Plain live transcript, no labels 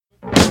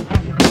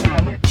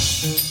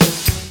On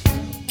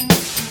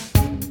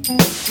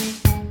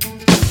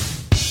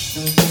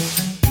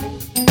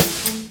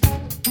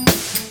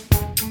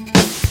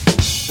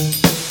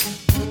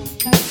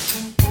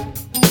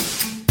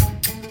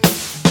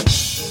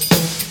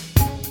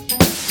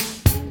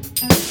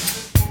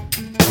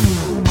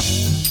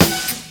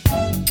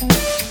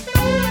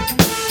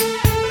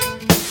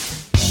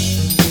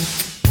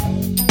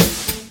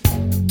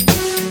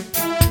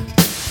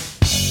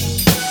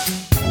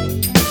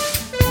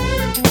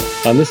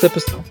this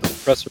episode of the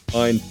Press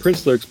Rewind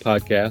Prince Lyrics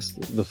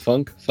podcast, the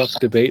funk fuck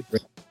debate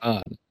rages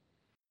on.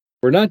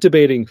 We're not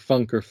debating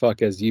funk or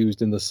fuck as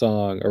used in the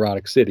song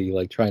Erotic City,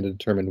 like trying to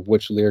determine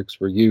which lyrics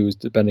were used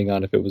depending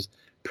on if it was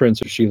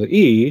Prince or Sheila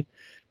E.,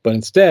 but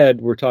instead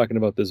we're talking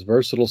about this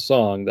versatile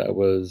song that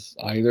was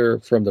either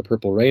from the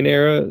Purple Rain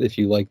era, if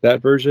you like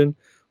that version,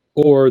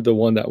 or the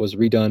one that was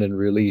redone and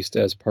released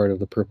as part of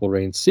the Purple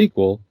Rain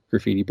sequel,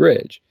 Graffiti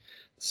Bridge.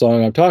 The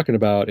song I'm talking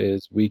about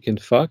is We Can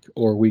Fuck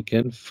or We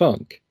Can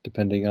Funk,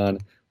 depending on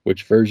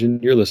which version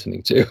you're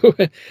listening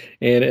to.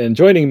 and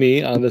joining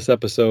me on this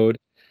episode,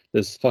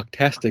 this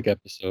fucktastic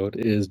episode,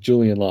 is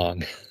Julian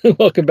Long.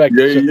 Welcome back to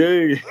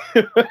the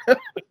show.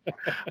 Yay.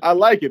 I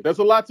like it. That's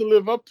a lot to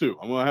live up to.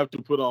 I'm going to have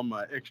to put on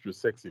my extra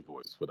sexy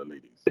voice for the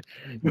ladies.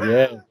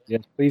 Yeah,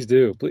 please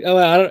do. Please. Oh,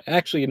 I don't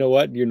actually, you know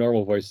what? Your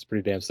normal voice is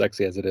pretty damn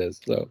sexy as it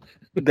is. So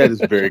that is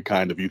very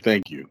kind of you.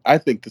 Thank you. I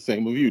think the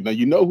same of you. Now,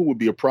 you know who would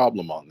be a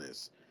problem on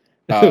this?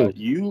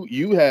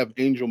 You have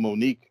Angel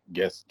Monique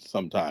guests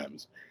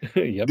sometimes.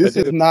 Yep, this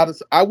is not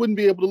I wouldn't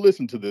be able to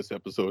listen to this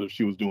episode if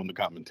she was doing the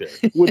commentary.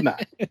 Would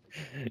not.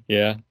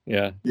 Yeah.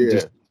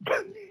 Just,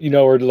 you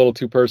know, we're a little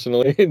too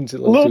personally. a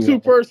little too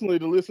personally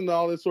to listen to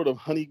all this sort of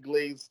honey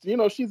glazed. You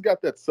know, she's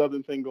got that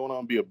southern thing going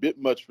on. Be a bit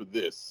much for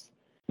this.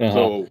 Uh-huh.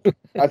 So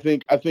I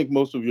think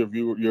most of your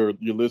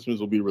listeners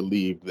will be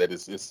relieved that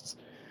it's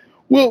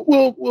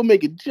we'll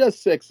make it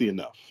just sexy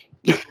enough.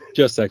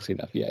 Just sexy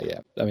enough. Yeah.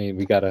 I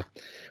mean,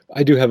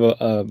 I do have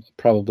a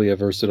probably a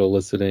versatile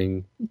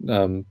listening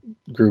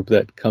group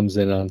that comes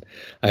in on.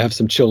 I have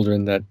some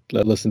children that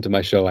listen to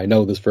my show. I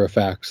know this for a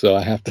fact, so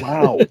I have to.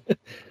 Wow.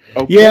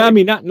 Okay. Yeah, I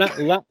mean,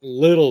 not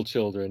little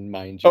children,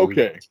 mind you.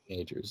 Okay.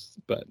 Teenagers,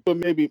 but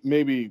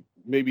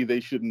maybe they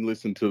shouldn't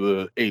listen to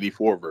the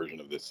 '84 version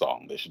of this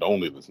song. They should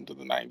only listen to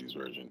the '90s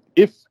version,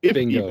 if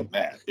even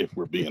that. If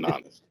we're being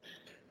honest.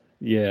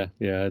 Yeah,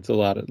 it's a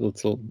lot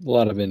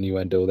of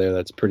innuendo there.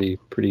 That's pretty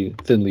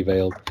thinly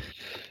veiled.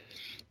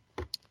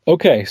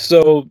 Okay,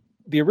 so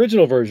the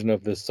original version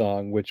of this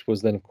song, which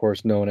was then, of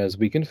course, known as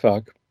We Can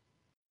Fuck,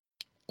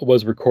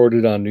 was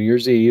recorded on New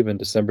Year's Eve and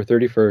December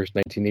 31st,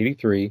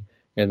 1983,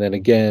 and then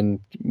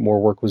again,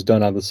 more work was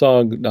done on the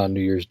song on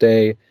New Year's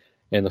Day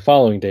and the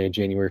following day,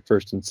 January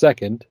 1st and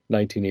 2nd,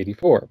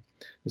 1984.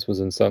 This was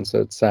in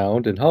Sunset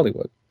Sound in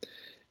Hollywood.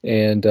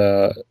 And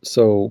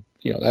so,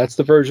 you know, that's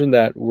the version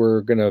that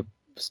we're going to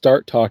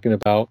start talking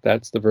about.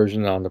 That's the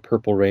version on the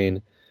Purple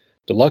Rain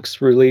Deluxe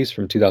release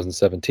from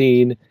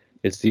 2017.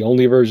 It's the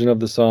only version of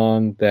the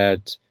song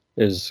that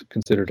is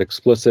considered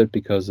explicit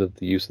because of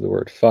the use of the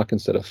word fuck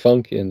instead of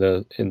funk in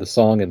the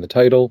song and the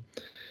title.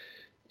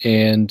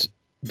 And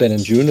then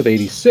in June of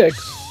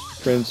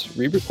 '86, Prince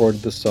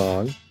re-recorded the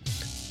song,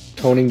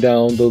 toning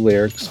down the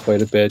lyrics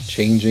quite a bit,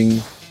 changing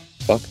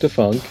fuck to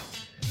funk.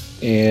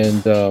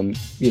 And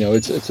you know,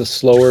 it's a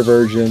slower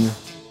version.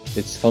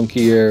 It's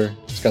funkier.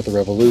 It's got the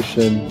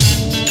revolution.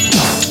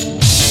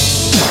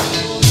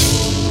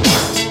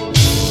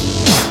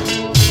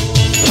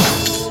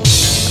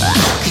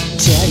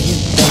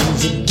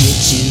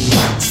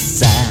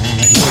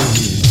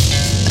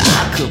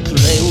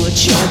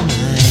 Your mind,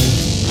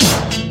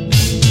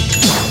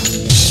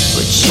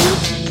 but you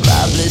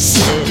probably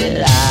say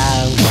that I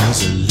was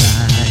a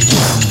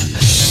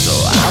liar, so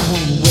I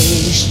won't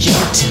waste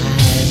your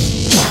time.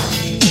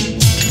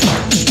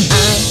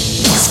 I'm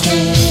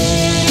scared.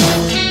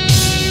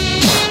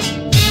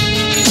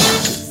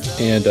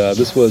 And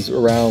this was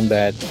around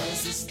that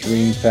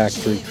Dream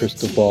Factory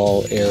Crystal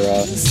Ball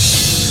era.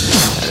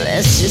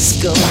 Let's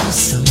just go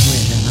somewhere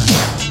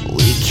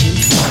we can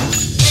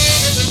fuck.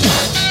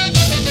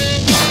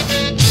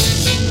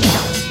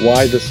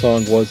 Why this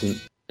song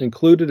wasn't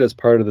included as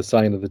part of the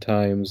Sign of the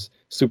Times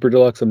Super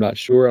Deluxe, I'm not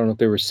sure. I don't know if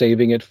they were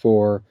saving it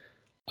for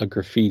a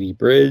Graffiti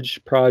Bridge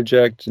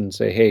project and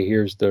say, hey,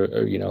 here's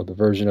the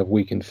version of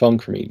We Can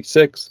Funk from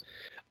 '86.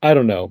 I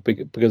don't know,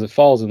 because it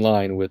falls in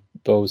line with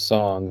those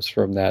songs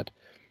from that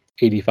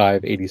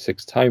 85,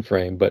 86 time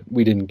frame, but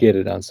we didn't get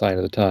it on Sign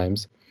of the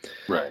Times.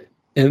 Right.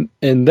 And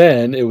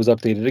then it was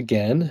updated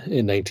again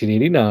in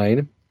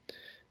 1989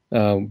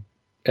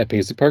 at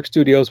Paisley Park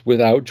Studios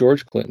without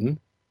George Clinton.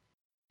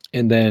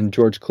 And then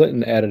George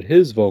Clinton added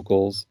his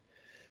vocals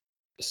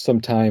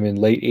sometime in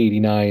late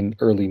 '89,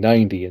 early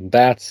 '90, and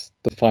that's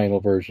the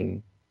final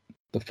version,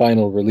 the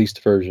final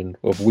released version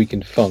of We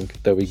Can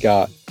Funk that we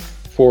got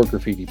for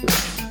Graffiti Bridge.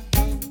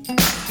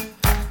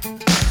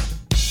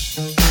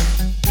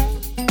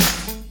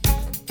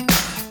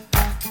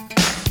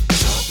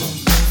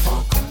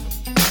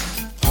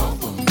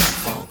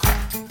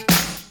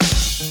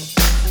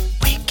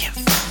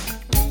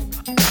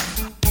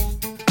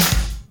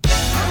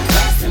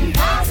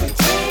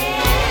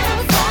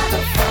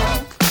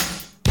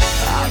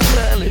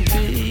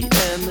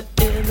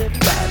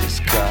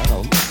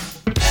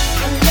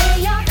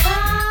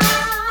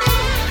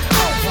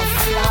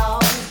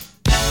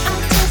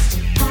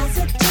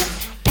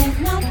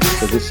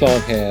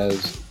 song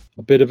has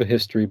a bit of a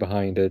history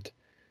behind it.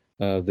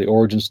 The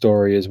origin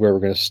story is where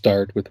we're going to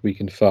start with "We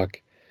Can Fuck,"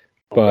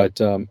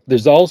 but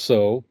there's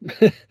also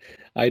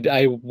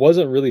I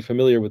wasn't really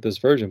familiar with this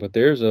version, but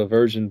there's a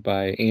version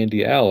by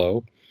Andy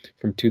Allo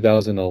from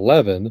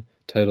 2011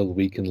 titled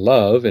 "We Can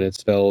Love," and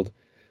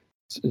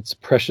it's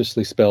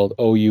preciously spelled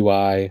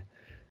OUI.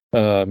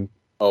 Oh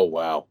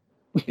wow.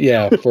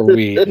 Yeah, for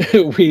we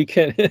we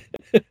can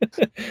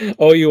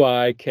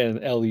OUI can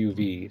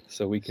LUV,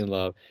 so we can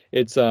love.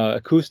 It's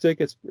acoustic.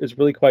 It's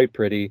really quite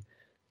pretty.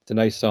 It's a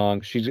nice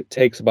song. She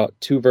takes about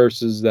two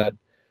verses that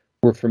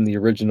were from the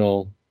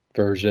original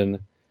version,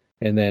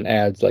 and then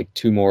adds like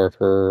two more of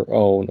her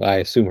own. I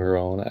assume her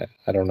own.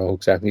 I don't know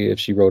exactly if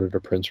she wrote it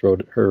or Prince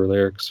wrote her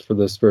lyrics for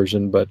this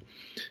version, but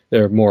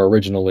they're more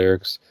original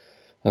lyrics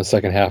on the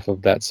second half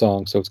of that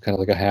song. So it's kind of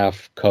like a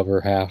half cover,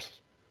 half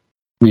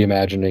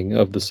reimagining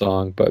of the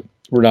song, but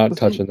we're not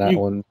touching that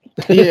one.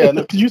 Yeah,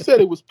 no, you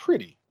said it was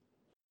pretty.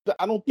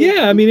 I don't think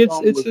Yeah, I mean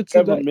song was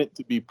ever meant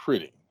to be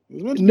pretty.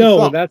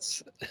 No,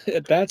 that's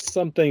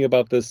something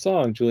about this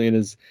song, Julian,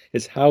 is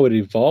how it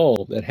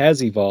evolved. It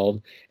has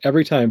evolved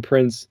every time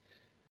Prince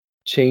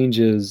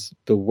changes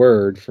the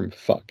word from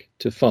fuck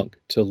to funk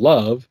to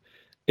love,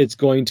 it's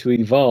going to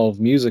evolve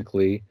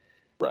musically,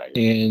 right,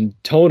 and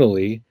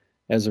tonally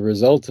as a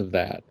result of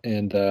that.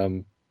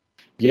 And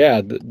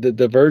yeah,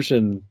 the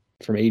version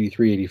from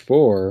 83,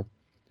 84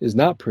 is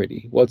not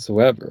pretty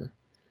whatsoever.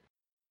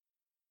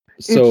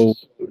 So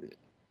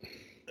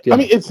yeah. I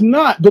mean, it's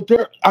not,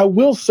 but I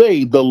will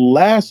say the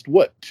last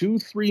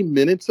 2-3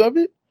 minutes of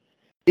it,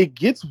 it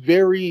gets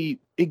very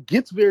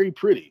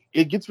pretty.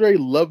 It gets very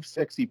love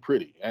sexy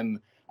pretty. And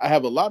I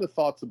have a lot of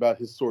thoughts about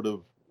his sort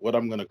of what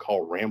I'm going to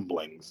call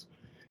ramblings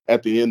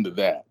at the end of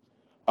that.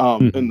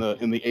 In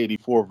the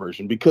 84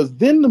 version, because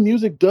then the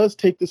music does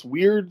take this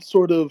weird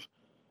sort of,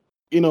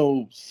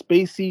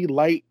 spacey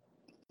light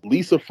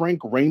Lisa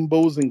Frank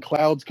rainbows and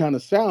clouds kind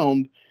of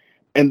sound,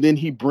 and then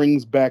he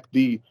brings back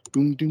the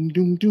doom doom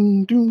doom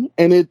doom doom,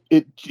 and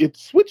it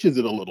switches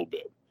it a little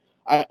bit.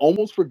 I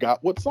almost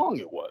forgot what song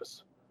it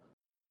was.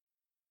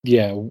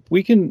 Yeah,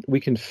 we can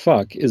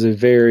fuck is a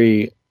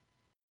very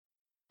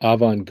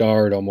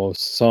avant-garde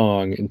almost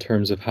song in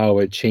terms of how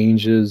it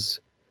changes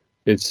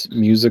its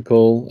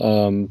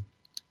musical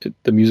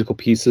the musical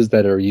pieces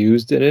that are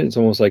used in it. It's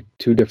almost like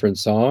two different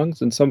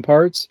songs in some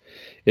parts.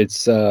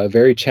 It's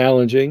very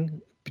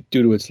challenging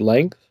due to its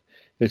length.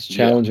 It's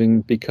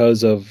challenging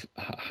because of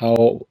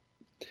how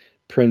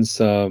Prince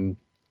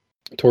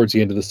towards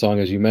the end of the song,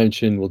 as you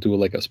mentioned, will do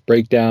like a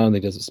breakdown. He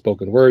does a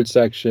spoken word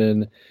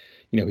section.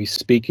 He's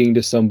speaking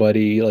to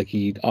somebody like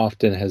he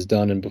often has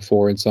done and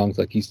before in songs,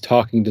 like he's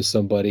talking to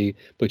somebody,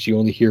 but you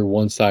only hear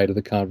one side of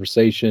the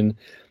conversation.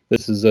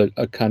 This is a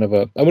kind of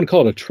I wouldn't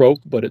call it a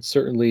trope, but it's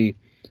certainly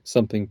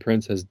something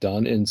Prince has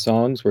done in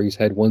songs where he's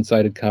had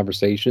one-sided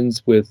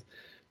conversations with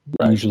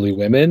usually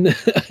women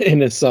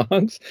in his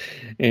songs.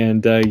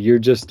 And you're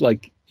just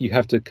like, you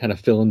have to kind of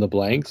fill in the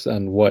blanks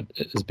on what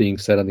is being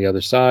said on the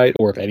other side,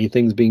 or if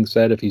anything's being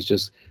said, if he's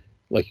just,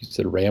 like you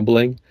said,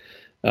 rambling.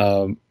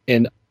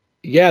 And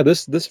yeah,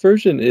 this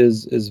version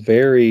is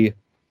very,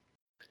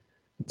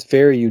 it's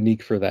very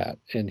unique for that,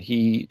 and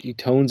he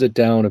tones it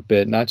down a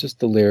bit, not just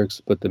the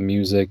lyrics but the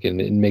music,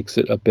 and it makes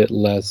it a bit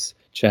less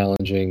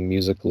challenging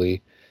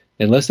musically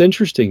and less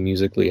interesting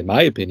musically, in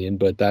my opinion.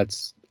 But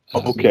that's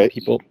okay.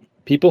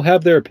 People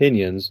have their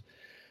opinions,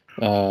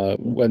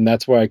 and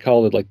that's why I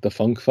call it like the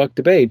funk fuck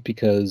debate,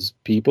 because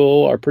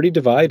people are pretty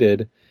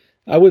divided.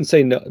 I wouldn't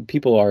say no,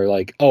 people are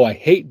like, oh, I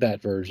hate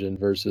that version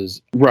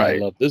versus I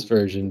love this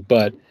version,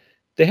 but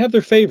they have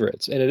their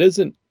favorites, and it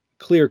isn't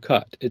clear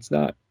cut. It's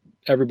not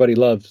everybody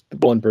loves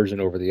one version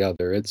over the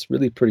other. It's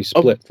really pretty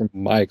split from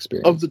my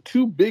experience. Of the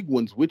two big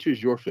ones, which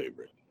is your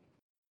favorite?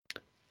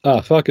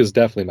 Fuck is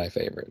definitely my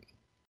favorite.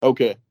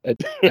 Okay.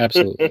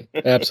 Absolutely.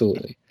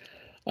 Absolutely.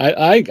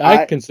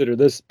 I consider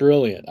this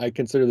brilliant. I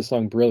consider the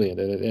song brilliant,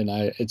 and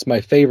it's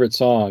my favorite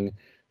song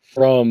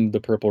from the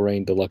Purple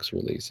Rain deluxe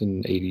release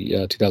in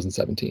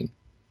 2017.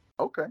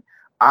 Okay.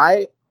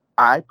 I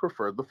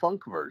prefer the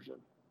funk version.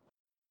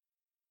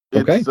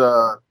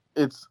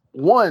 It's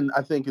one,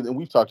 I think, and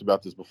we've talked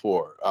about this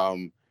before.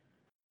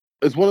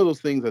 It's one of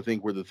those things, I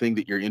think, where the thing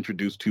that you're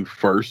introduced to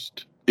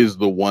first is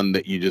the one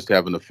that you just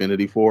have an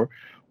affinity for.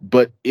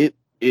 But it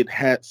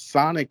had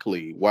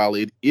sonically, while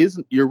it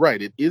isn't, you're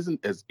right, it isn't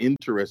as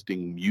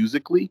interesting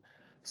musically,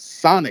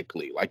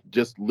 sonically, like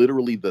just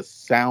literally the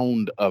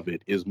sound of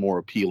it is more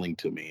appealing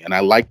to me. And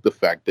I like the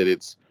fact that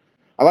it's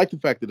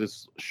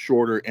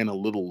shorter and a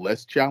little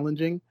less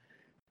challenging.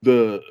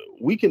 The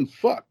We Can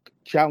Fuck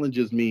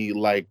challenges me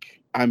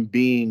like I'm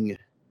being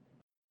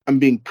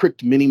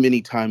pricked many,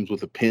 many times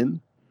with a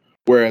pin.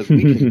 Whereas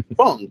We Can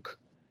Funk,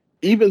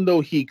 even though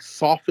he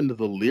softened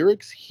the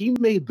lyrics, he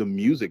made the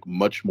music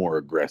much more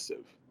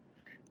aggressive.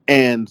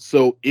 And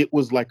so it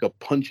was like a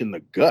punch in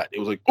the gut. It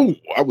was like, oh,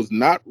 I was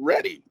not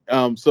ready.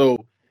 And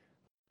also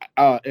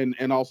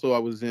I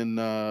was in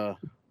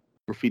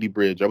Graffiti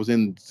Bridge. I was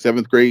in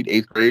 7th grade,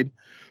 8th grade.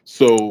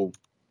 So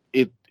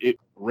it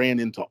ran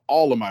into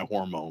all of my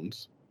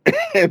hormones.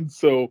 And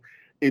so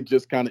it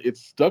just kind of, it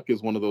stuck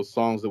as one of those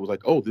songs that was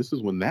like, oh, this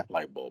is when that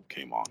light bulb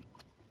came on.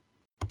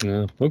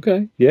 Yeah.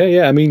 Okay.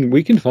 Yeah. I mean,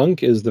 We Can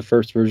Funk is the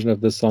first version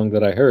of this song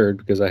that I heard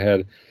because I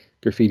had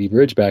Graffiti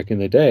Bridge back in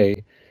the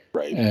day.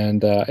 Right.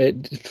 And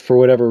it, for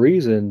whatever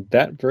reason,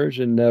 that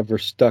version never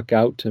stuck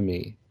out to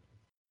me.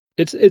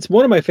 It's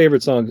one of my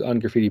favorite songs on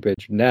Graffiti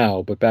Bridge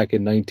now, but back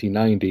in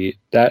 1990,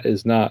 that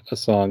is not a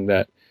song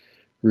that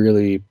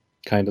really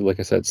kind of,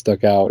 like I said,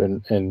 stuck out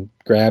and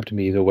grabbed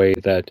me the way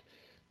that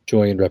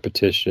Joy and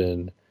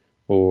Repetition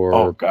or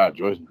Oh God,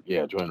 Joy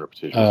and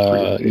Repetition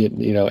was pretty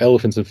you know,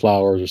 Elephants and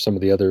Flowers or some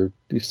of the other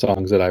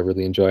songs that I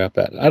really enjoy off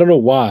that. I don't know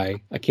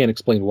why. I can't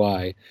explain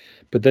why.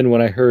 But then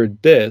when I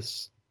heard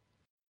this,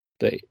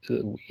 the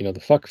you know, the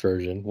fuck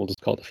version, we'll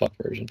just call it the fuck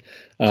version.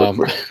 You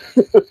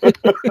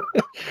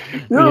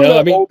know,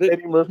 I mean, old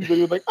Eddie Murphy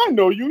video, like, I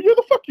know you, you're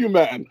the fuck you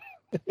man.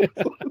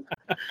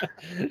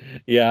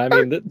 Yeah, I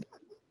mean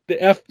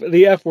the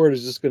F word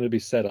is just going to be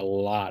said a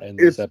lot in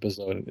this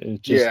episode. And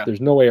it's just there's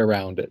no way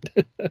around it.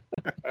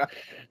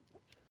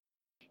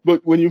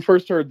 But when you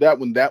first heard that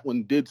one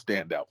did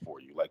stand out for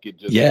you. Like it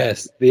just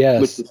flipped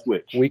the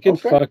switch. We Can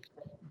Fuck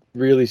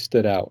really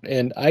stood out.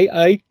 And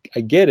I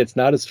get it's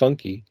not as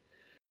funky.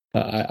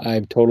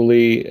 I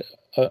totally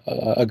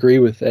agree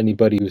with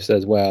anybody who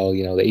says, well,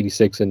 you know, the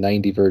 86 and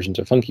 90 versions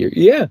are funkier.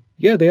 Yeah,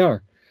 they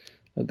are.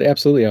 They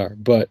absolutely are.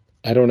 But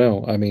I don't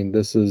know. I mean,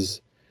 this is,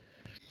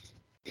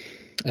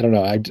 I don't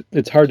know.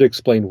 It's hard to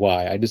explain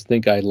why. I just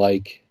think I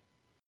like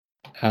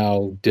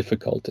how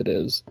difficult it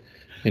is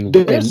and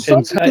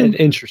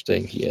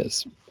interesting he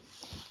is.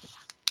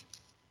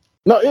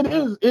 No,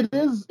 it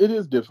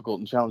is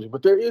difficult and challenging,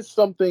 but there is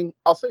something,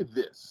 I'll say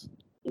this.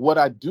 What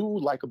I do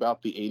like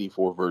about the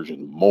 84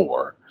 version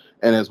more,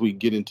 and as we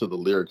get into the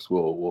lyrics,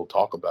 we'll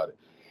talk about it.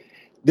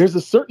 There's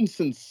a certain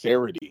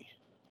sincerity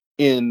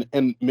in,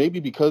 and maybe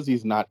because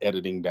he's not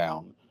editing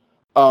down,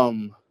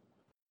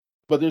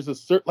 but there's a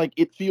certain, like,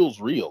 it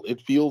feels real. It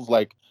feels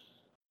like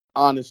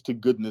honest to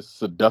goodness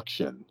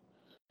seduction,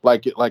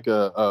 like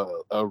a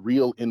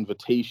real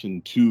invitation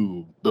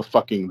to the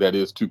fucking that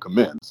is to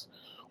commence.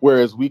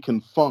 Whereas We Can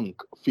Funk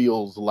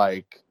feels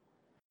like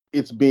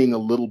it's being a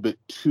little bit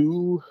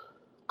too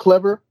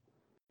clever,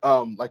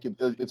 like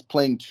it's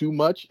playing too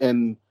much,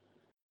 and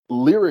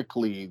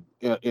lyrically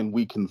in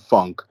We Can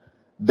Funk,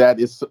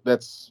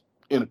 that's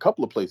in a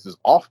couple of places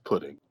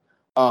off-putting.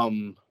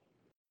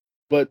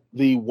 But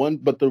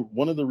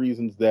one of the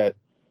reasons that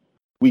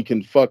We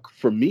Can Fuck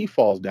for me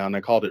falls down,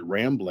 I called it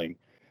rambling.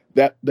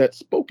 That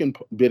spoken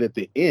bit at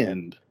the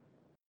end,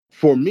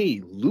 for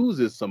me,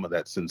 loses some of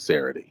that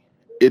sincerity.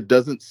 It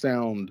doesn't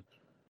sound.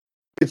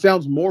 It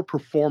sounds more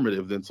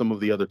performative than some of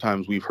the other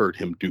times we've heard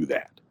him do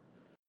that.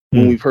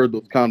 When we've heard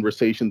those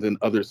conversations in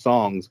other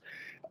songs,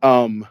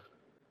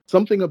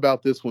 something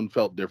about this one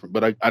felt different.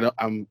 But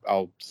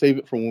I'll save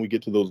it for when we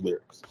get to those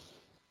lyrics.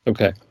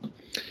 Okay,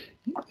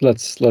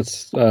 let's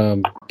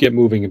get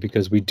moving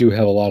because we do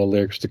have a lot of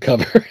lyrics to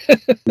cover.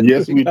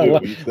 Yes, we do.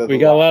 We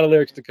got a lot of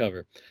lyrics to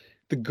cover.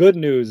 The good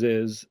news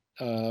is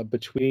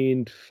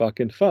between Fuck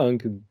and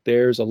Funk,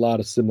 there's a lot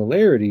of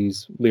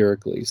similarities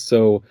lyrically.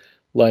 So,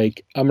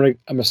 like, I'm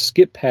gonna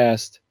skip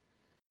past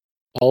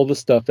all the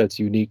stuff that's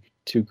unique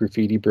to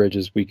Graffiti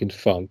Bridge's We Can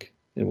Funk,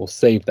 and we'll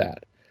save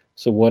that.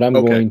 So what I'm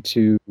going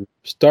to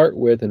start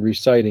with and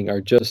reciting are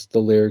just the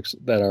lyrics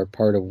that are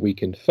part of We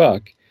Can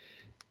Fuck,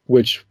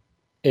 which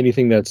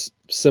anything that's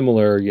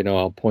similar, you know,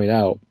 I'll point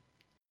out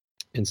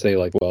and say,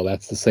 like, well,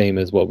 that's the same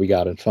as what we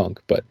got in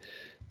Funk, but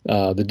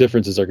the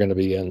differences are going to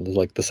be in,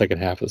 like, the second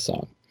half of the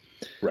song.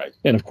 Right.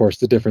 And, of course,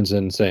 the difference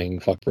in saying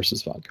fuck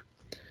versus funk.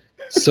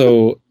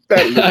 So,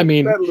 that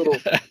little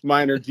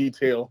minor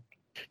detail.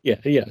 Yeah,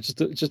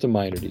 just a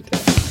minor detail.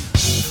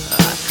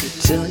 I could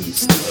tell you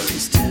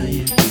stories till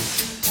you get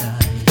tired.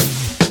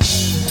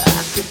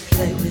 I could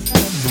play with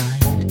your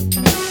mind,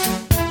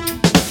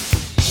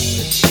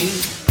 but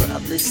you'd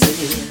probably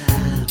say that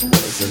I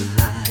was a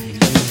liar.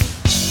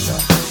 So I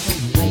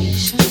won't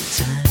waste your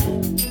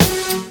time.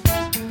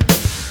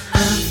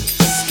 I'm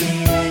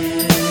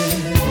scared.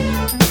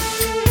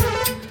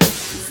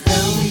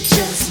 Though we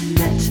just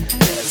met,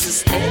 there's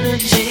this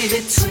energy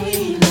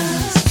between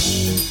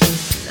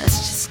us. Let's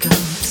just go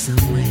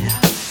somewhere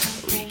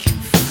we can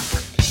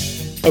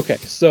fuck. Okay,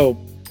 so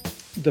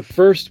the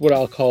first, what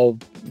I'll call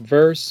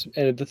verse,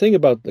 and the thing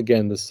about,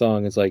 again, this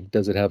song is, like,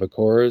 does it have a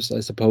chorus? I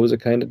suppose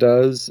it kind of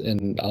does,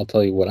 and I'll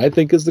tell you what I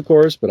think is the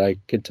chorus, but I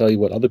can tell you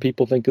what other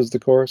people think is the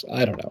chorus.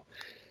 I don't know.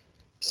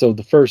 So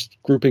the first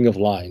grouping of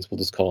lines, we'll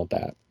just call it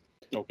that.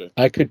 Okay.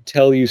 I could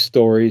tell you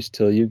stories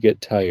till you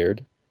get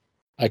tired.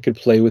 I could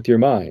play with your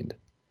mind,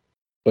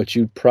 but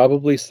you'd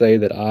probably say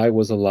that I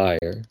was a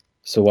liar,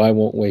 so I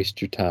won't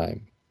waste your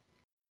time.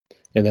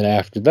 And then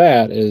after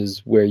that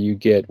is where you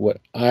get what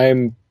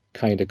I'm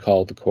kind of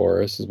called the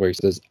chorus, is where he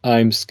says,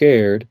 I'm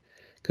scared,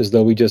 because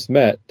though we just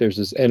met, there's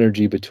this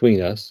energy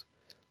between us.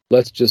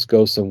 Let's just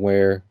go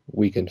somewhere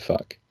we can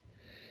fuck.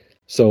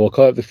 So we'll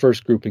call it the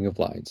first grouping of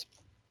lines.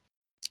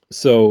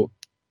 So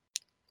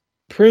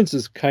Prince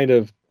is kind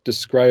of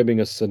describing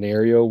a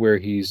scenario where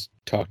he's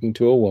talking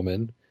to a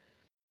woman,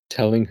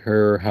 telling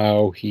her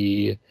how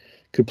he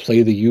could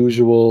play the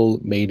usual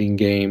mating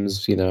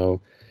games,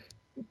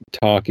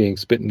 talking,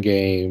 spitting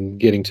game,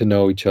 getting to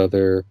know each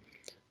other,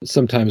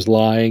 sometimes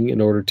lying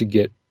in order to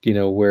get,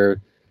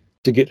 where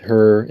to get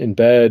her in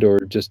bed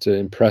or just to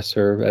impress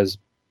her, as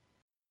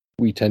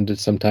we tend to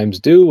sometimes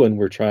do when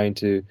we're trying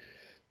to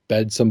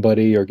bed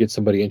somebody or get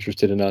somebody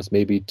interested in us,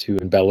 maybe to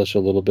embellish a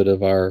little bit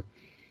of our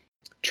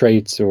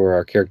traits or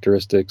our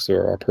characteristics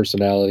or our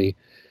personality.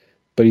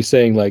 But he's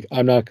saying, like,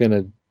 I'm not going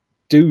to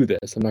do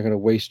this. I'm not going to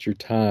waste your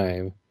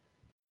time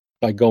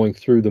by going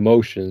through the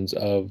motions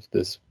of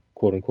this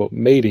quote unquote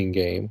mating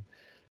game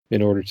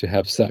in order to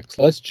have sex.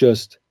 Let's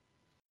just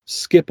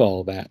skip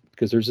all that,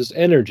 because there's this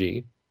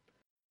energy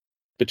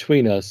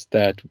between us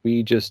that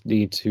we just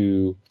need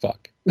to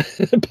fuck.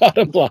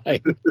 Bottom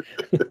line.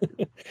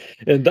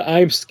 And the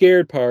I'm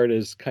scared part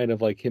is kind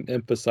of like him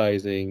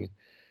emphasizing,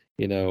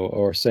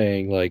 or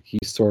saying like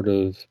he's sort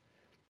of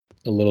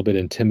a little bit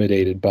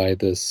intimidated by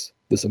this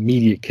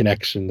immediate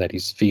connection that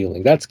he's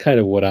feeling. That's kind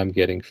of what I'm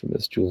getting from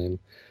this, Julian.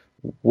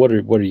 What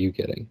are you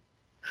getting?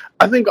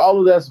 I think all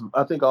of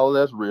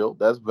that's real.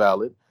 That's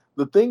valid.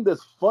 The thing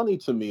that's funny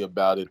to me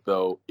about it,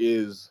 though,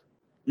 is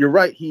you're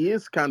right. He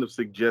is kind of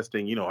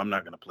suggesting, I'm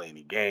not going to play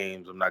any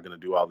games. I'm not going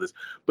to do all this.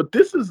 But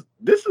this is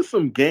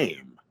some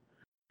game.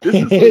 This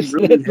is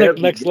some really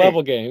it's next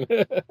level game.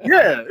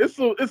 Yeah, it's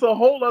a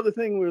whole other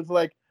thing where it's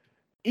like,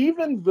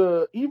 even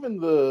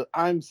the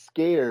I'm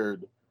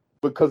scared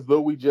because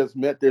though we just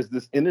met, there's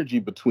this energy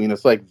between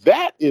us. Like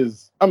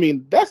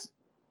that's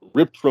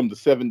ripped from the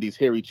 70s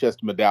hairy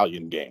chest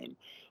medallion game.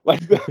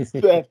 Like that's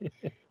that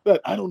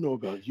I don't know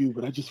about you,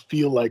 but I just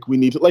feel like we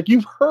need to, like,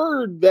 you've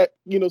heard that,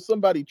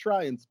 somebody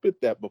try and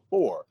spit that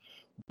before.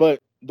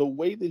 But the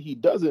way that he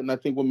does it, and I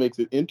think what makes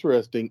it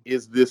interesting,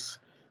 is this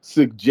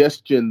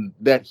suggestion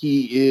that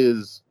he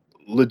is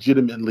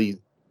legitimately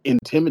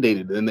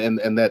intimidated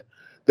and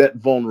that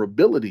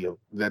vulnerability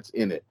that's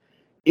in it.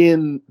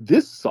 In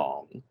this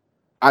song,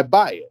 I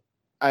buy it.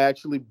 I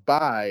actually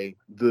buy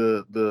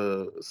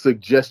the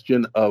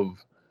suggestion of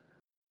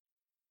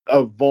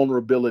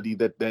vulnerability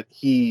that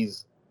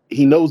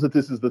he knows that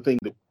this is the thing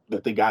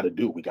that they got to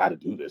do. We got to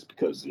do this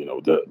because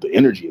the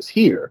energy is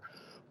here.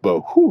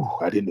 But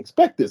I didn't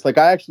expect this. Like,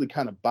 I actually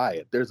kind of buy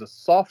it. There's a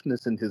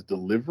softness in his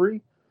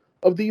delivery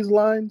of these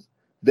lines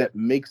that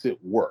makes it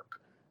work.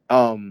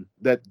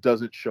 That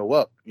doesn't show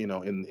up,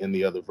 in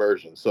the other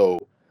version. So,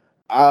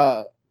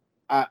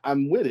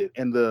 I'm with it.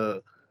 And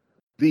the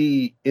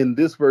in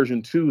this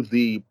version too,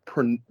 the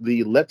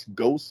let's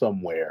go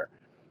somewhere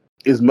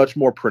is much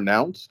more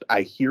pronounced.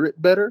 I hear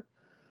it better,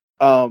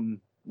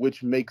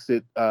 which makes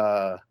it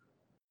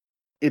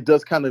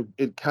it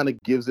kind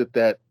of gives it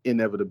that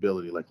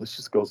inevitability. Like, let's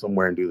just go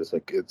somewhere and do this.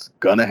 Like, it's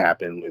gonna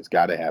happen. It's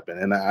got to happen,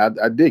 and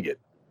I dig it.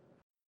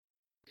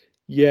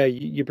 Yeah,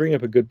 you bring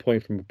up a good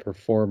point from a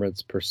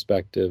performance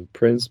perspective.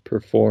 Prince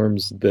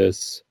performs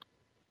this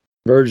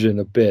version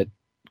a bit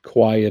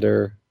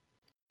quieter,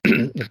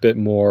 a bit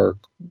more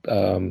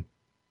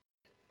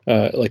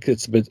like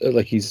it's a bit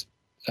like he's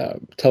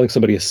telling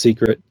somebody a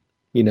secret,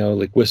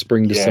 like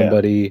whispering to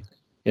somebody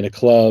in a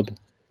club,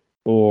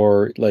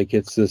 or like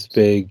it's this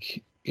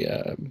big,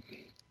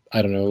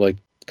 I don't know, like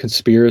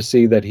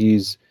conspiracy that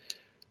he's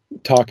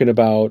talking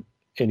about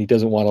and he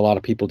doesn't want a lot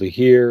of people to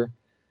hear.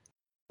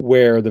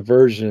 Where the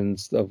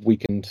versions of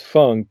Weekend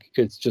Funk,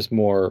 it's just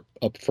more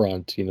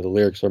upfront. The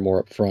lyrics are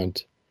more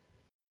upfront.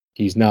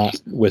 He's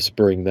not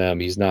whispering them.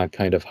 He's not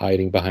kind of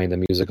hiding behind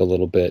the music a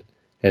little bit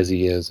as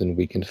he is in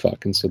Weekend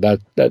Funk. And so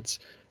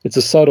it's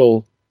a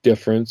subtle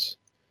difference.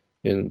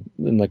 And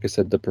like I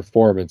said, the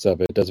performance of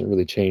it doesn't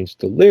really change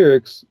the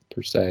lyrics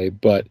per se,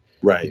 but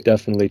it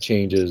definitely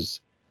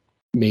changes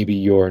maybe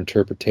your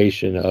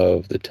interpretation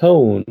of the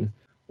tone,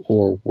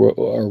 or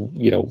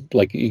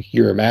like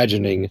you're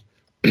imagining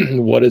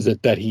what is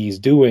it that he's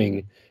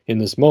doing in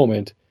this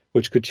moment,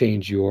 which could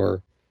change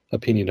your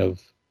opinion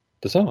of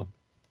the song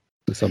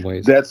in some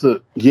ways. That's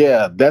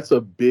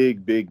a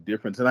big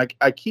difference. And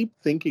I keep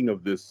thinking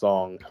of this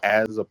song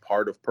as a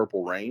part of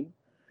Purple Rain.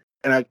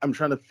 And I'm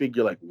trying to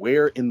figure, like,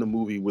 where in the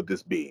movie would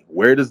this be?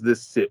 Where does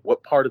this sit?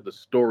 What part of the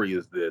story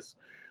is this?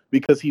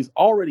 Because he's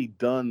already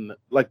done,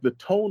 like, the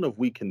tone of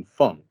Weekend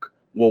Funk.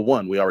 Well,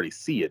 one, we already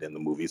see it in the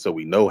movie, so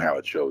we know how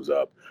it shows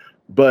up.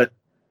 But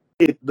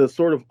the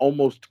sort of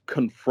almost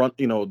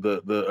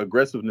the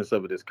aggressiveness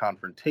of it is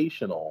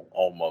confrontational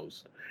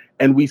almost.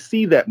 And we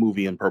see that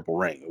movie in Purple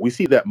Rain. We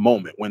see that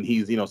moment when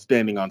he's,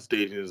 standing on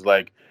stage and is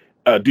like,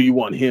 do you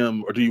want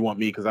him or do you want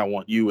me? Because I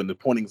want you. And the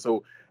pointing.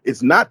 So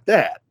it's not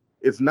that.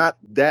 It's not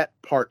that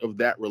part of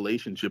that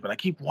relationship. And I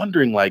keep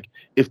wondering, like,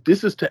 if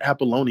this is to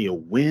Apollonia,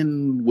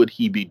 when would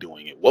he be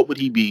doing it? What would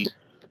he be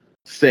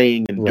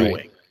saying and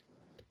doing?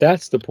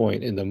 That's the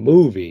point in the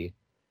movie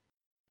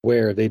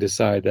where they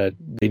decide that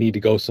they need to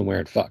go somewhere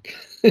and fuck.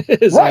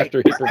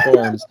 After he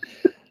performs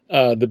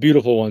The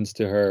Beautiful Ones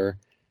to her,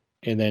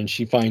 and then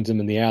she finds him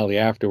in the alley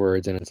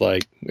afterwards, and it's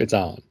like, it's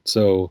on.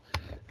 So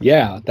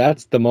yeah,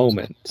 that's the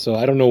moment. So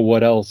I don't know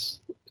what else.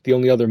 The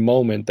only other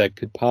moment that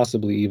could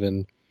possibly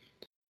even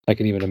I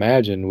can even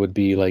imagine would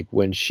be like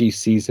when she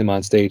sees him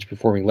on stage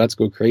performing Let's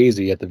Go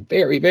Crazy at the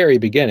very, very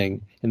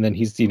beginning, and then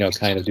he's,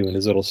 kind of doing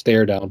his little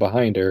stare down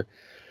behind her.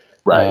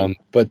 Right.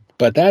 But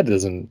that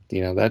doesn't,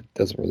 that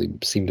doesn't really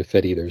seem to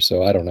fit either.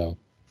 So I don't know.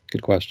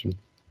 Good question.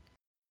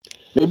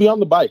 Maybe on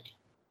the bike.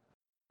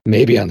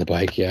 Maybe on the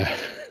bike, yeah.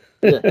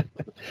 Yeah.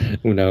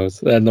 Who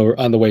knows? And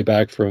on the way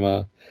back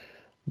from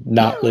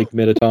not Lake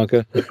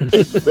Minnetonka.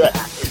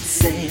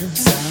 Say I'm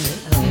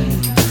sorry all my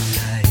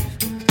life.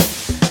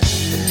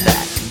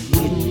 That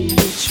wouldn't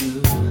be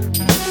true.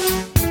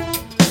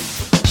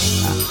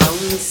 I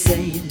only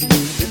say to do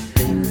the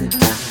things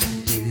that I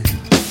do,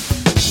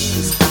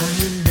 'cause I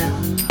love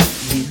you.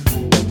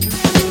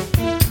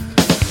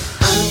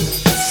 I'm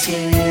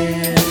scared.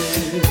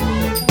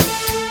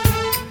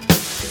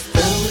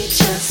 Though we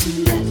just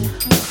met,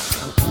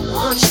 I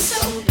want you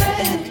so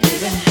bad,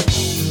 baby.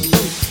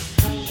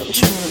 Don't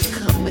you wanna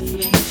come with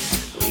me?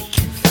 We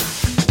can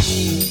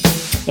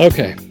fuck.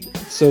 Okay,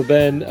 so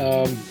then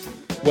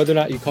whether or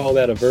not you call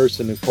that a verse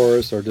and a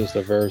chorus or just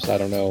a verse, I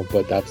don't know,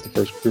 but that's the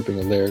first grouping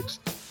of lyrics.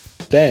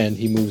 Then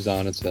he moves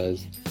on and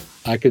says,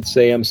 I could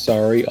say I'm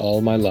sorry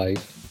all my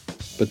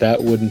life, but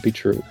that wouldn't be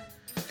true.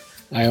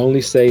 I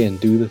only say and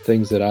do the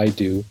things that I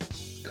do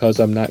 'cause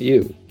I'm not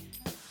you.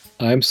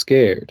 I'm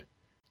scared,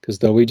 'cause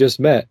though we just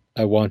met,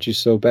 I want you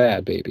so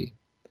bad, baby.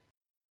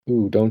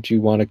 Ooh, don't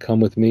you want to come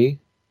with me?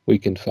 We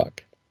can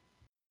fuck.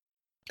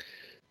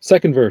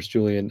 Second verse,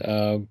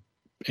 Julian.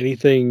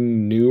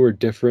 Anything new or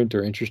different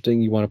or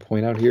interesting you want to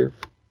point out here?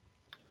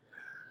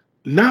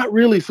 Not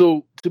really.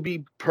 So, to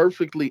be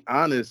perfectly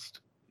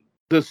honest,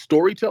 the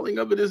storytelling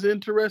of it is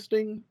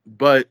interesting,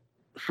 but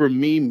for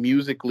me,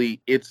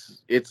 musically,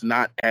 it's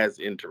not as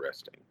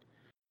interesting.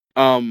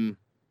 Um,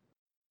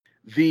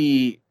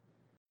 the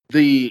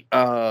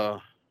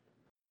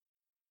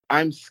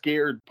I'm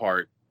scared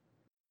part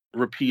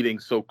repeating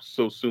so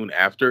soon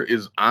after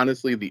is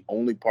honestly the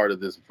only part of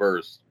this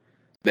verse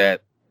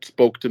that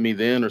spoke to me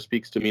then or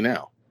speaks to me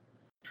now.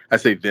 I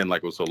say then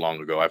like it was so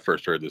long ago. I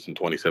first heard this in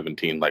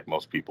 2017, like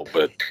most people,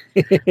 but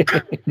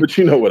but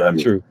you know what I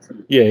mean. True.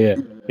 Yeah.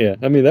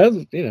 I mean, that's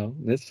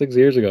that's 6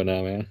 years ago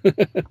now, man.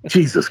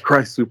 Jesus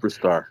Christ,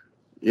 superstar.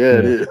 Yeah,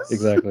 it is.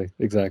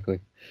 Exactly.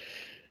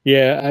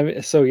 Yeah,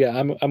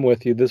 I'm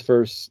with you. This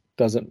verse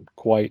doesn't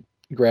quite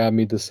grab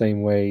me the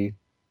same way,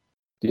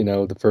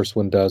 the first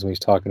one does when he's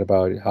talking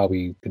about how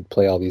he could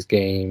play all these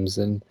games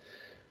and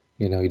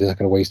he's not going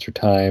to waste your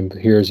time. But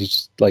here's he's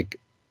just like,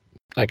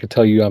 I could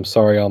tell you I'm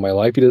sorry all my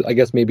life. I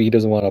guess maybe he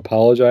doesn't want to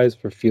apologize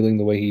for feeling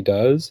the way he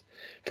does,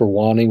 for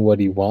wanting what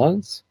he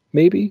wants,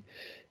 maybe.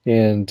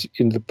 And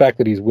in the fact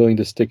that he's willing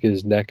to stick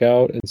his neck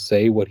out and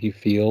say what he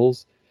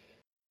feels,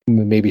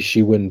 maybe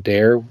she wouldn't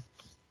dare.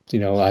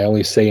 I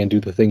only say and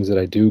do the things that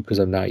I do because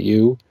I'm not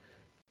you.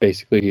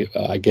 Basically,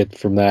 I get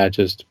from that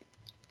just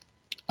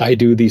I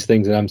do these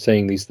things and I'm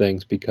saying these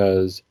things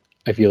because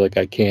I feel like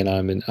I can.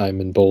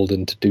 I'm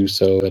emboldened to do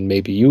so, and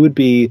maybe you would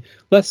be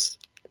less.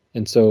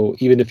 And so,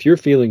 even if you're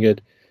feeling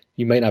it,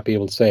 you might not be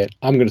able to say it.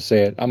 I'm going to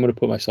say it. I'm going to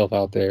put myself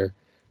out there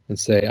and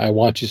say, I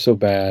want you so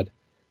bad.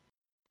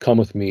 Come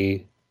with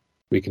me.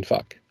 We can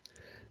fuck.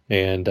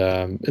 And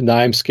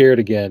I'm scared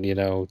again.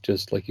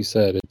 Just like you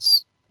said,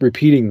 it's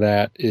repeating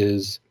that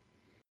is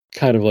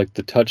kind of like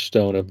the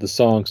touchstone of the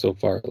song so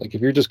far. Like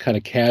if you're just kind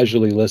of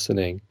casually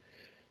listening,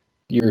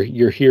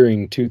 you're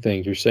hearing two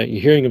things. You're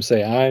hearing him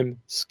say, I'm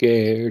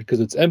scared, because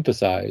it's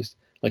emphasized.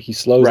 Like he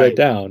slows that Right.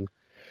 down.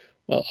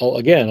 Well,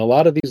 again, a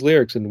lot of these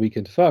lyrics in We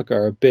Can Fuck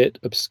are a bit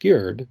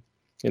obscured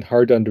and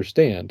hard to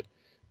understand.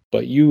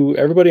 But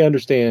everybody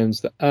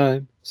understands the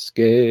I'm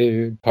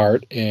scared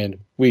part and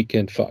we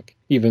can fuck.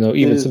 Even though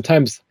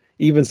sometimes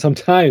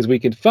we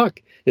can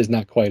fuck is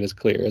not quite as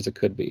clear as it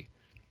could be.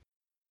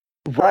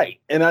 Right.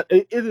 And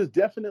it is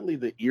definitely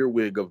the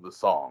earwig of the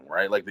song,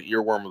 right? Like the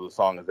earworm of the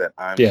song is that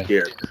I'm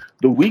scared.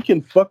 The we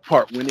can fuck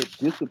part, when it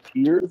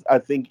disappears, I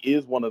think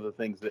is one of the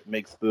things that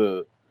makes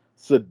the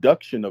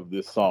seduction of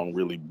this song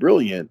really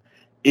brilliant,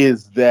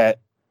 is that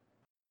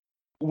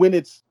when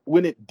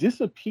it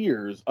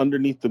disappears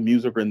underneath the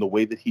music or in the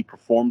way that he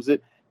performs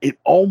it, it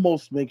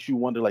almost makes you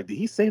wonder, like, did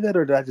he say that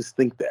or did I just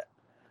think that?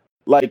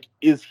 Like,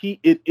 is he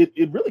it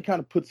really kind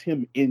of puts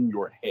him in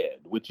your head,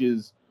 which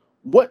is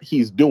what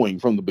he's doing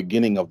from the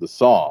beginning of the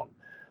song.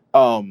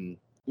 When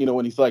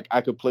he's like,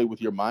 I could play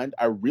with your mind,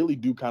 I really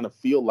do kind of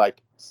feel like,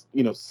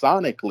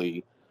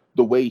 sonically,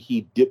 the way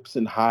he dips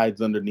and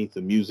hides underneath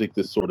the music,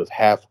 this sort of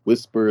half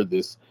whisper,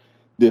 this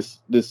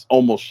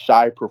almost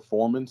shy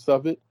performance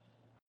of it.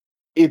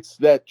 It's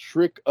that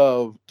trick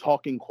of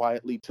talking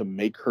quietly to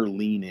make her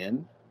lean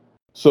in.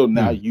 So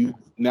now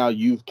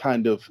you've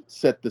kind of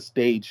set the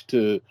stage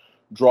to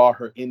draw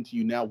her into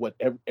you. Now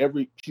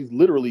she's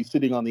literally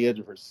sitting on the edge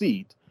of her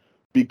seat,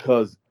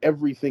 because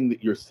everything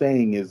that you're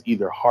saying is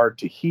either hard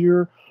to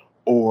hear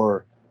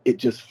or it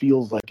just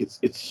feels like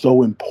it's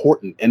so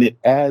important, and it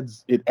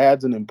adds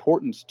an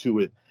importance to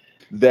it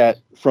that,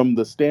 from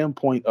the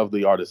standpoint of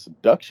the artist's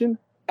seduction,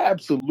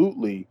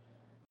 absolutely,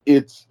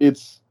 it's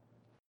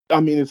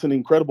an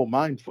incredible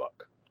mind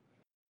fuck.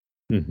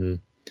 Mm-hmm.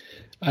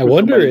 I for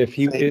wonder somebody if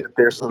he, saying that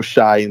they're so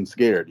shy and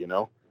scared, you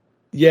know?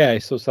 yeah,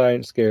 he's so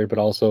silent, scared, but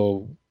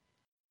also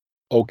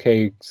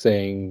okay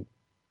saying,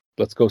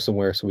 "Let's go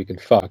somewhere so we can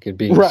fuck," and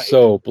being Right.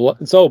 so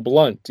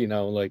blunt, you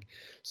know, like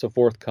so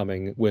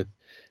forthcoming with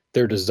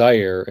their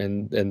desire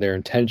and their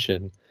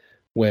intention.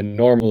 When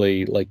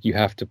normally, like you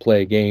have to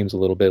play games a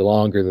little bit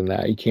longer than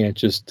that. You can't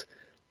just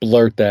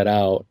blurt that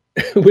out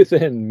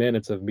within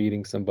minutes of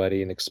meeting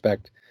somebody and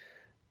expect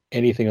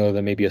anything other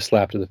than maybe a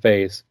slap to the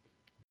face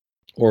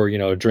or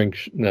a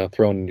drink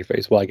thrown in your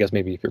face. Well, I guess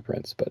maybe if you're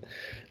Prince, but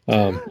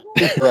um,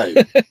 Right.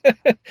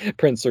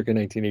 Prince circa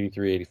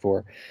 1983,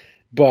 84.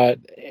 But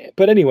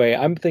anyway,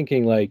 I'm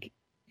thinking like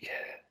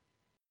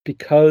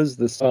because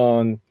the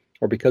song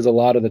or because a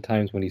lot of the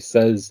times when he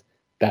says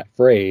that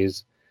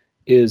phrase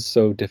is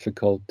so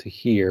difficult to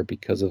hear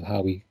because of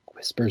how he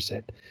whispers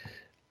it.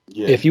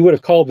 Yeah. If you would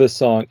have called this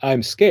song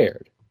 "I'm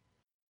Scared,"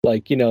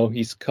 like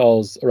he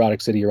calls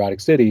Erotic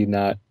City,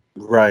 not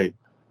Right.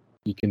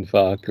 "We Can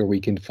Fuck" or "We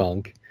Can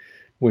Funk,"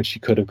 which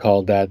you could have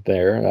called that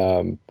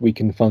there. "We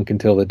Can Funk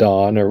Until the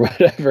Dawn" or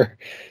whatever.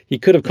 He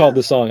could have called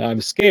the song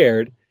 "I'm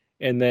Scared,"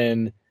 and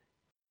then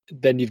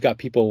you've got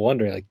people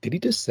wondering, like, did he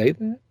just say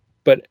that?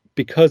 But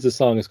because the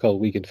song is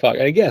called "We Can Fuck,"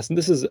 and I guess and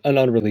this is an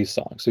unreleased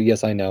song, so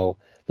yes, I know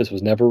this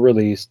was never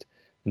released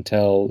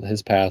until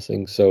his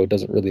passing, so it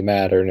doesn't really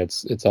matter, and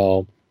it's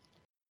all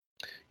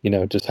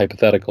just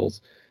hypotheticals.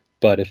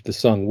 But if the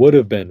song would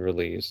have been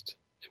released,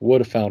 it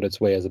would have found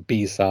its way as a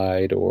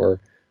B-side or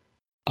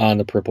on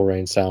the Purple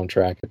Rain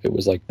soundtrack if it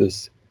was like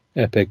this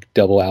epic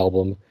double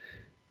album.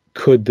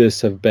 Could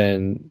this have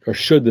been, or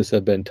should this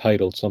have been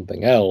titled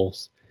something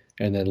else,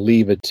 and then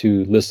leave it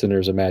to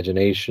listeners'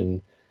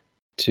 imagination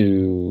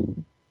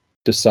to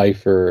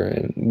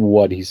decipher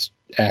what he's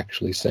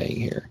actually saying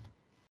here?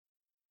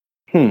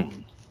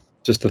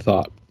 Just a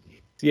thought.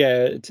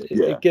 Yeah,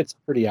 Yeah. it gets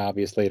pretty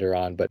obvious later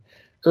on, but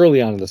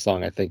early on in the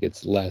song, I think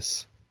it's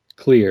less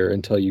clear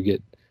until you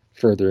get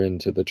further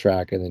into the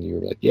track, and then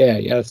you're like, yeah,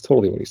 that's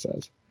totally what he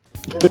says.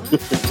 This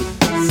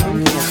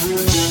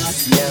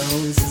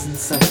isn't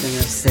something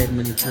I've said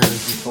many times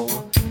before.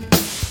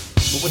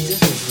 But what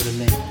difference would it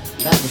make?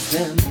 That was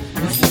them,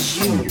 this is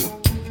you.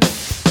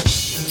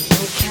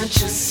 Oh, can't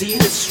you see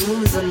this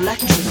room is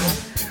electric?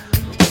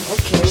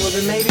 Okay, well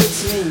then maybe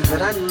it's me,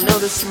 but I know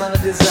the smell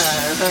of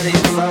desire, honey,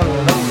 it's all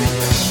over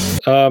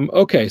you.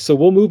 Okay, so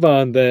we'll move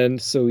on then.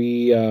 So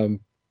he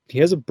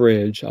has a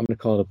bridge. I'm gonna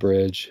call it a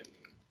bridge,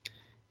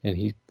 and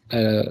he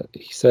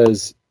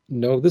says,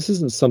 "No, this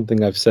isn't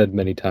something I've said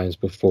many times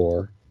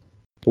before.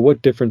 But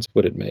what difference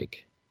would it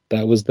make?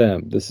 That was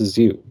them. This is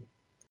you.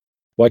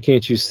 Why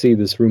can't you see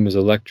this room is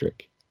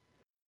electric?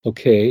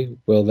 Okay,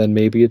 well then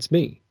maybe it's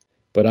me.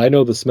 But I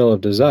know the smell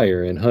of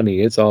desire, and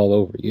honey, it's all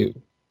over you."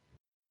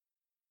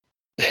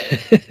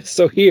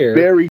 So here,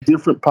 very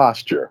different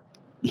posture.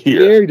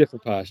 Here. very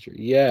different posture.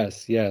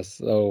 Yes.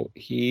 So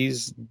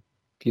he's,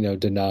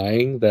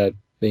 denying that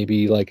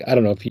maybe, like, I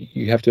don't know if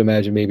you have to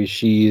imagine maybe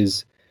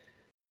she's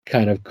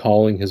kind of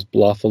calling his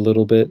bluff a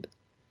little bit,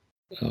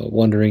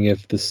 wondering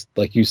if this,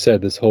 like you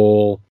said, this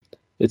whole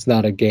 "it's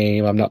not a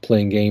game, I'm not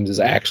playing games" is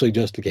actually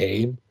just a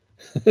game.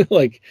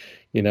 Like,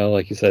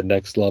 like you said,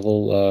 next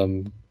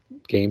level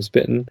game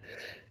spitting.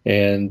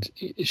 And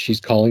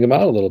she's calling him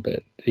out a little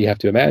bit. You have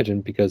to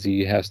imagine, because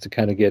he has to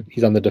kind of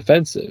he's on the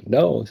defensive.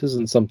 No, this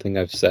isn't something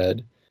I've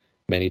said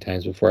many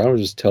times before. I don't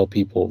just tell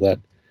people that,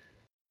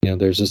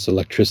 there's this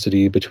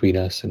electricity between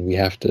us and we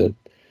have to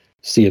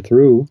see it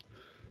through.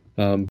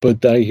 But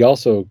then he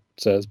also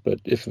says, but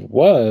if it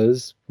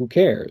was, who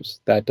cares?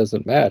 That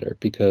doesn't matter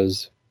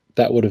because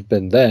that would have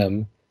been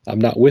them. I'm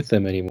not with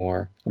them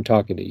anymore. I'm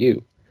talking to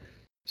you.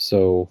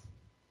 So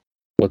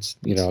what's,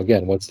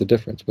 again, what's the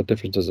difference? What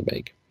difference does it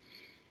make?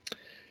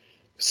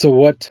 So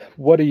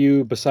what are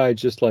you, besides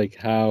just like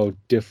how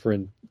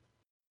different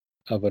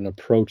of an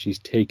approach he's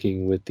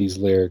taking with these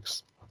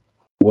lyrics,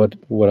 what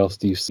else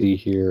do you see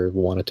here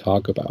want to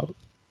talk about?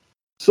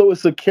 So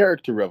it's a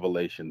character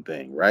revelation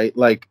thing, right?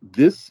 Like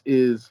this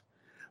is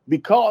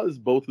because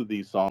both of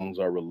these songs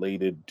are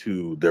related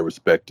to their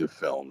respective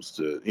films.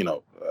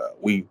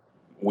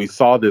 We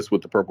saw this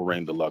with the Purple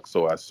Rain Deluxe,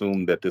 so I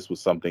assumed that this was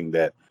something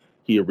that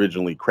he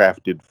originally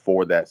crafted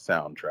for that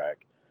soundtrack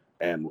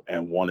and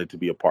wanted to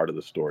be a part of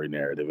the story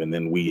narrative. And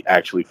then we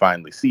actually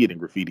finally see it in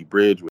Graffiti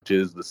Bridge, which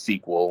is the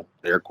sequel,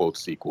 air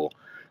quotes sequel,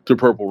 to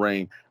Purple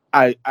Rain.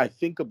 I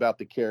think about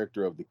the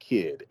character of the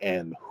kid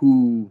and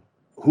who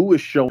is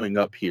showing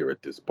up here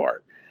at this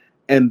part.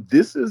 And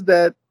this is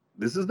that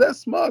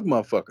smug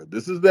motherfucker.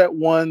 This is that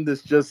one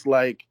that's just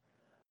like,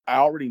 I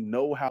already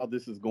know how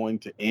this is going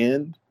to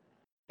end.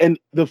 And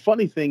the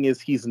funny thing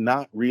is he's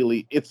not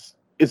really, it's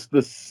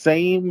the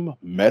same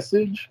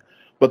message,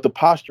 but the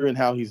posture and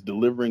how he's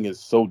delivering is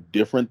so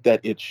different that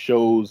it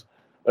shows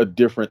a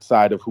different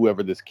side of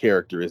whoever this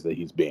character is that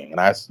he's being.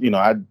 And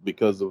I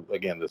because of,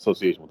 again, the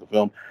association with the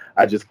film,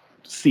 I just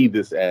see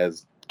this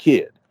as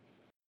kid.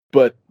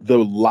 But the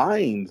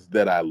lines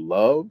that I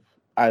love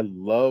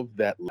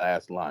that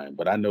last line,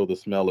 but I know the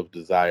smell of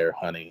desire,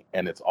 honey,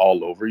 and it's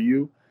all over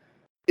you.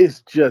 It's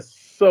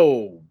just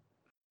so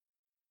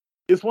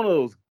it's one of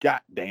those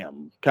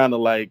goddamn kind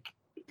of like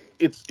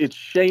it's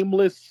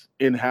shameless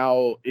in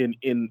how in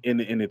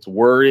its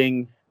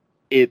wording.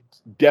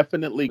 It's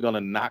definitely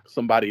gonna knock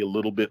somebody a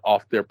little bit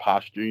off their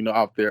posture,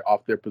 off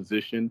their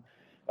position.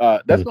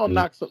 That's gonna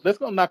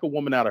knock a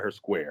woman out of her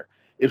square.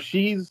 If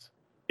he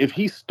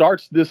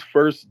starts this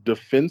first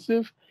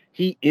defensive,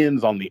 he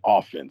ends on the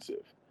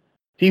offensive.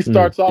 He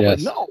starts off like,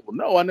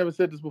 no, I never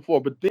said this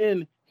before, but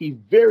then he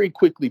very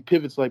quickly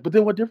pivots like, but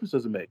then what difference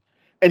does it make?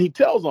 And he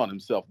tells on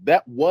himself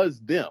that was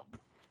them.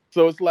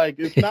 So it's like,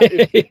 it's not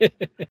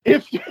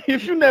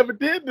if you never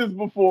did this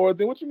before,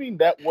 then what you mean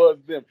that was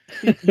them?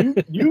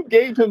 You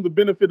gave him the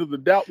benefit of the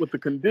doubt with the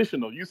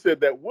conditional. You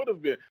said that would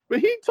have been, but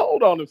he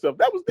told on himself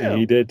that was them.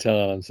 He did tell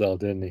on himself,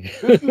 didn't he?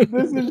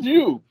 This is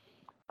you.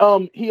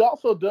 He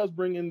also does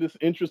bring in this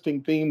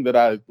interesting theme that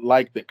I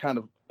like that kind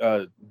of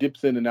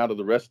dips in and out of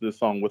the rest of the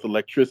song with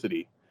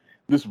electricity.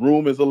 This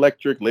room is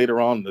electric.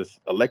 Later on, this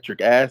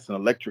electric ass and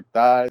electric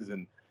thighs,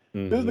 and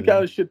this is the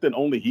kind of shit that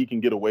only he can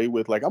get away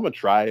with. Like, I'm gonna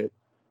try it.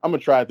 I'm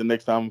gonna try it the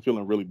next time I'm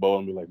feeling really bold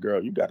and be like,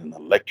 girl, you got an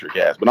electric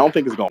ass. But I don't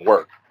think it's gonna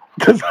work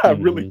because I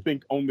really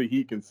think only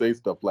he can say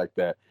stuff like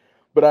that.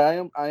 But I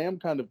am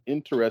kind of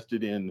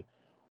interested in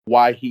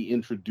why he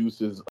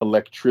introduces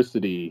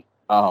electricity,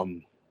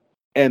 and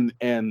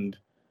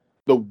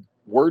the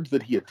words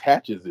that he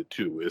attaches it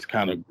to is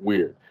kind of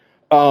weird.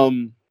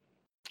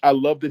 I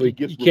love that he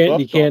gets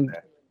rebuffed on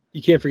that.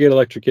 You can't forget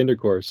electric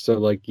intercourse. So,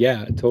 like,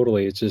 yeah,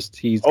 totally. It's just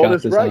he's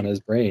got this on his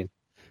brain.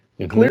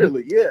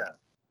 Clearly, yeah.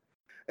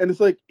 And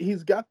it's like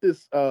he's got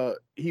this.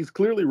 He's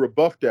clearly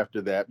rebuffed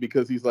after that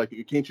because he's like,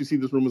 "Can't you see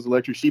this room is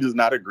electric?" She does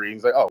not agree.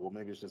 He's like, "Oh, well,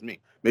 maybe it's just me.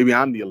 Maybe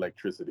I'm the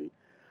electricity."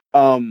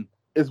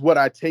 Is what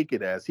I take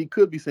it as. He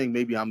could be saying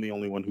maybe I'm the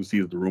only one who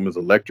sees the room as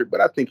electric,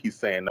 but I think he's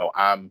saying no.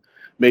 I'm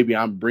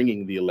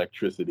bringing the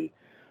electricity.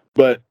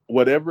 But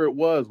whatever it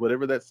was,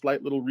 whatever that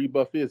slight little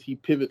rebuff is, he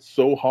pivots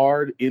so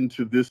hard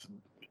into this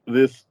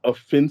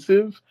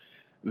offensive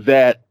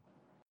that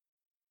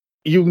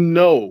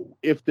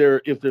if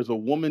there's a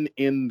woman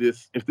in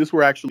this, if this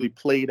were actually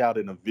played out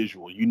in a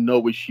visual,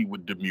 what she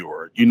would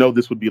demur.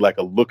 This would be like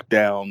a look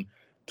down,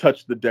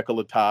 touch the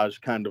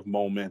décolletage kind of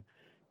moment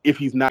if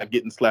he's not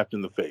getting slapped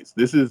in the face.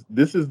 This is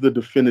the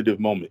definitive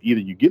moment. Either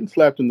you getting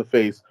slapped in the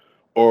face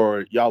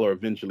or y'all are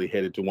eventually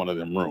headed to one of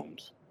them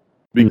rooms.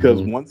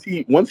 Because once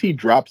he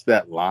drops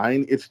that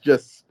line, it's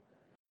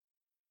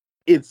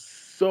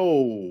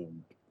so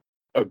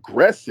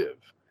aggressive.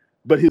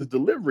 But his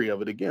delivery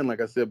of it, again,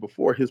 like I said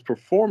before, his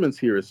performance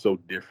here is so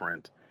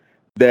different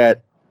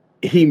that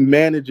he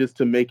manages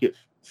to make it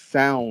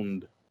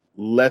sound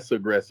less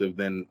aggressive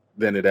than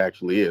it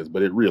actually is,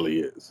 but it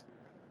really is.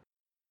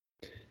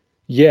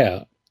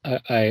 Yeah,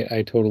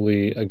 I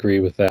totally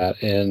agree with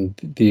that. And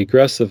the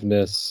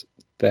aggressiveness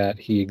that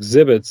he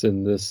exhibits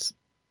in this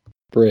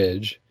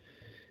bridge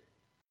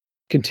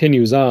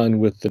continues on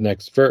with the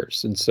next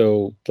verse. And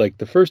so, like,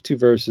 the first two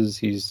verses,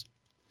 he's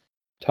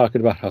talking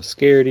about how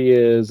scared he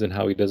is and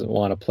how he doesn't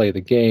want to play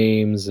the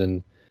games,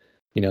 and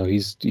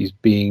he's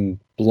being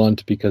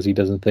blunt because he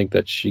doesn't think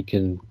that she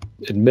can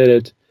admit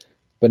it.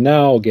 But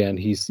now again,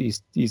 he's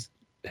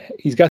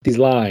got these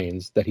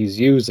lines that he's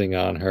using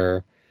on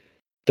her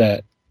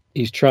that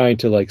he's trying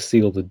to, like,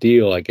 seal the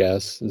deal, I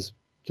guess, is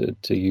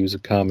to use a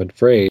common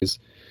phrase,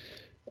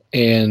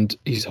 and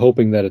he's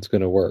hoping that it's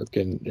going to work.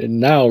 And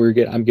now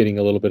I'm getting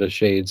a little bit of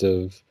shades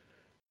of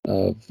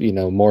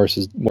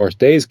Morris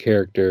Day's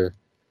character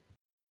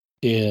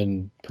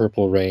in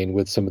Purple Rain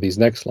with some of these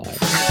next lines.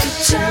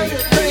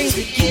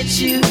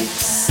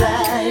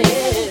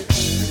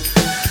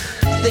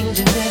 Things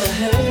you never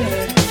heard.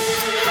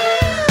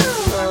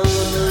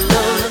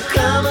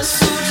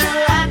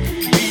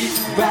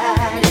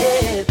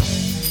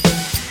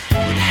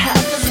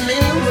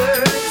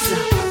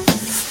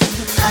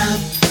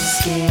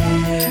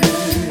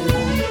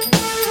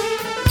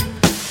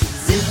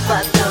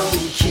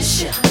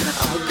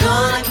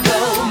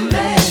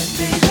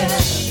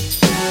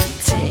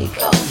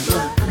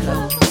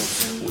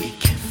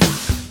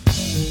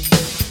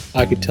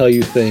 I could tell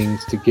you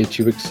things to get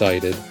you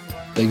excited,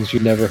 things you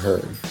never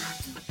heard.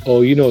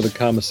 Oh, you know the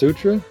Kama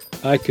Sutra?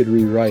 I could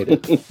rewrite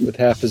it with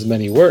half as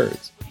many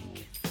words.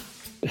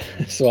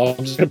 So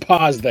I'm just going to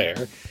pause there.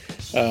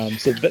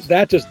 So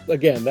that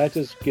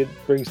just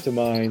brings to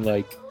mind,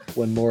 like,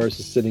 when Morris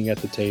is sitting at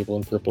the table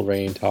in Purple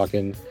Rain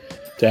talking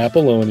to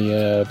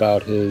Apollonia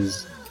about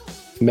his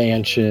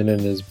mansion and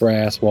his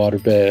brass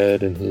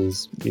waterbed and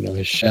his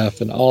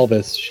chef and all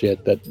this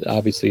shit that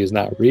obviously is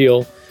not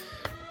real.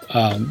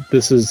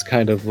 This is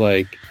kind of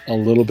like a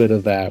little bit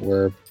of that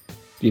where,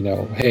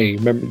 hey,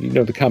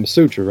 remember, the Kama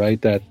Sutra,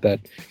 right? That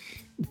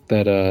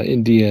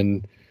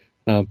Indian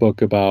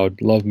book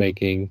about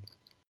lovemaking,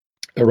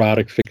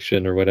 erotic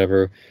fiction or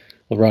whatever,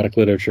 erotic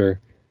literature.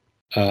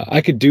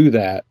 I could do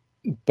that,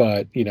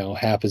 but,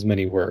 half as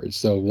many words.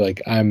 So,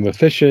 like, I'm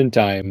efficient,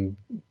 I'm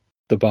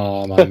the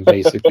bomb, I'm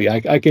basically,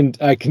 I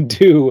can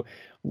do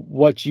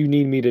what you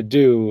need me to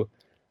do,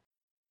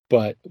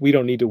 but we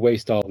don't need to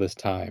waste all this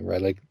time,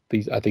 right? Like,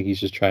 I think he's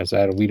just trying to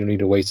say, we don't need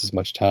to waste as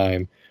much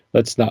time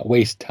let's not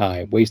waste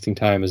time. Wasting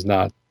time is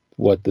not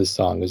what this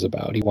song is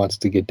about. He wants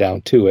to get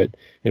down to it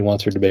and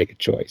wants her to make a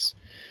choice.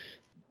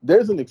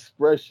 There's an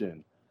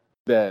expression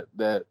that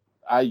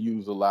I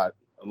use a lot.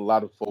 A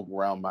lot of folk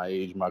around my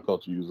age, my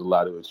culture use a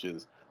lot of it, which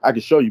is I can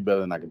show you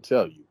better than I can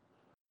tell you,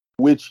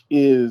 which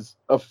is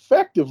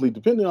effectively,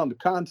 depending on the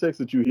context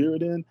that you hear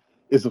it in,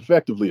 is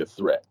effectively a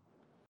threat.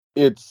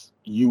 It's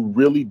you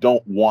really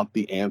don't want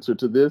the answer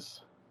to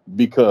this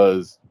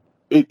because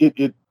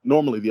it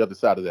normally the other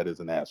side of that is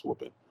an ass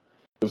whooping.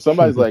 If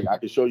somebody's like, I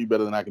can show you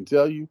better than I can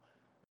tell you,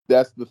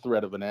 that's the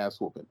threat of an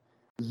ass whooping.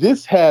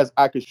 This has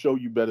I could show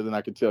you better than I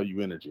can tell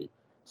you energy.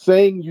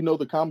 Saying,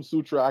 the Kama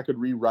Sutra, I could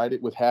rewrite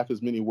it with half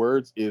as many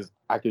words is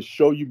I could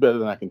show you better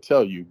than I can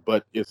tell you,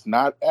 but it's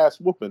not ass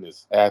whooping,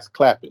 it's ass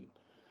clapping.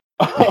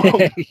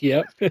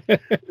 Yep.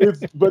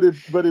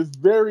 it's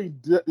very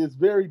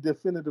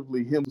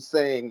definitively him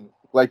saying,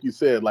 like you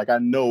said, like I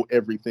know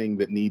everything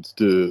that needs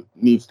to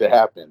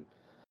happen.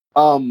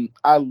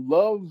 I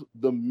love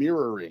the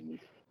mirroring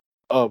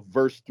of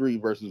verse 3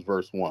 versus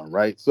verse 1,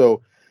 right?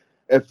 So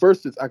at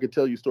first it's I could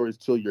tell you stories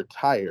till you're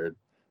tired.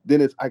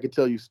 Then it's I could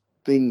tell you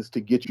things to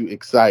get you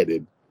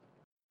excited,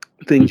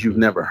 things you've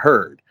never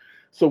heard.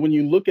 So when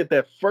you look at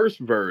that first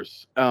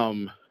verse,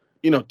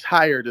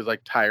 tired is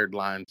like tired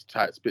lines,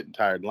 spitting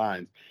tired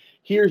lines.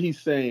 Here he's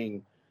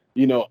saying,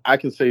 I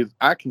can say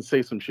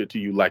some shit to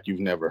you like you've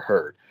never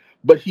heard,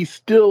 but he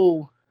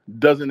still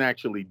doesn't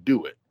actually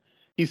do it.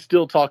 He's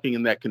still talking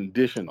in that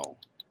conditional.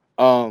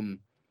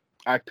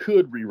 I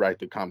could rewrite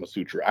the Kama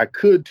Sutra. I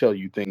could tell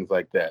you things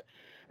like that.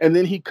 And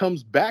then he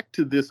comes back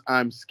to this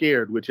I'm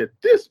scared, which at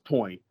this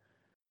point,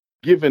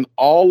 given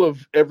all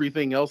of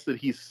everything else that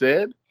he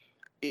said,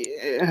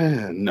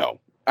 no,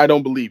 I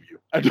don't believe you.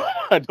 I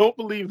don't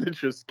believe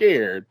that you're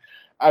scared.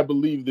 I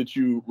believe that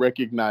you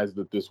recognize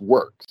that this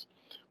works.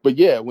 But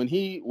yeah, when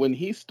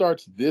he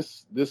starts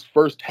this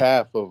first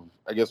half of,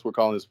 I guess we're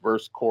calling this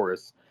verse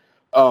chorus,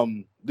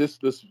 this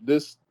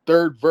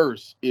third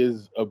verse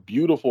is a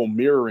beautiful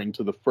mirroring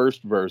to the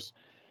first verse.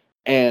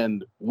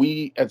 And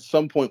we at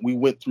some point we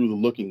went through the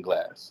looking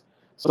glass.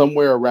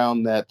 Somewhere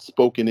around that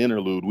spoken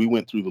interlude, we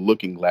went through the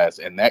looking glass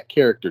and that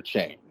character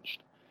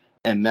changed.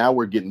 And now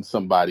we're getting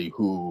somebody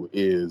who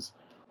is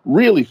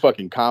really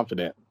fucking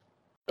confident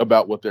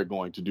about what they're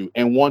going to do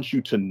and wants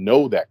you to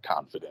know that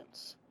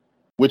confidence,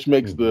 which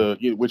makes the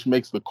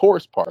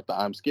chorus part, the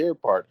I'm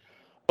scared part,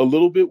 a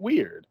little bit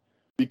weird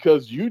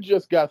because you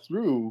just got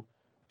through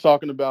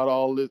talking about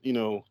all this,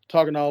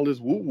 talking all this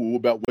woo woo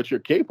about what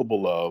you're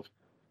capable of.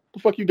 The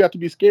fuck you got to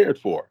be scared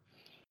for?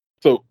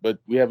 So, but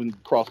we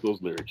haven't crossed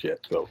those lyrics yet.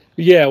 So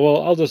yeah,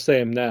 well, I'll just say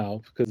them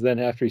now because then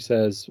after he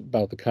says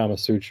about the Kama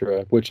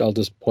Sutra, which I'll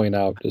just point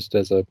out just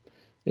as a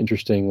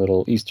interesting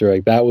little Easter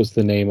egg, that was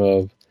the name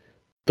of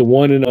the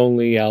one and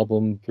only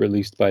album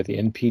released by the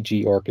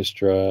NPG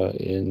Orchestra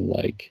in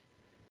like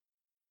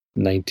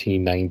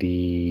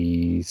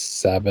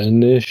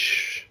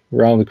 1997-ish,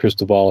 around the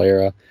Crystal Ball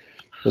era,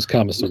 was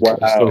Kama Sutra.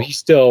 Wow. So he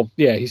still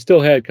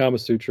had Kama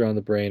Sutra on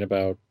the brain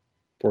about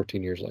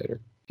 14 years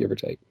later, give or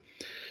take.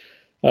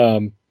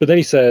 But then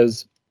he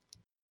says,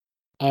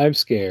 I'm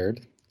scared.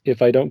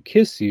 If I don't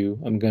kiss you,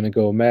 I'm going to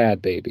go mad,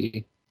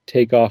 baby.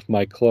 Take off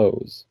my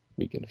clothes.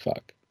 We can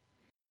fuck.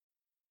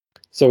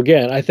 So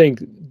again, I think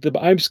the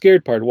I'm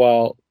scared part,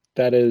 while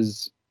that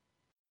is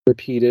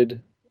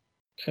repeated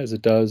as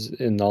it does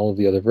in all of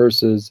the other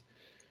verses,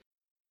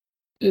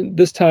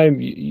 this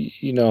time,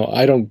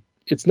 I don't,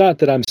 it's not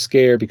that I'm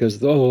scared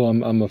because,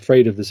 I'm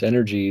afraid of this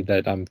energy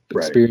that I'm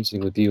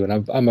experiencing with you.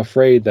 And I'm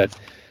afraid that,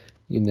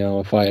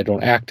 if I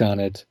don't act on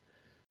it,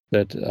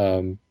 that,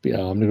 I'm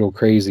going to go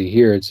crazy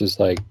here. It's just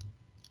like,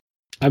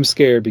 I'm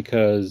scared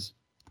because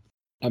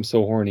I'm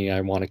so horny. I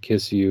want to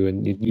kiss you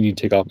and you need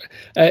to take off.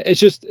 It's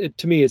just,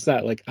 to me, it's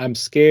not like I'm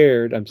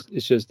scared.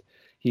 It's just,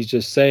 he's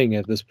just saying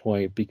at this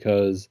point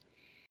because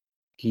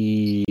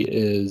he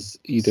is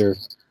either,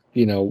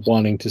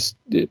 wanting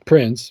to,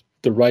 Prince,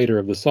 the writer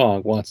of the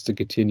song, wants to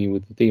continue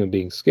with the theme of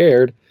being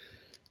scared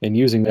and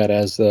using that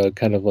as a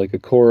kind of like a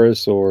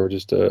chorus or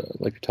just a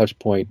touch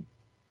point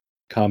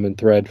common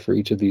thread for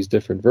each of these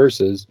different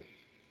verses.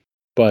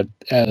 But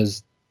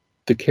as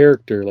the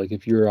character, like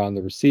if you're on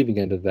the receiving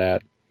end of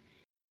that,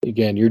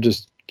 again, you're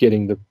just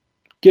getting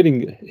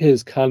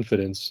his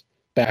confidence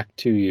back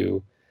to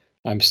you.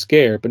 I'm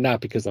scared, but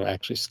not because I'm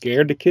actually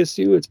scared to kiss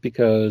you. It's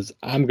because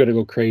I'm going to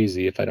go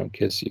crazy if I don't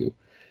kiss you.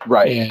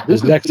 Right. And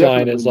his next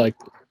line is like,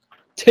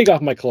 take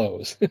off my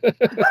clothes.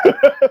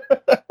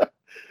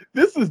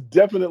 This is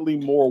definitely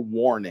more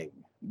warning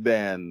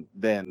than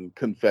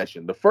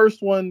confession. The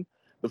first one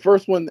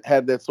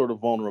had that sort of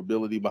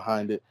vulnerability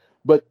behind it.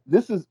 But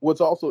this is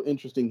what's also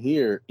interesting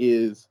here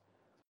is,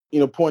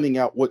 pointing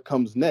out what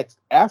comes next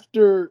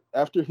after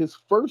his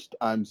first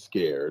I'm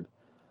scared.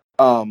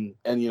 And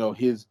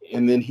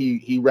then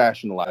he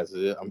rationalizes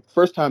it.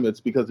 First time it's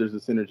because there's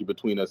this energy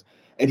between us,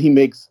 and he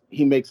makes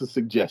a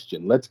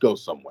suggestion. Let's go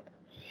somewhere.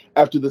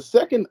 After the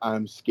second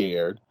I'm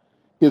scared,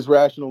 his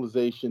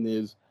rationalization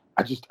is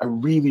I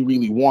really,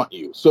 really want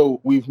you. So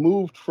we've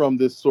moved from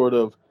this sort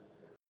of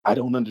I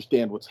don't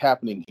understand what's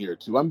happening here,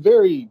 to I'm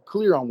very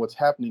clear on what's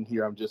happening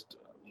here. I'm just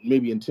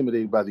maybe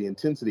intimidated by the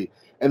intensity.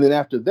 And then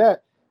after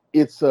that,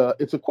 it's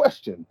a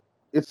question.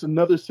 It's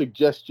another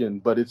suggestion,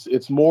 but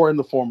it's more in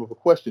the form of a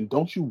question.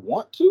 Don't you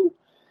want to?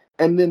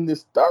 And then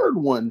this third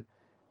one,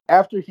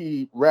 after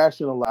he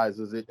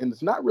rationalizes it, and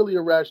it's not really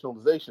a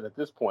rationalization at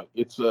this point.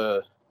 It's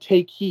a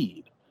take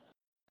heed.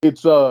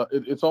 It's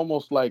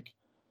almost like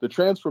the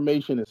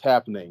transformation is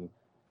happening,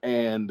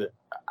 and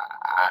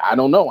I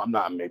don't know. I'm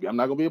not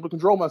gonna be able to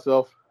control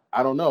myself.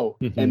 I don't know.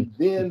 And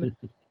then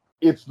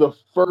it's the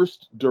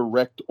first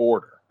direct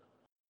order.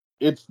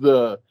 It's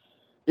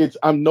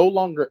I'm no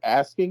longer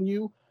asking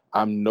you.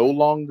 I'm no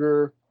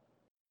longer.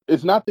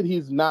 It's not that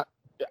he's not.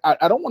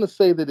 I don't want to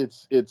say that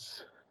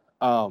it's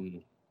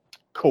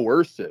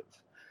coercive.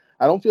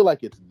 I don't feel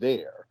like it's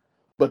there.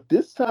 But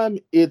this time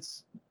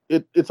it's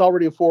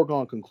already a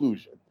foregone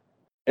conclusion.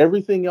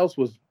 Everything else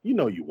was,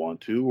 you want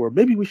to, or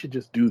maybe we should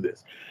just do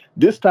this.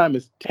 This time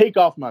is take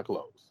off my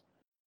clothes,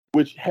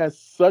 which has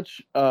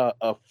such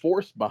a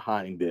force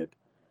behind it.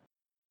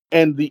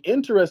 And the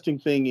interesting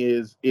thing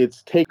is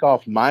it's take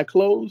off my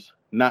clothes,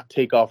 not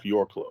take off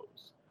your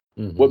clothes.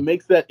 Mm-hmm. What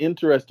makes that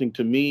interesting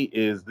to me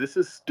is this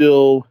is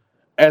still,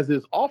 as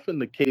is often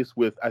the case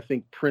with, I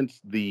think, Prince,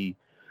 the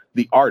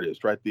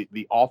artist, right?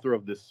 The author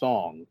of this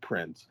song,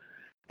 Prince.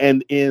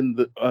 And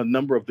in a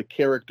number of the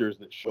characters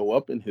that show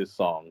up in his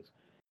songs,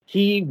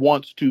 he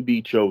wants to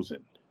be chosen.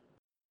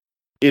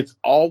 It's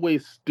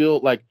always still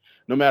like,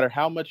 no matter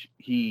how much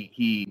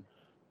he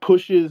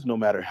pushes, no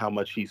matter how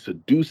much he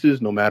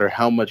seduces, no matter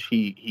how much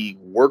he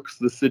works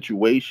the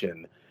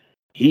situation,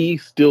 he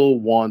still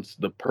wants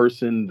the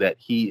person that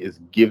he is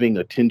giving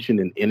attention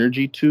and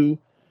energy to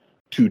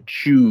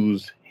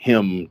choose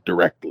him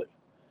directly.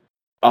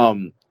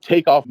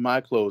 Take off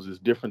my clothes is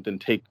different than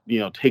take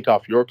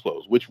off your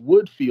clothes, which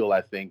would feel,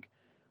 I think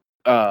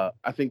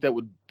that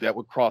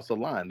would cross a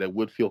line, that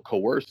would feel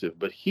coercive.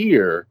 But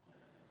here,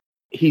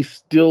 he's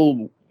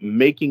still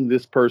making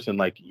this person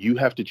like, you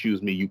have to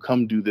choose me. You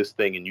come do this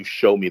thing and you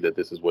show me that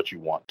this is what you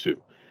want to.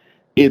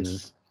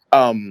 It's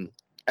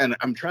and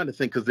I'm trying to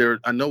think, because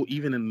I know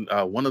even in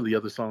one of the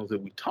other songs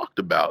that we talked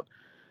about,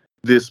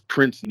 this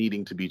Prince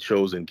needing to be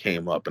chosen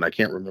came up, and I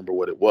can't remember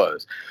what it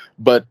was.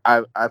 But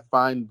I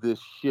find this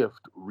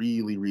shift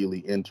really, really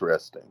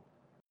interesting.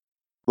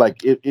 Like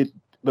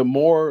the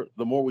more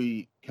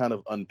we kind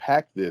of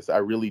unpack this, I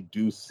really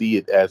do see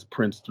it as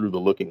Prince through the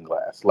looking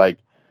glass. Like,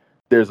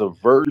 there's a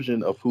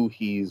version of who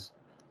he's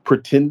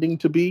pretending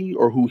to be,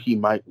 or who he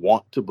might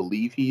want to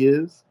believe he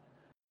is.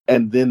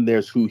 And then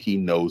there's who he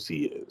knows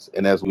he is.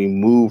 And as we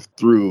move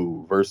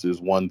through verses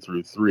 1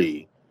 through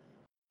 3,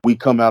 we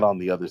come out on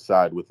the other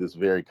side with this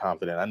very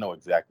confident, I know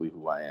exactly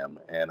who I am,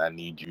 and I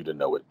need you to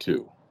know it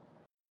too.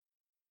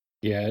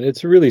 Yeah, and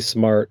it's really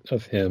smart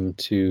of him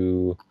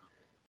to,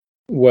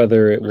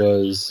 whether it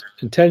was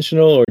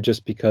intentional or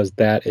just because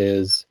that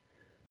is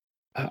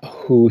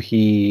who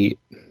he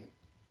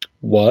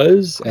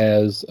was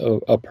as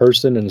a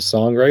person and a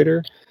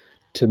songwriter,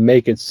 to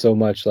make it so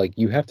much like,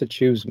 you have to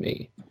choose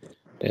me.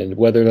 And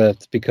whether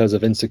that's because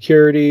of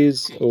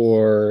insecurities,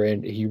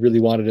 and he really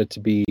wanted it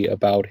to be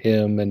about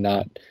him and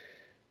not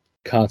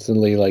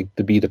constantly like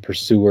to be the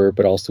pursuer,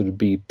 but also to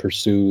be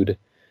pursued.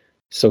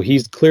 So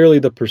he's clearly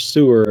the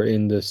pursuer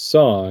in this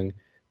song,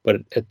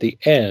 but at the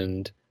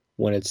end,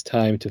 when it's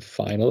time to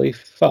finally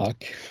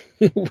fuck,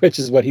 which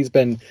is what he's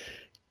been,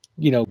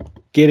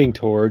 getting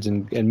towards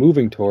and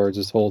moving towards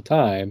this whole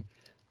time,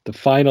 the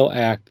final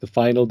act, the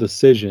final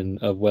decision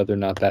of whether or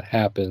not that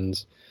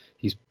happens,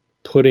 he's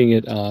putting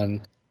it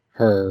on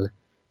her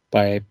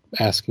by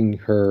asking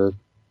her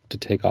to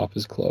take off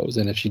his clothes.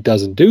 And if she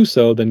doesn't do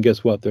so, then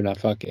guess what? They're not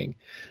fucking.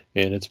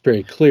 And it's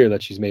very clear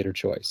that she's made her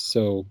choice.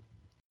 So,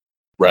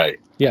 right.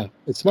 Yeah,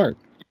 it's smart.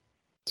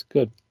 It's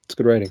good. It's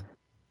good writing.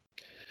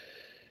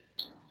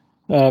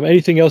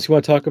 Anything else you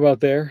want to talk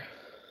about there?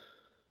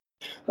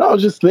 No, I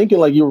was just thinking,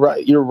 like, you're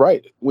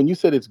right. When you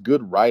said it's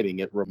good writing,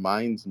 it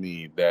reminds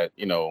me that,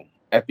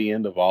 at the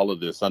end of all of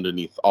this,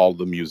 underneath all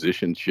the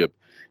musicianship,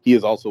 he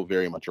is also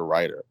very much a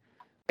writer.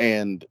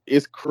 And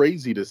it's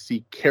crazy to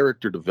see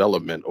character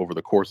development over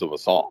the course of a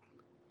song.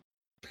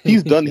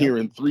 He's done here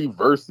in 3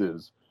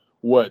 verses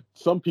what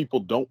some people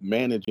don't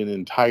manage in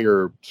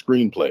entire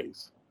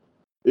screenplays.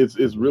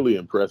 It's really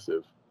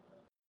impressive.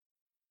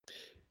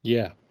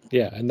 Yeah,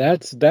 and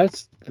that's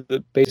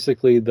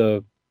basically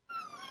the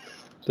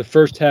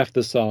first half of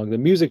the song. The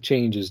music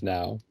changes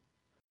now.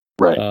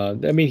 Right.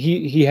 I mean,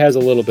 he has a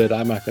little bit.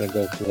 I'm not going to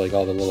go through like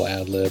all the little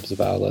ad libs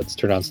about let's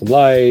turn on some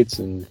lights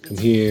and come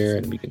here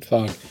and we can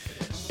fuck.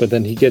 But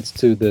then he gets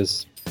to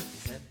this.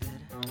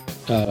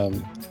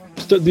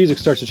 Music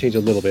starts to change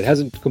a little bit. It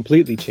hasn't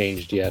completely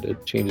changed yet.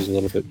 It changes a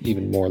little bit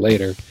even more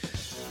later.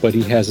 But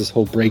he has this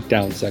whole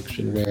breakdown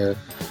section where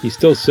he's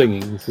still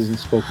singing. This isn't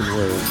spoken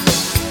word.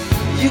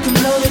 You can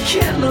blow the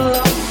candle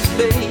off,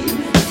 babe.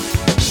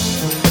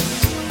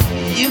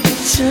 You can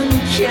turn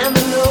the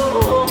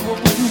candle on.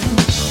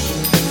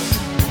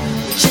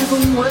 Whichever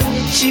one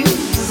you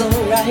choose is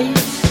alright.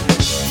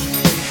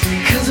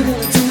 'Cause we're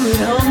gonna do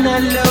it all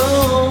night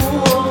long.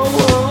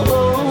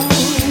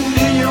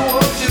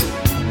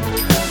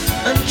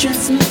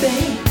 me,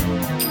 babe.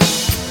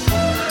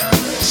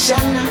 Shall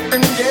I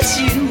undress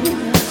you?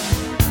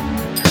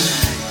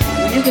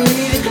 You can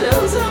leave your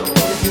clothes on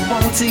if you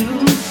want to.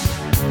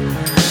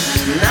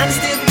 And I can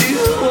still do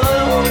what I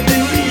want to do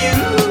for you.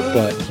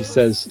 But he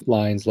says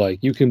lines like,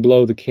 "You can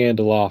blow the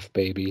candle off,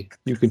 baby.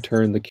 You can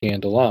turn the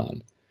candle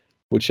on.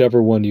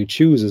 Whichever one you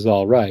choose is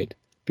all right,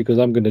 because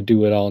I'm going to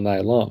do it all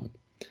night long.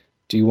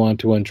 Do you want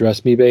to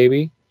undress me,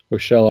 baby, or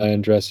shall I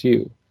undress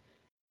you?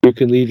 You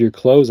can leave your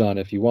clothes on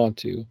if you want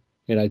to,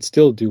 and I'd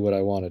still do what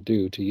I want to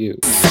do to you."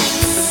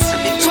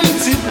 Between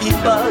two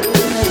people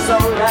is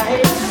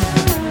alright,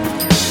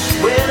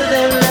 whether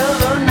they're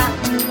love or not.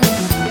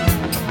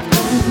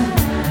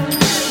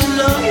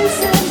 Long as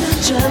I'm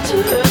not trying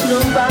to hurt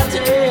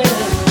nobody,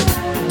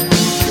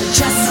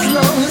 just as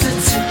long as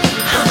it's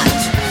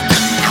hot.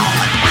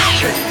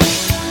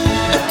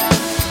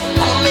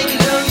 I'll make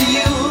love to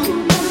you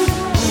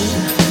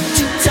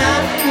 2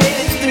 times,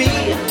 maybe 3.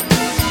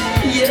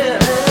 Yeah.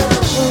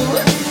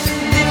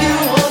 If you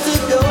want to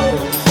go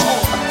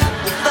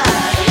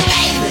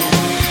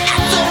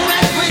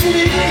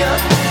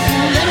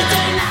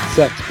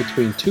Sex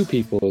between two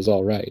people is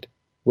all right,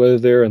 whether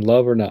they're in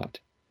love or not.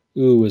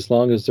 Ooh, as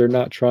long as they're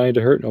not trying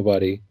to hurt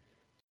nobody,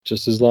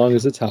 just as long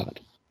as it's hot.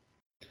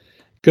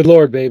 Good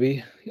Lord,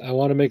 baby, I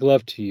want to make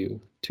love to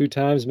you 2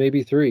 times,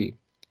 maybe 3.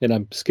 And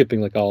I'm skipping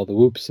like all the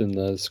whoops and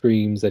the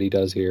screams that he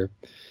does here.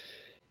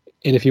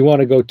 And if you want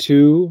to go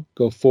 2,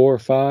 go 4 or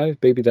 5,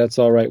 baby, that's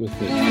all right with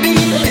me. be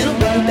a little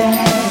baby,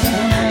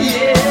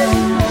 yeah.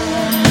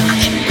 I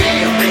can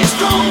be a big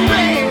strong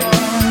man.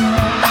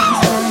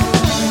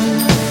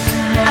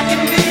 I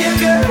can be a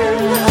girl,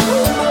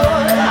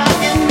 I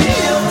can be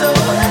a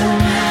boy.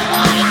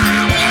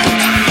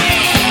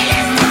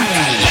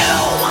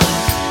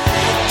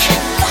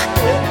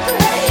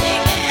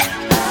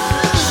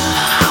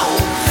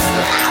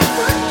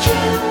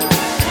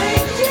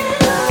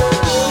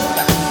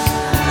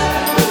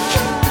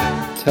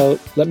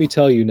 Let me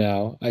tell you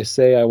now, I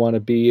say I want to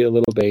be a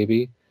little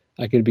baby.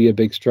 I can be a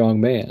big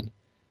strong man.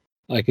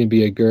 I can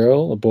be a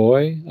girl, a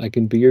boy. I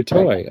can be your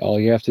toy. All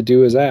you have to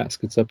do is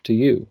ask. It's up to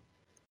you.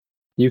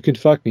 You can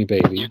fuck me,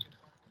 baby.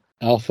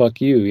 I'll fuck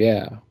you,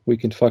 yeah. We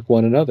can fuck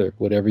one another,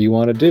 whatever you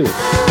want to do.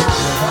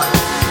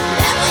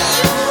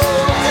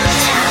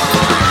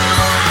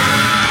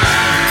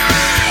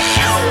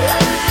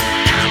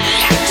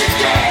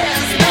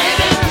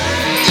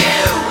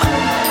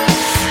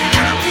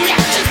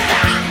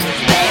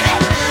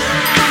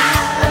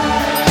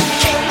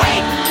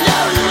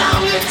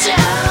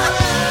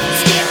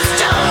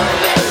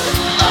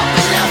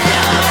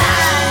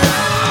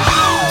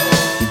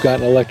 You got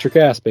an electric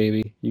ass,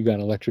 baby. You got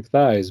electric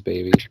thighs,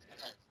 baby.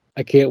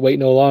 I can't wait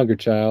no longer,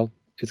 child.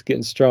 It's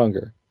getting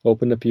stronger.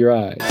 Open up your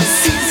eyes.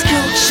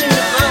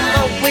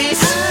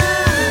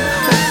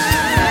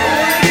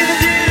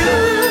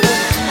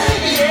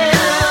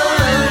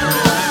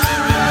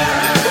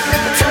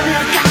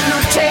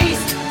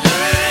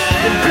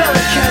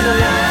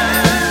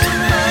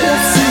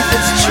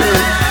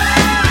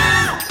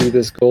 See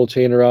this gold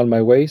chain around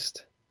my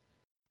waist?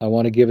 I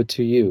want to give it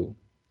to you.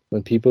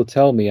 When people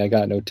tell me I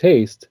got no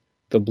taste,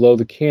 they'll blow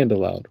the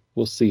candle out.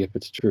 We'll see if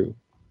it's true.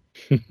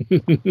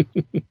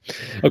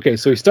 Okay,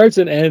 so he starts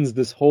and ends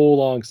this whole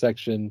long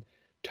section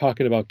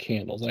talking about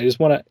candles. I just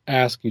want to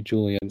ask you,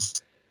 Julian,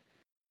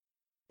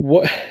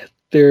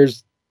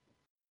 there's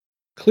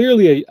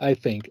clearly, I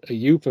think, a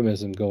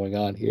euphemism going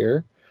on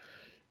here.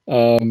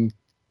 What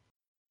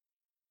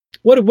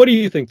do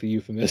you think the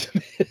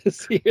euphemism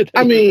is here?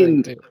 I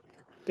mean,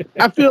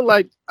 I feel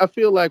like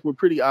we're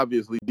pretty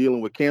obviously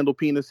dealing with candle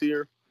penis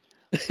here.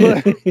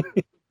 But,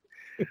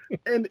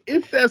 and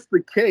if that's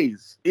the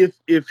case, if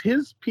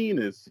his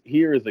penis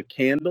here is a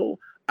candle,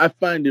 I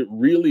find it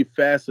really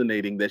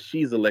fascinating that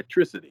she's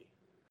electricity.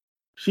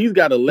 She's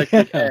got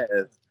electric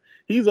ass.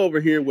 He's over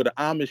here with an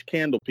Amish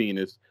candle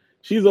penis.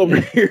 She's over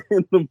here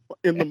in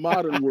the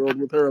modern world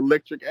with her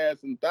electric ass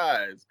and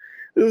thighs.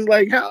 It's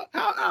like, how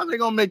are they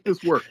gonna make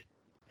this work?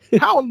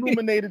 How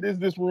illuminated is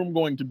this room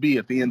going to be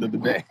at the end of the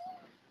day?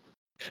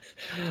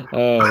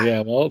 Oh yeah,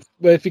 well,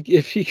 but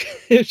if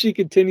she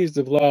continues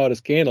to blow out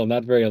his candle,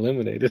 not very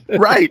illuminated.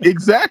 Right,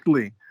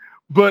 exactly.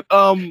 But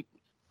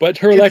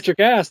her electric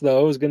ass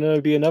though is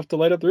gonna be enough to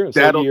light up the room.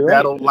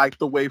 That'll light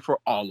the way for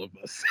all of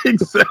us.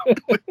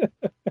 Exactly.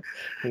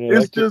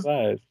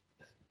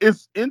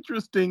 It's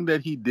interesting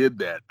that he did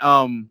that.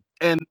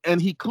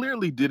 And he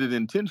clearly did it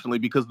intentionally,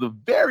 because the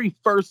very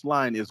first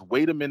line is,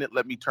 "Wait a minute,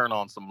 let me turn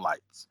on some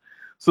lights."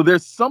 So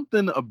there's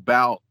something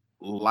about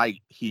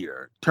light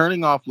here.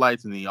 Turning off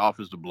lights, and he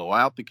offers to blow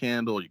out the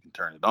candle. You can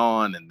turn it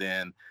on, and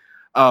then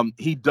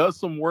he does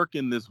some work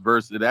in this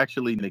verse that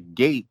actually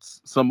negates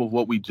some of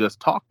what we just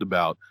talked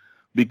about,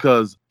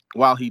 because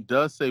while he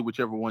does say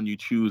whichever one you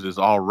choose is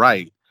all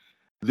right,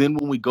 then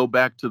when we go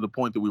back to the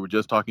point that we were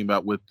just talking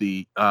about with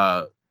the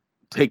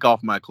take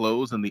off my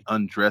clothes and the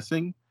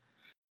undressing,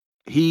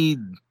 he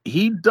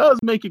does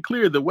make it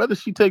clear that whether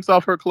she takes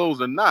off her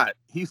clothes or not,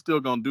 he's still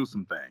gonna do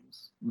some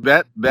things.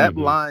 That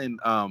line,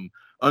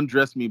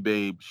 "Undress me,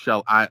 babe,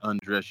 shall I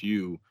undress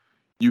you?"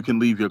 you can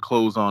leave your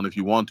clothes on if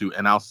you want to,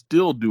 and I'll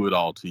still do it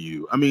all to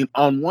you. I mean,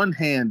 on one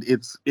hand,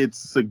 it's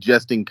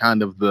suggesting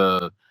kind of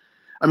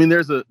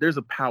there's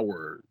a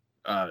power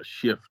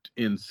shift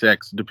in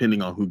sex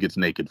depending on who gets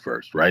naked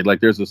first, right?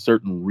 Like there's a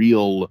certain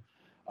real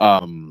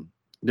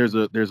there's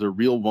a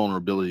real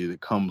vulnerability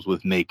that comes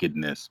with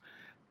nakedness,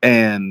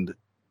 and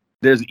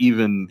there's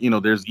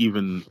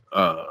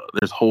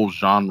whole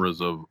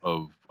genres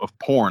of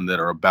porn that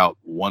are about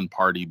one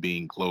party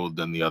being clothed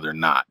and the other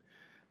not,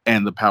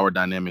 and the power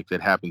dynamic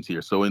that happens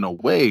here. So in a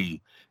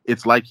way,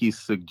 it's like he's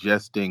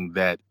suggesting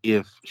that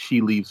if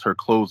she leaves her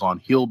clothes on,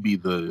 he'll be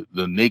the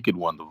naked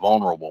one, the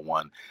vulnerable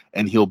one,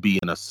 and he'll be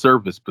in a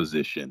service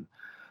position,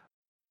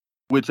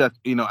 which I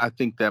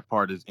think that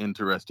part is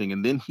interesting.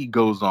 And then he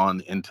goes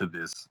on into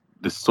this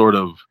sort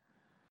of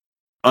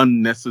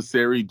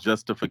unnecessary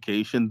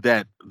justification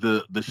that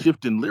the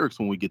shift in lyrics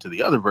when we get to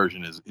the other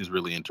version is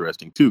really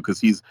interesting too, because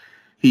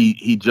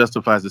he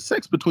justifies the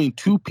sex between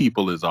two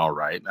people is all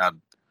right. Now,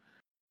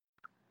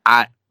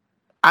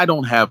 I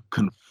don't have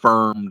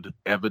confirmed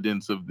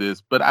evidence of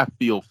this, but I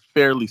feel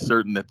fairly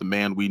certain that the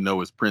man we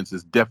know as Prince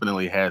has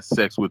definitely has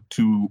sex with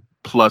 2+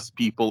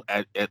 people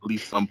at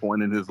least some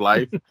point in his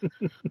life.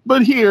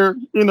 But here,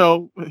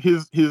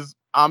 his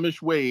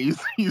Amish ways,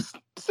 he's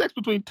sex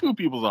between two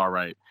people's all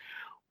right.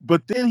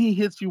 But then he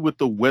hits you with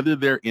the whether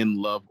they're in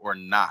love or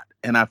not.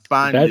 And I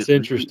find that's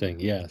interesting.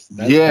 Really, yes.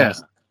 That's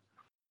awesome.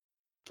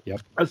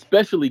 Yep.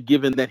 Especially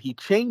given that he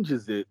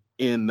changes it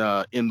in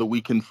the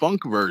We Can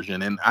Funk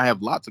version, and I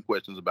have lots of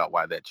questions about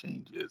why that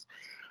change is.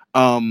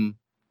 But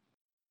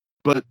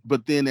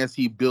then as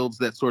he builds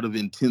that sort of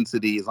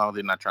intensity, as long as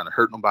they're not trying to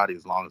hurt nobody,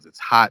 as long as it's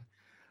hot,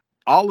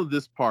 all of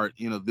this part,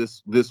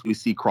 this we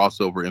see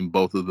crossover in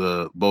both of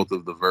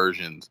the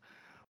versions.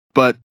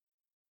 But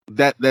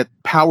that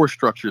power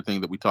structure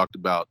thing that we talked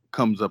about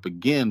comes up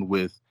again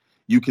with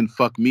you can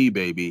fuck me,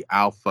 baby,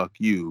 I'll fuck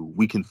you,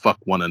 we can fuck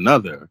one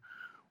another.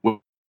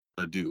 What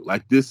to do?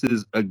 Like this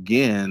is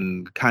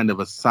again kind of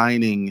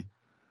assigning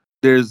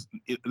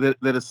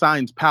that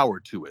assigns power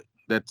to it.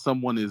 That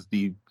someone is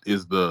the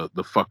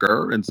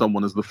fucker and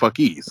someone is the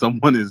fuckee.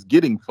 Someone is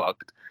getting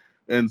fucked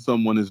and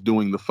someone is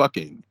doing the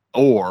fucking.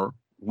 Or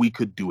we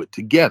could do it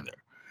together.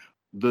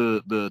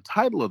 The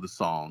title of the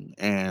song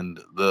and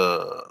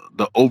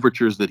the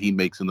overtures that he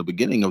makes in the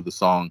beginning of the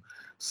song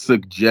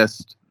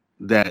suggest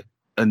that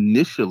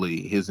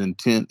initially his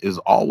intent is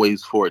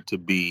always for it to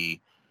be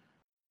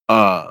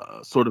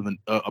sort of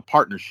a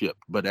partnership.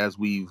 But as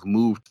we've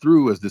moved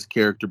through, as this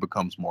character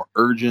becomes more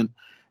urgent,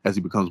 as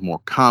he becomes more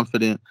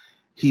confident,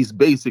 he's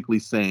basically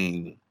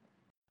saying,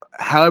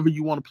 however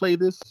you want to play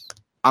this,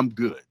 I'm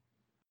good.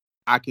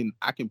 I can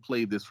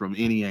play this from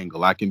any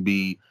angle. I can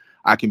be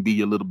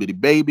your little bitty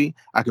baby.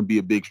 I can be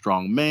a big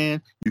strong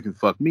man. You can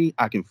fuck me.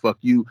 I can fuck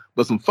you.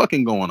 But some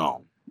fucking going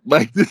on.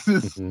 Like this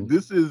is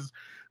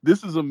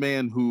a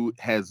man who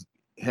has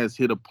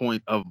hit a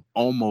point of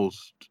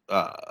almost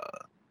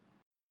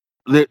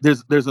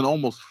there's an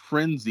almost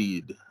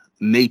frenzied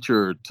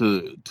nature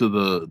to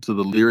the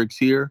lyrics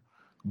here,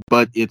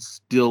 but it's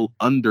still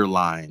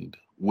underlined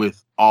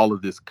with all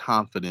of this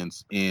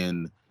confidence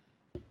in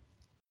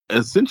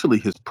essentially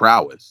his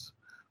prowess.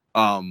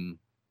 2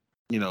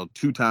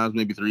 times,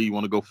 maybe 3, you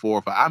want to go 4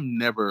 or 5.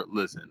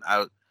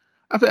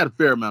 I've had a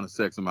fair amount of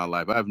sex in my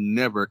life. I've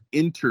never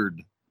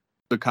entered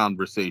the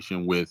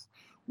conversation with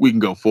we can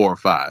go 4 or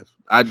 5.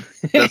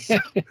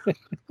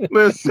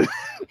 Listen,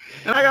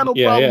 and I got no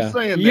problem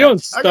saying that. You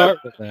don't start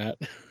with that.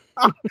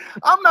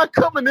 I'm not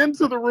coming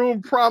into the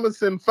room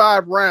promising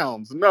 5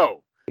 rounds.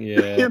 No.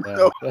 Yeah.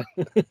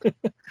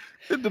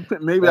 It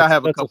depends. Maybe I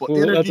have a couple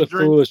energy drinks. That's a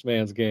foolish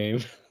man's game.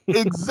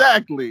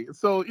 Exactly.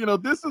 So,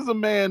 this is a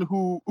man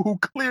who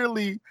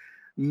clearly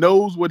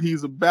knows what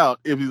he's about.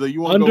 If he's like,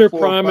 you want to go 4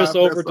 or 5, under promise,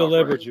 over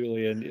deliver, right.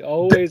 Julian.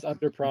 Always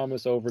under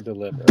promise, over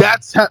deliver.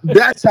 That's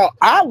how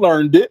I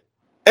learned it.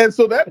 And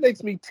so that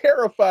makes me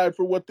terrified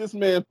for what this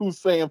man who's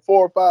saying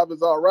 4 or 5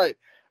 is all right.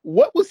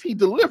 What was he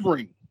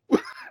delivering?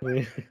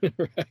 Right.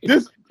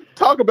 This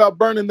talk about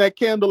burning that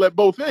candle at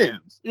both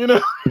ends,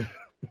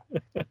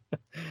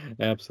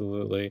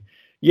 Absolutely.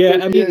 Yeah,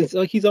 I mean, it's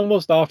like he's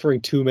almost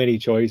offering too many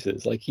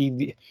choices. Like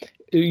you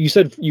used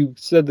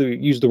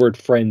the word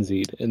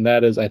frenzied, and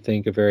that is, I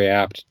think, a very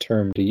apt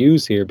term to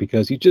use here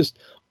because he's just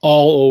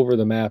all over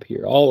the map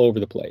here, all over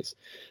the place.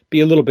 Be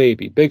a little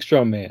baby, big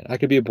strong man. I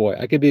could be a boy.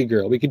 I could be a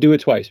girl. We could do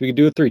it twice. We could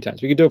do it 3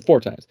 times. We could do it 4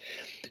 times.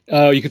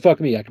 You could fuck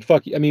me. I could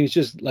fuck you. I mean, it's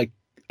just like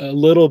a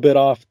little bit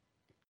off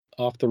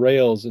the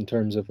rails in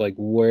terms of like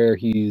what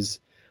he's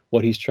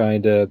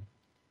trying to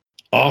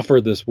offer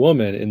this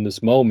woman in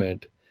this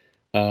moment.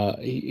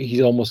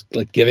 He's almost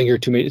like giving her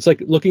too many. It's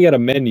like looking at a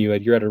menu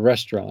you're at a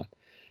restaurant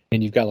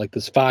and you've got like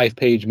this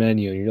 5-page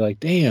menu and you're like,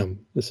 damn,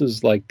 this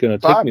is like gonna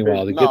take me a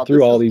while to get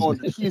through all these.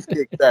 The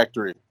Cheesecake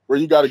Factory, where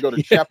you got to go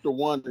to chapter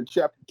 1 and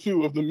chapter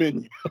 2 of the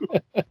menu.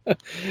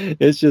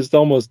 It's just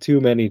almost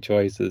too many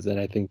choices, and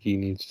I think he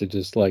needs to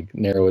just like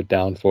narrow it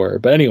down for her.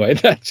 But anyway,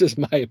 that's just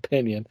my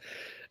opinion.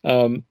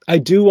 I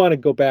do want to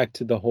go back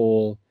to the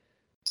whole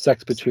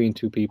sex between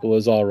two people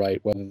is all right,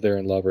 whether they're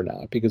in love or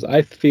not. Because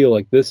I feel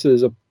like this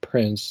is a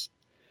Prince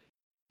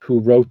who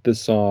wrote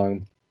this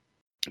song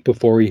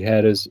before he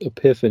had his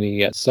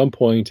epiphany at some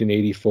point in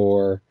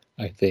 84,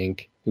 I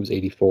think it was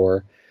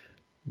 84,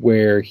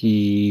 where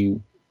he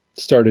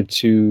started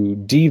to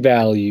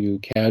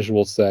devalue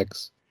casual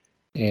sex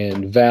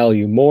and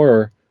value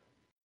more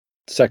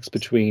sex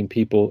between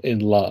people in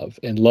love.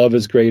 And love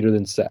is greater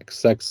than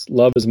sex.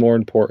 Love is more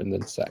important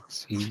than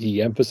sex.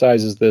 He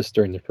emphasizes this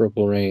during the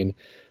Purple Rain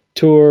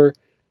tour,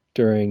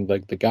 during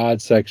like the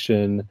God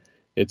section.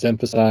 It's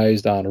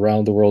emphasized on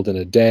Around the World in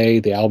a Day,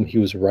 the album he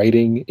was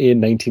writing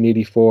in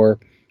 1984.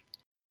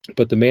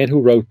 But the man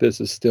who wrote this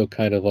is still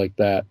kind of like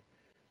that.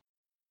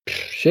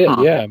 Shit,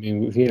 yeah. I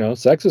mean,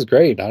 sex is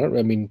great. I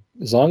mean,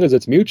 as long as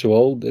it's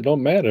mutual, it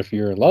don't matter if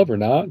you're in love or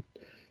not.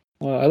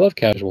 I love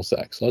casual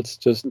sex. Let's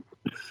just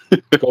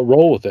go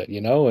roll with it,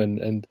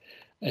 and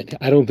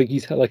I don't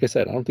think like I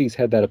said, I don't think he's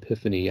had that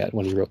epiphany yet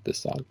when he wrote this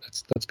song.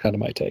 That's kind of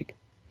my take.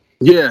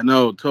 Yeah,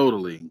 no,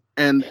 totally.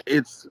 And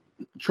it's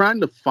trying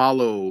to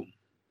follow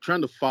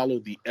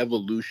the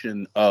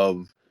evolution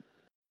of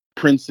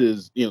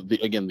Prince's,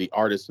 the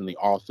artist and the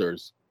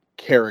author's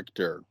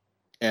character,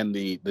 and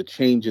the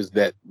changes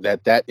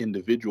that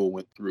individual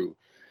went through,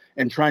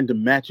 and trying to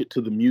match it to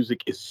the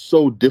music is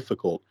so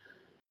difficult,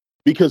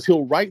 because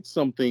he'll write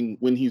something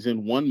when he's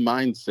in one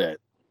mindset,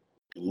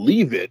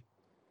 leave it,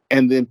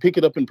 and then pick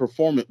it up and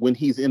perform it when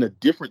he's in a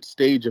different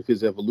stage of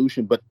his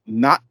evolution. But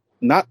not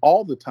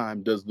all the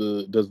time does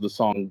the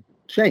song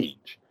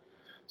change.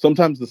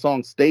 Sometimes the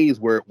song stays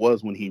where it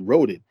was when he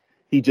wrote it.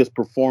 He just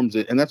performs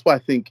it, and that's why I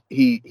think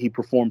he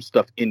performs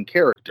stuff in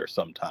character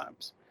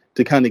sometimes,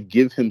 to kind of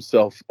give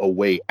himself a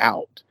way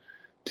out,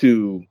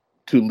 to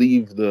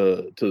leave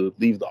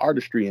the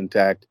artistry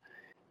intact,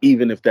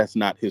 even if that's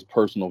not his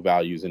personal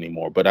values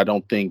anymore. But I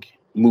don't think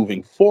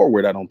moving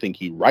forward, I don't think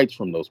he writes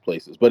from those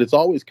places. But it's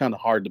always kind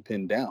of hard to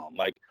pin down.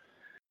 Like,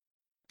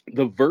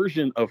 the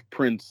version of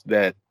Prince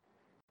that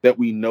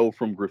we know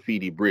from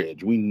Graffiti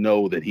Bridge, we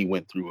know that he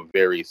went through a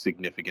very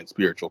significant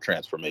spiritual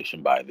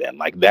transformation by then.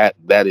 Like, that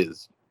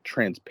is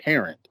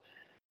transparent.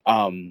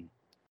 And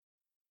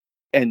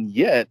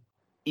yet,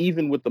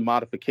 even with the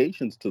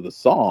modifications to the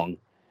song,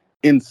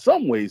 in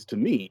some ways, to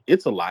me,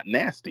 it's a lot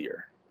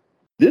nastier.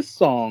 This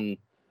song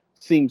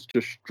seems to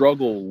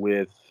struggle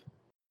with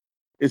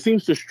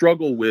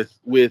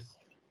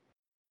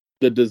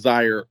the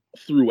desire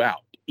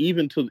throughout,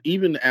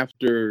 even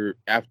after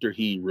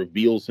he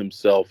reveals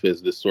himself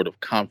as this sort of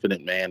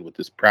confident man with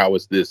this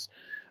prowess, this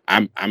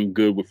I'm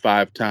good with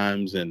 5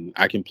 times and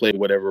I can play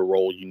whatever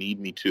role you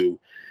need me to.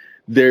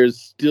 There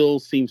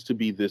still seems to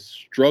be this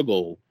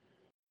struggle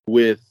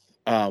with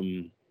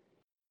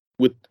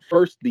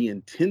first the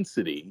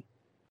intensity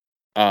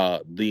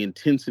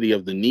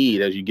of the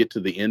need as you get to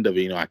the end of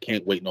it. I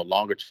can't wait no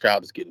longer,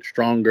 child is getting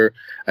stronger.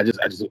 I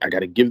got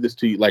to give this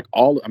to you. Like,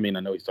 I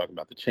know he's talking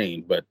about the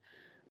chain, but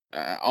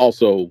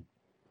also,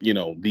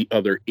 the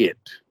other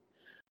it.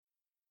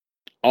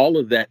 All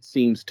of that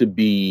seems to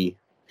be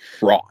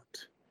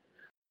fraught.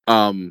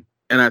 And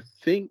I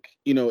think,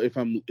 if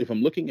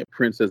I'm looking at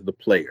Prince as the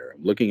player,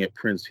 I'm looking at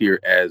Prince here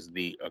as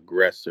the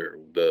aggressor,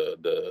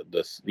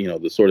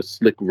 the sort of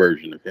slick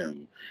version of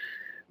him,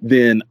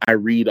 then I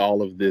read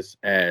all of this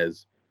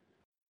as,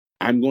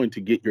 I'm going to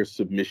get your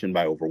submission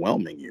by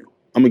overwhelming you.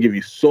 I'm going to give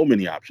you so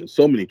many options,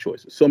 so many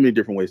choices, so many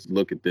different ways to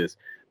look at this,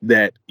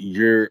 that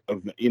you're,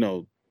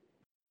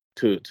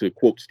 to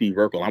quote Steve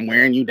Urkel, I'm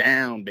wearing you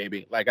down,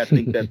 baby. Like, I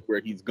think that's where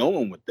he's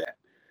going with that.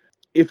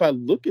 If I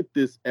look at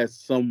this as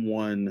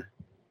someone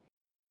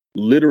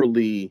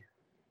literally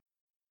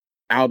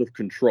out of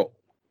control,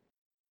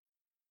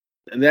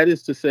 and that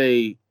is to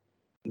say,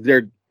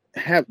 they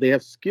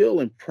have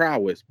skill and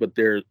prowess, but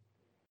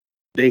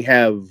they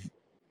have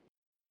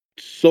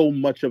so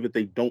much of it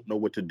they don't know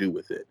what to do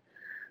with it.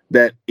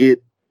 That if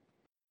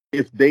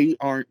they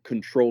aren't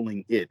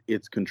controlling it,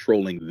 it's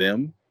controlling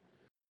them.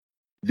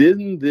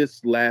 Then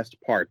this last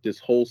part, this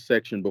whole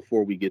section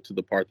before we get to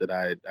the part that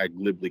I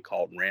glibly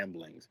called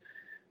ramblings,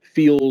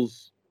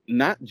 feels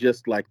not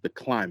just like the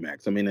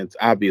climax. I mean, it's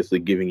obviously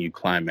giving you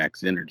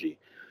climax energy,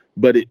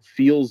 but it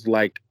feels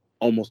like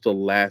almost a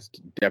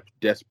last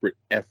desperate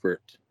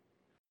effort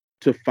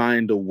to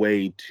find a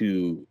way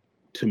to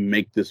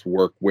make this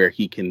work where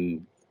he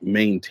can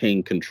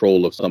maintain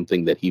control of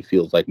something that he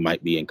feels like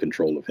might be in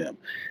control of him.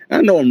 And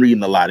I know I'm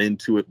reading a lot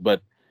into it,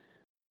 but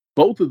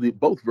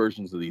both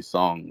versions of these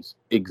songs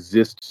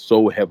exist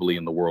so heavily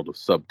in the world of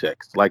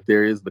subtext. Like,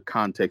 there is the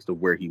context of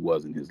where he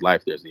was in his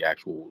life. There's the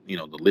actual,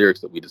 the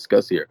lyrics that we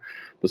discuss here,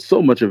 but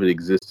so much of it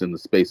exists in the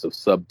space of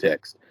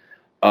subtext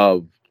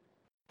of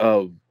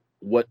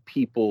what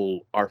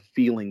people are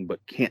feeling but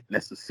can't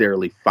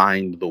necessarily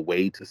find the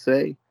way to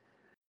say.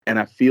 And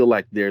I feel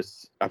like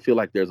there's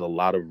a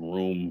lot of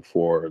room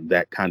for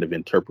that kind of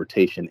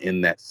interpretation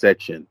in that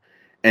section.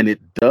 And it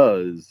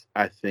does,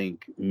 I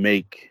think,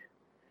 make,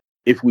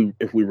 if we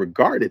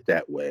regard it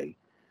that way,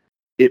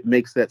 it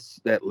makes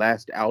that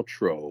last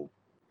outro,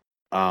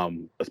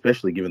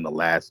 especially given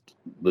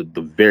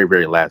the very,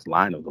 very last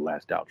line of the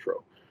last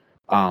outro,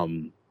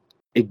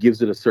 it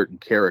gives it a certain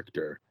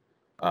character,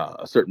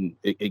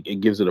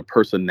 it gives it a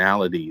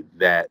personality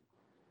that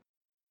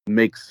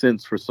makes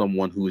sense for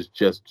someone who has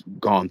just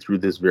gone through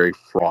this very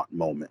fraught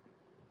moment.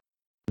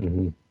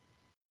 Mm-hmm.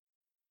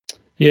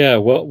 Yeah,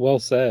 well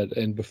said.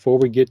 And before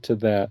we get to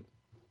that,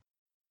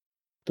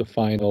 the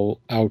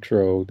final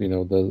outro,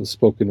 the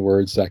spoken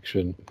word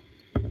section,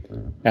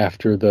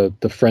 after the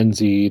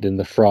frenzied and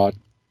the fraught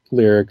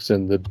lyrics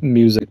and the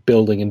music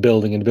building and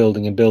building and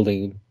building and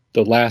building,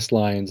 the last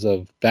lines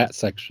of that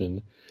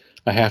section,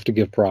 I have to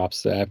give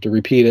props. I have to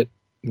repeat it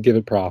and give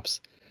it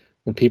props.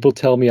 When people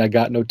tell me I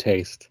got no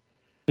taste,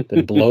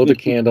 then blow the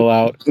candle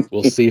out.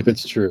 We'll see if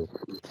it's true.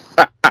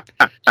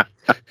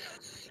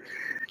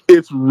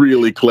 It's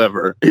really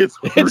clever. It's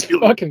really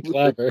fucking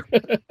clever.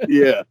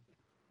 Yeah.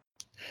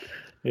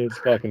 It's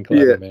fucking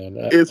clever, man.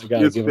 It's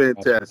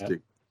fantastic.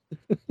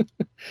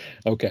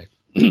 Okay.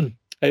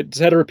 I just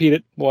had to repeat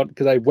it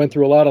because I went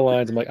through a lot of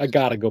lines. I'm like, I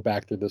got to go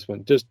back through this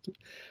one just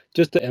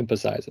to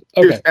emphasize it.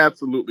 Okay. It's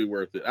absolutely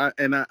worth it.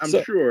 I'm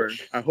sure,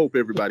 I hope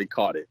everybody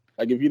caught it.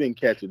 Like, if you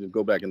didn't catch it, just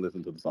go back and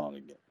listen to the song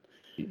again.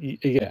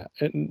 Yeah,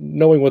 and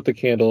knowing what the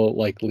candle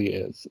likely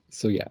is.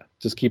 So yeah,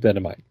 just keep that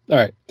in mind. All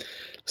right.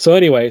 So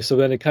anyway, so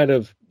then it kind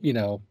of,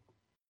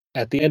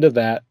 at the end of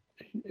that,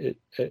 it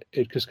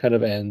just kind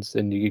of ends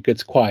and it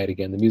gets quiet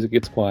again. The music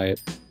gets quiet,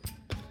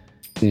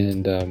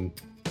 and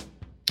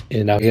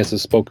now he has a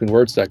spoken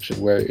word section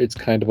where it's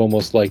kind of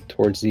almost like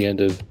towards the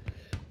end of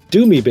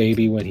 "Do Me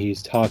Baby" when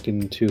he's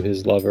talking to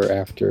his lover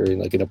after,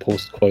 like, in a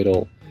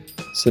post-coital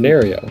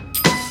scenario.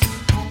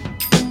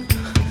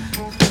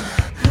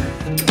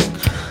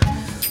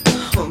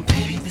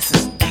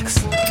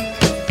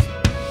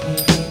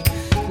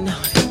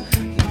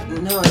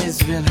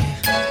 It's really,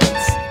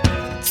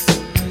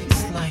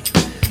 it's like,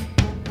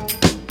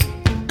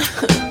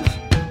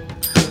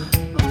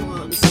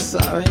 oh, I'm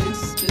sorry,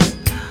 it's just,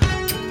 I don't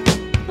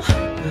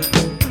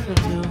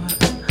know,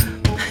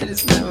 I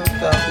just never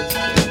felt this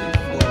way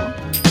before.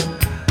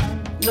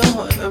 No,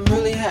 I'm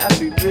really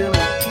happy, really.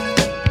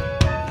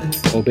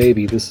 Oh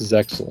baby, this is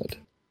excellent.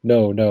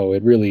 No,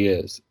 it really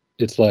is.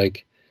 It's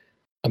like,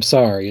 I'm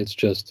sorry, it's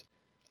just,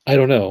 I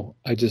don't know,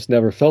 I just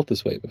never felt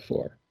this way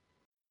before.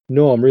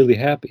 No, I'm really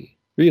happy.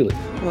 Really?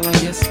 Well, I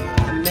guess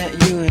I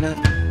met you and I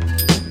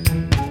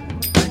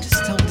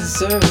just don't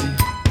deserve you.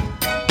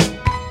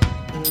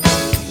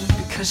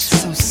 Because you're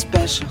so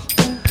special.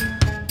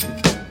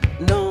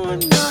 No, I'm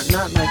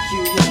not like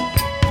you.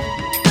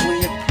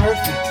 You're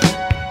perfect.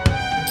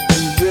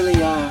 You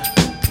really are.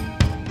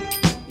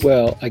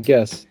 Well, I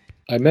guess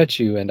I met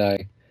you and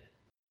I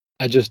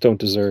just don't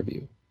deserve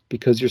you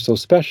because you're so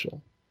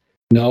special.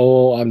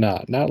 No, I'm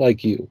not. Not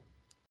like you.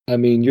 I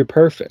mean, you're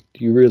perfect.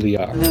 You really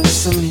are. There's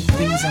so many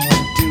things I want to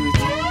do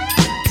with you.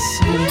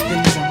 So many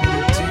things I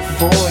want to do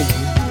for you.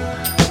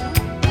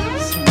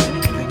 So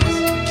many things.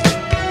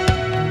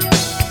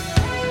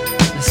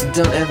 Listen,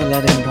 don't ever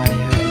let anybody hurt you.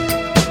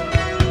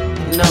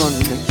 No,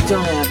 you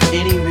don't have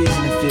any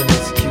reason to feel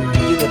insecure.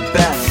 You're the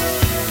best.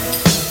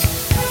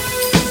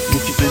 And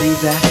if you believe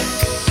that,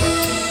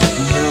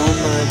 in your own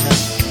mind,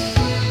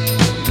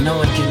 no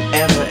one can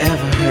ever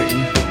hurt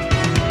you.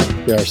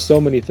 There are so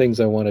many things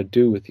I want to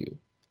do with you.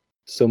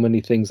 So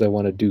many things I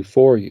want to do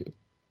for you.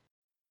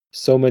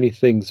 So many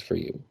things for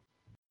you.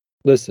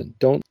 Listen,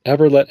 don't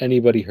ever let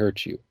anybody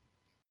hurt you.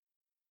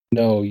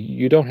 No,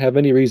 you don't have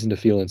any reason to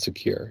feel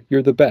insecure.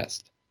 You're the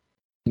best.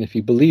 And if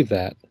you believe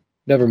that,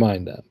 never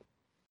mind them.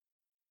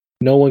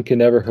 No one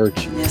can ever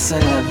hurt you. Yes, I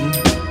love you.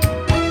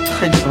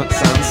 I know it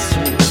sounds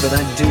strange, but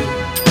I do.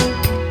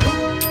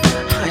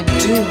 I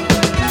do.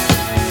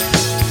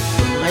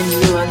 I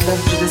knew I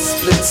loved you the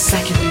split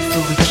second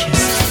before we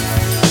kissed.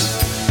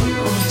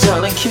 Oh,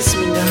 darling, kiss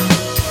me now.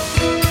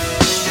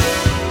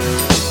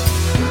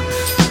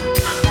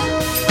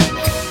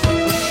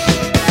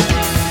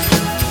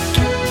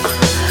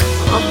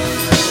 Oh,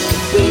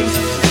 baby,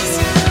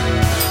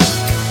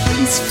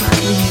 please fuck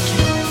me again.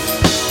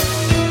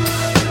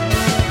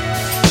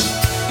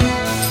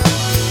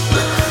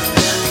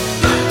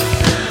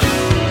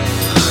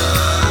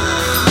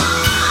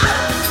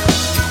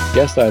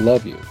 Yes, I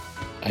love you.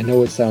 I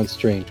know it sounds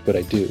strange, but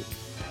I do.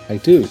 I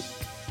do.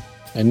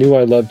 I knew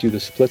I loved you the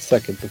split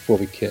second before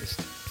we kissed.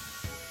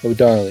 Oh,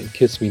 darling,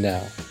 kiss me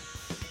now.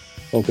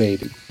 Oh,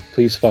 baby,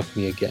 please fuck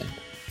me again.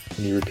 And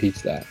he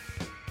repeats that.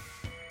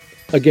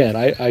 Again,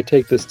 I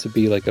take this to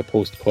be like a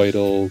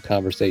post-coital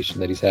conversation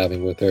that he's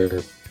having with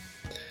her.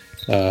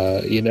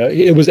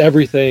 It was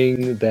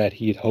everything that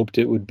he had hoped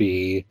it would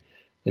be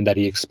and that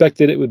he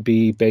expected it would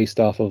be based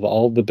off of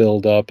all the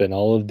build-up and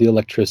all of the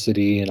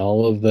electricity and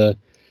all of the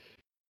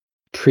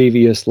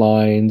previous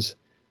lines.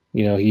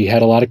 He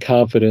had a lot of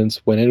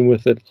confidence, went in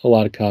with it, a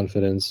lot of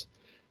confidence.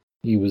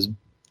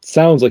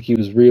 Sounds like he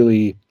was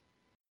really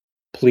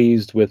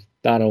pleased with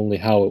not only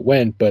how it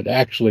went, but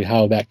actually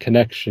how that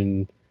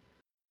connection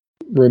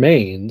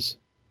remains.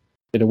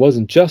 And it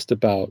wasn't just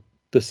about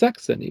the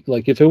sex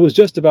like, if it was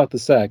just about the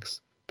sex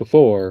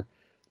before,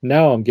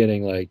 now I'm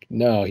getting like,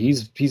 no,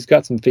 he's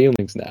got some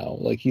feelings now.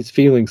 Like, he's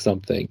feeling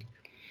something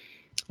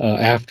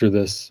after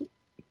this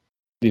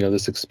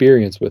this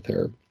experience with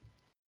her,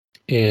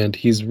 and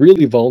he's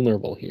really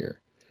vulnerable here,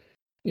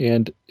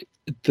 and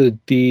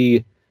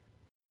the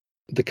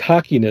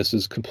cockiness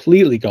is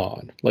completely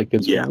gone. Like,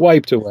 it's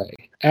wiped away,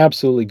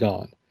 absolutely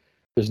gone.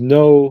 There's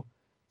no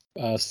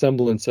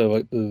semblance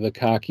of the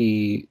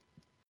cocky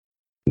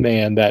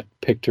man that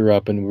picked her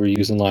up and we're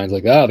using lines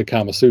like, the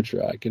Kama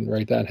Sutra, I can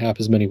write that in half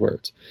as many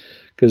words.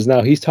 Because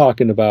now he's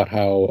talking about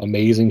how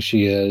amazing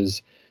she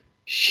is.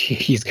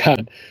 He's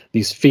got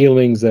these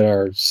feelings that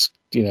are,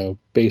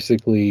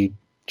 basically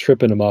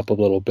tripping him up a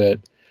little bit,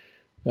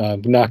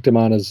 knocked him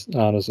on his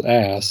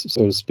ass,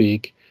 so to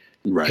speak.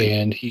 Right.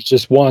 And he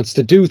just wants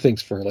to do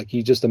things for her. Like,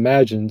 he just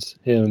imagines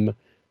him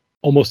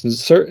almost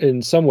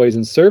in some ways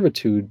in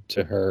servitude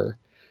to her,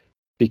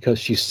 because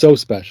she's so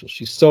special,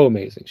 she's so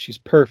amazing, she's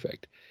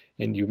perfect.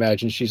 And you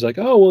imagine she's like,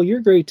 oh, well,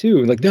 you're great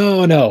too. Like,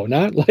 no,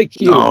 not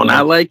like you. No,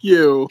 not like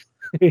you.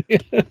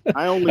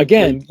 I only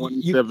again,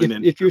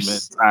 27 if you're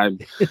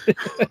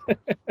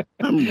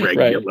I'm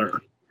regular.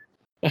 Right.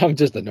 I'm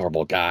just a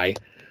normal guy.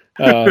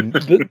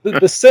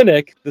 The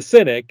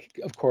cynic,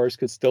 of course,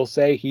 could still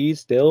say he's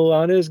still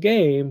on his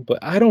game, but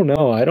I don't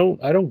know. I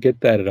don't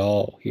get that at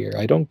all here.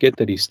 I don't get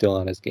that he's still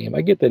on his game.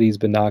 I get that he's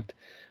been knocked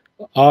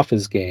off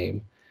his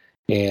game,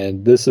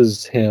 and this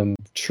is him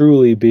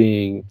truly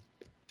being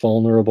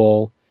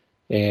vulnerable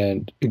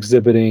and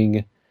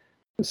exhibiting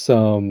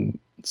some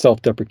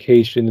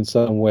self-deprecation in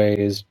some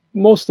ways,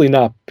 mostly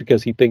not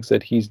because he thinks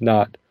that he's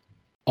not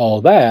all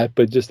that,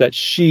 but just that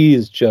she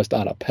is just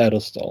on a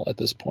pedestal at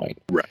this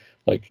point. Right.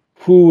 Like,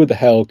 who the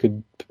hell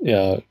could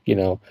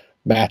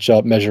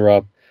measure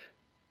up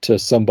to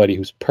somebody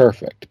who's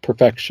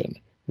perfection,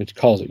 which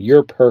calls it,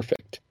 you're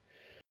perfect.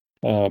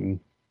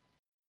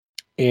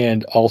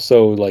 And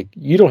also, like,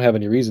 you don't have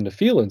any reason to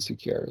feel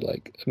insecure.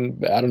 Like,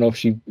 I don't know if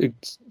she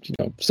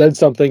said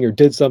something or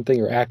did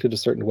something or acted a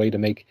certain way to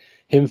make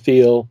him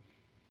feel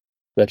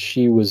that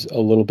she was a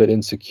little bit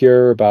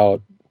insecure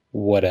about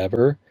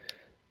whatever,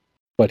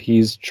 but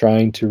he's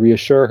trying to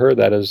reassure her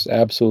that is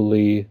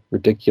absolutely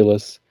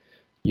ridiculous.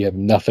 You have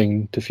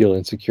nothing to feel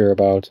insecure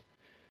about.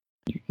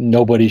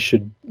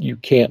 You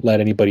can't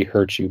let anybody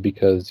hurt you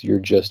because you're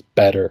just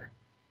better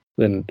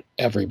than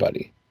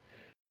everybody.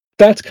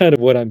 That's kind of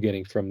what I'm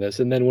getting from this.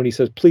 And then when he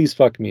says, please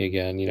fuck me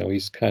again,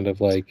 he's kind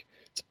of like,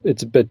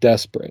 it's a bit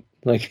desperate.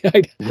 Like,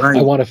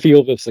 I want to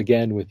feel this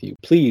again with you.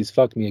 Please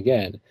fuck me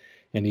again.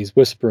 And he's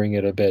whispering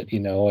it a bit,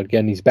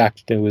 again, he's back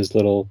to his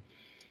little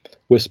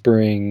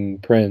whispering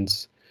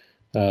prince,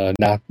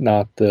 not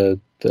the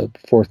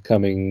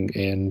forthcoming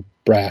and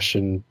brash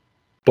and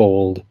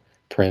bold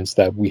prince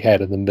that we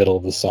had in the middle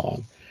of the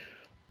song.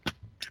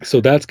 So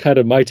that's kind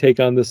of my take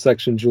on this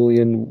section.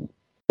 Julian,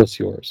 what's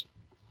yours?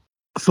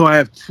 So I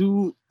have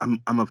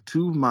I'm of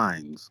two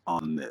minds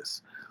on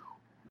this.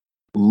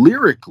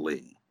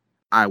 Lyrically,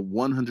 I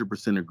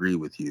 100% agree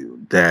with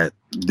you that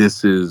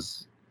this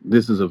is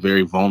a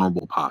very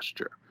vulnerable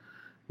posture.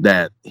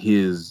 That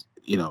he's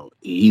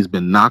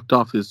been knocked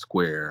off his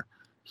square.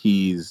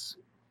 He's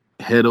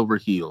head over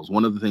heels.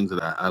 One of the things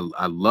that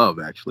I love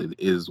actually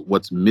is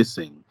what's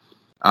missing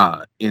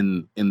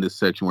in this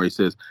section where he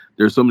says,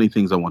 there's so many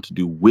things I want to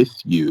do with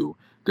you.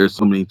 There's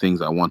so many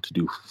things I want to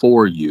do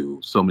for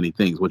you. So many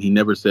things. What he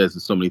never says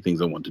is so many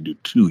things I want to do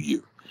to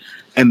you.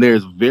 And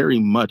there's very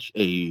much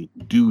a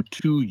do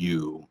to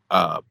you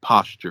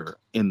posture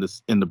in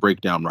the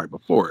breakdown right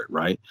before it,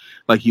 right?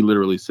 Like he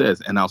literally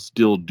says, and I'll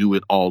still do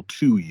it all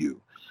to you.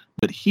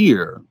 But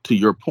here, to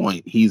your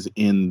point, he's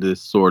in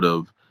this sort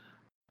of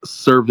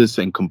service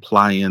and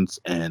compliance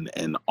and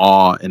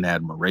awe and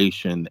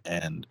admiration.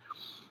 And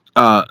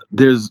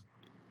there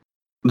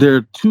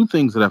are two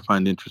things that I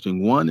find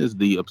interesting. One is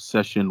the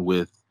obsession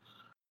with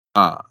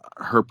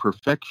her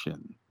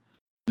perfection.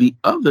 The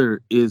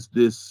other is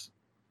this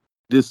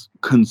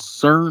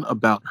concern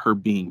about her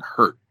being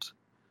hurt.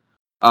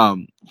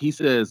 He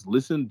says,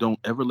 listen, don't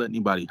ever let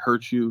anybody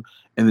hurt you.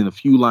 And then a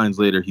few lines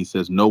later, he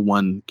says, no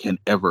one can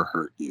ever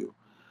hurt you.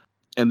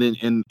 And then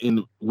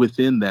in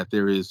within that,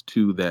 there is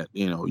too that,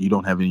 you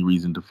don't have any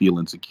reason to feel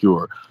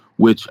insecure,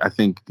 which I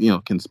think,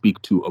 can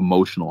speak to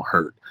emotional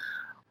hurt.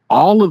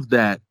 All of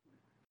that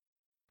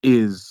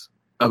is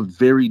a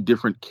very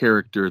different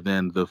character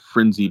than the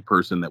frenzied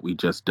person that we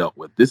just dealt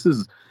with. This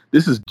is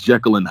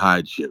Jekyll and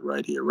Hyde shit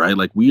right here, right?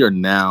 Like, we are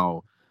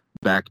now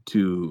back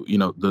to,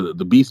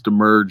 the beast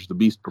emerged, the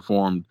beast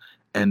performed,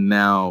 and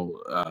now,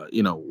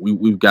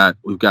 we've got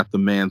the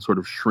man sort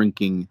of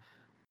shrinking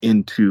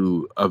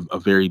into a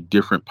very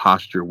different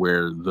posture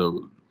where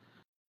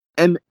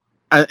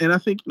I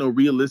think,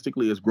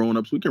 realistically as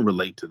grown-ups, we can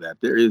relate to that.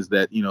 There is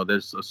that,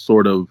 there's a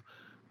sort of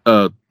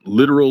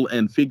literal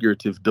and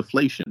figurative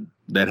deflation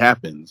that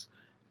happens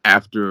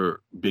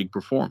after big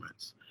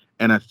performance.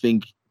 And I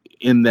think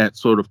in that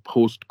sort of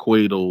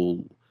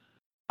post-coital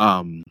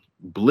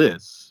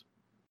bliss,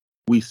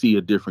 we see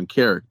a different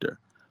character.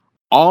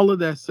 All of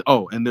that.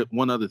 Oh, and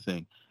one other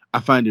thing. I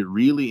find it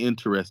really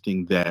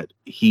interesting that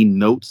he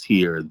notes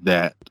here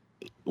that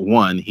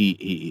one,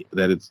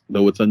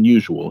 though it's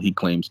unusual, he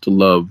claims to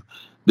love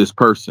this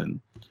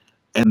person.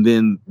 and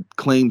then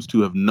claims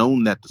to have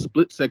known that the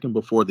split second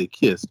before they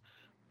kissed,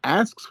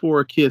 asks for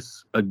a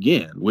kiss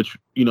again, which,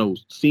 you know,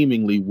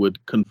 seemingly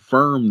would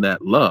confirm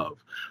that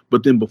love.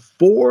 But then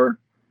before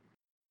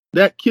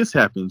that kiss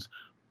happens,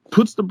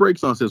 puts the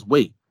brakes on, says,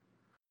 wait,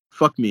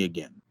 fuck me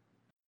again,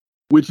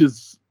 which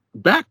is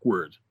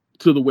backward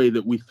to the way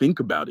that we think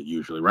about it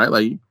usually, right?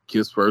 Like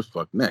kiss first,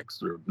 fuck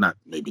next, or not,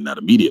 maybe not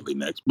immediately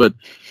next, but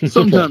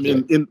sometimes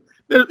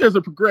there's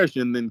a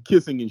progression, then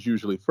kissing is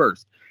usually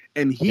first.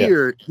 And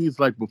here he's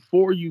like,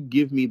 before you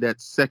give me that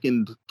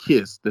second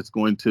kiss that's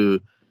going to,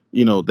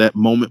 you know, that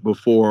moment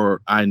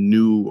before I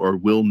knew or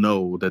will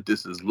know that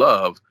this is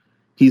love,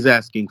 he's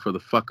asking for the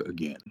fuck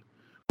again,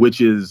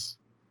 which is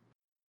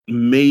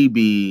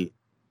maybe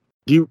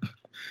I'm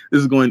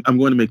going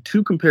to make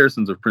two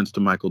comparisons of Prince to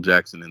Michael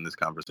Jackson in this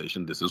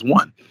conversation. This is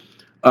one.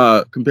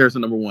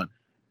 Comparison number one.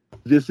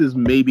 This is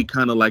maybe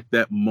kind of like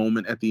that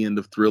moment at the end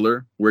of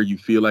Thriller where you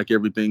feel like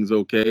everything's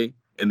okay,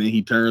 and then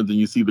he turns and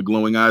you see the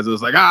glowing eyes, and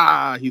it's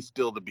like, he's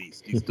still the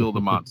beast. He's still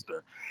the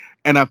monster.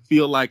 And I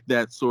feel like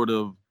that sort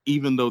of,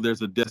 even though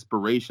there's a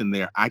desperation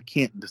there, I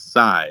can't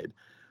decide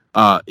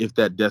if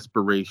that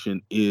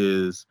desperation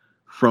is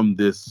from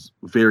this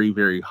very,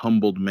 very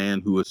humbled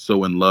man who is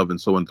so in love and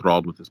so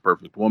enthralled with this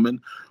perfect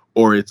woman,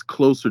 or it's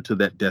closer to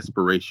that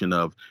desperation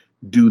of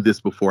do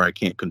this before I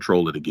can't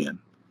control it again.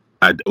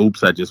 I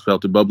just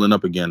felt it bubbling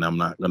up again. I'm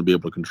not going to be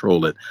able to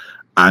control it.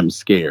 I'm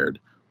scared.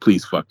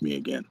 Please fuck me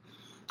again.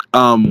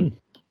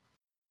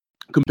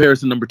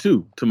 Comparison number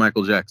two to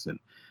Michael Jackson.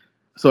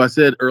 So I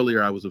said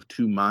earlier I was of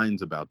two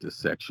minds about this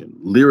section.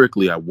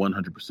 Lyrically, I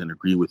 100%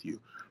 agree with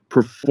you.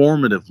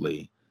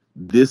 Performatively,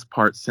 this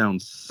part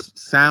sounds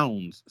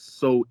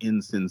so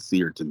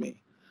insincere to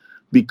me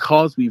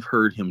because we've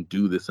heard him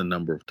do this a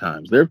number of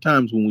times. There are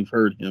times when we've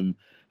heard him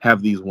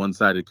have these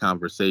one-sided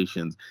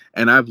conversations,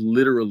 and I've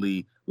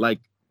literally like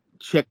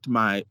checked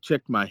my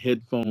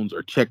headphones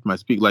or checked my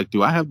speaker. Like,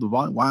 do I have the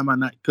volume? Why am I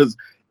not? Because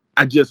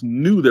I just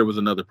knew there was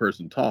another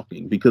person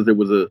talking, because there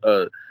was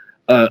a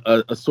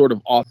sort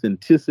of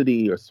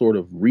authenticity or sort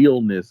of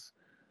realness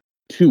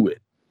to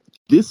it.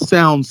 This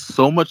sounds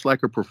so much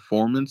like a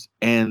performance,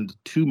 and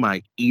to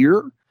my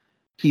ear,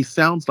 he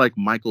sounds like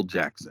Michael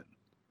Jackson.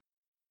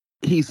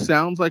 He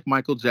sounds like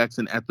Michael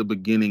Jackson at the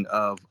beginning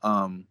of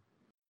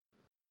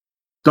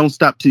Don't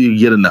Stop Till You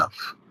Get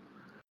Enough.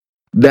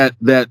 That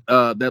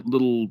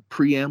little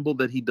preamble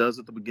that he does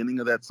at the beginning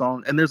of that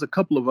song. And there's a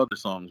couple of other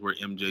songs where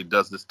MJ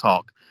does this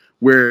talk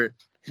where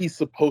he's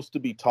supposed to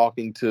be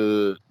talking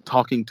to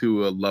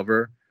a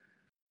lover,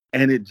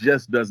 and it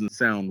just doesn't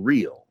sound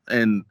real.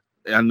 And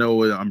I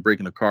know I'm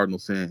breaking a cardinal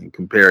sin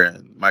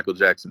comparing Michael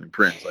Jackson and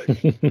Prince.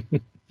 Like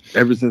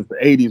ever since the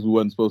 80s, we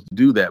wasn't supposed to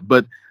do that.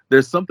 But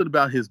there's something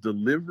about his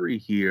delivery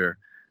here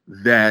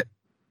that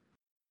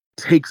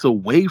takes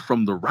away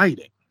from the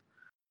writing.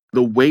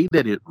 The way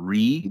that it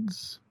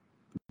reads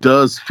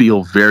does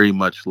feel very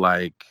much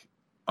like,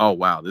 oh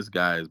wow, this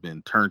guy has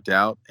been turned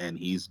out and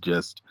he's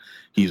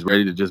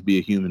ready to just be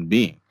a human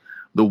being.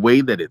 The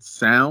way that it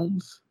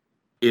sounds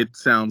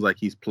like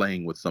he's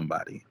playing with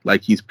somebody,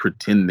 like he's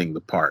pretending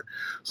the part.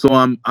 So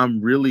I'm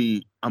on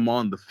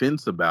the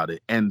fence about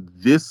it. And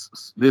this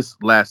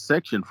last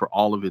section, for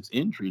all of its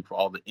intrigue, for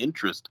all the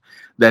interest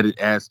that it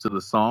adds to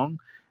the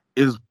song,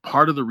 is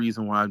part of the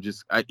reason why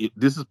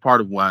this is part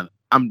of why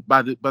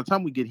by the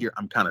time we get here,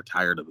 I'm kind of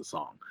tired of the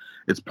song.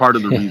 It's part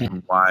of the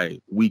reason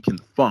why We Can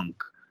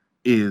Funk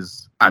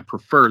is I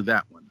prefer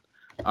that one,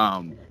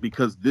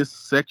 because this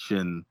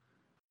section,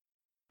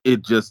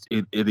 it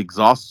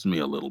exhausts me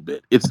a little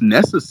bit. It's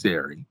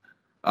necessary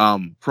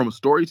from a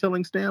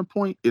storytelling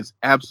standpoint. It's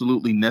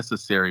absolutely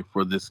necessary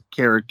for this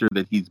character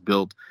that he's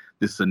built,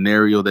 this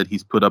scenario that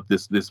he's put up,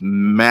 this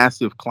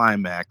massive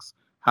climax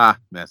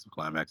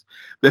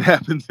that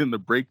happens in the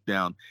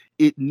breakdown.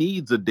 It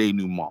needs a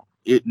denouement.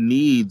 It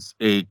needs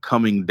a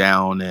coming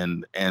down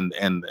and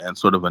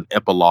sort of an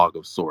epilogue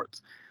of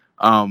sorts.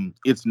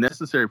 It's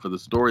necessary for the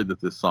story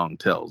that this song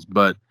tells,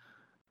 but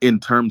in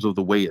terms of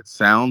the way it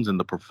sounds and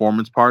the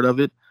performance part of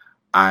it,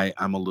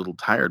 I'm a little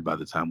tired by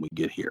the time we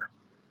get here.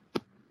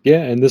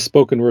 Yeah, and this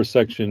spoken word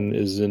section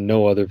is in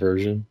no other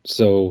version,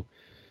 so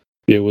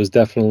it was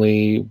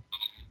definitely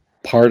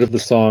part of the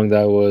song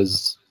that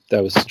was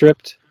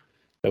stripped,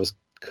 that was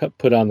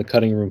put on the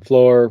cutting room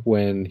floor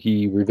when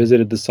he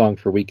revisited the song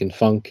for We Can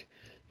Funk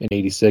in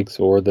 '86,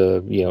 or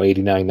the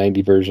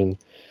 89-90 version.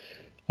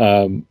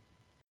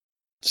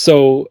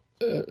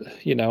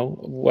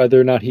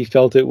 Whether or not he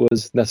felt it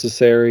was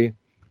necessary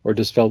or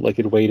just felt like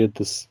it weighted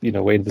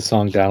the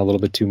song down a little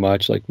bit too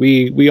much. Like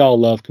we all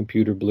love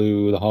Computer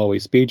Blue, the Hallway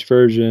Speech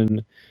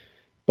version,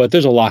 but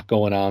there's a lot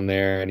going on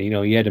there, and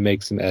you had to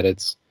make some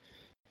edits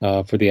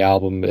for the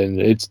album, and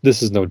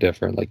this is no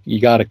different. Like,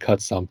 you got to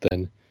cut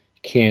something. You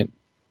can't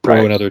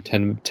throw another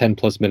 10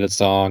 plus minute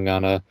song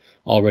on a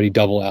already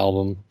double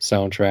album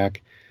soundtrack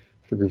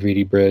for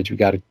Graffiti Bridge. We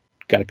got to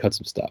cut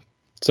some stuff.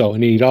 So,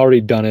 and he'd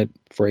already done it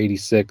for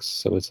 '86,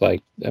 so it's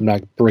like I'm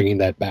not bringing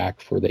that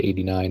back for the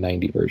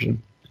 '89-90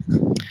 version.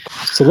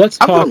 So let's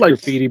talk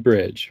Graffiti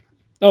Bridge.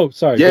 Oh,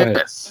 sorry.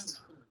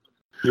 Yes.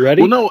 You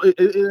ready? Well, no,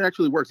 it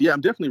actually works. Yeah,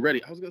 I'm definitely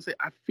ready. I was gonna say,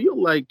 I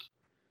feel like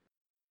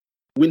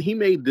when he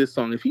made this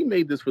song, if he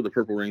made this for the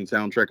Purple Rain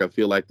soundtrack, I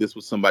feel like this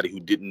was somebody who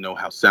didn't know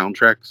how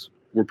soundtracks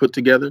were put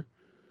together.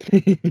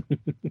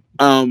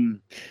 To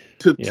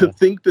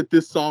think that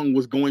this song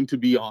was going to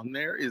be on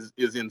there is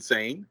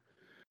insane.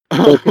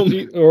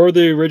 Or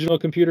the original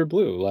Computer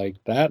Blue, like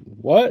that.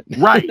 What?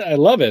 Right. I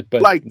love it,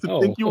 but like to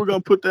think you were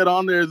going to put that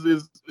on there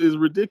is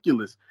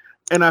ridiculous.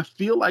 And I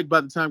feel like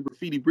by the time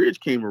Graffiti Bridge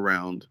came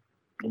around,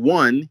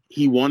 one,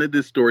 he wanted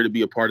this story to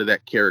be a part of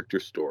that character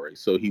story,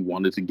 so he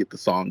wanted to get the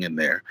song in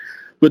there.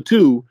 But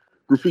two,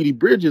 Graffiti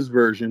Bridge's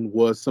version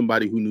was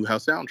somebody who knew how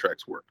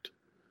soundtracks worked,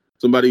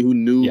 somebody who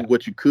knew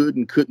what you could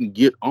and couldn't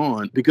get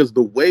on, because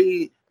the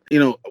way,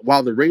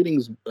 while the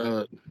ratings,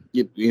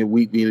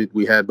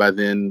 we had by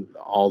then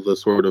all the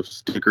sort of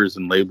stickers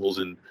and labels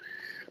and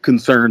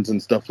concerns and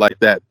stuff like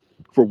that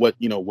for what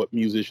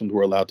musicians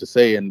were allowed to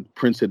say, and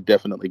Prince had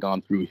definitely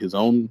gone through his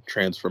own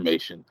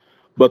transformation.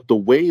 But the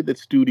way that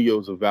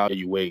studios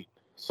evaluate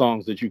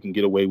songs that you can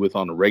get away with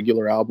on a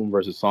regular album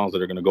versus songs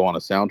that are going to go on a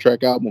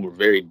soundtrack album are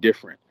very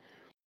different.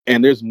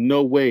 And there's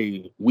no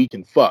way We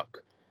Can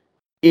Fuck,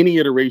 any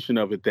iteration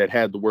of it that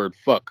had the word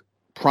fuck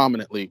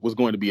prominently, was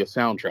going to be a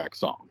soundtrack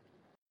song.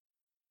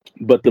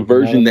 But the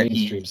version that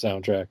mainstream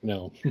soundtrack,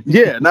 no.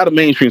 Yeah, not a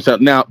mainstream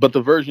sound now, but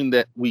the version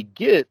that we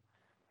get,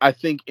 I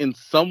think in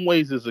some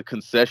ways is a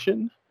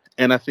concession,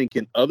 and I think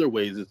in other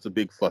ways it's a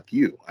big fuck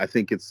you. I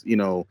think it's,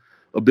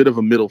 a bit of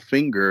a middle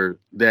finger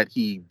that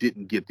he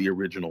didn't get the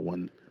original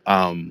one.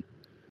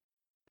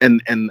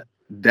 And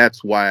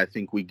that's why I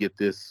think we get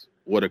this,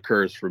 what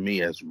occurs for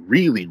me as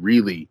really,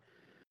 really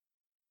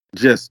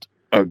just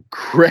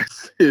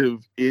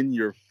aggressive, in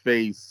your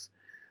face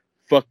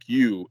fuck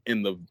you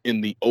in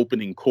the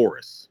opening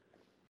chorus.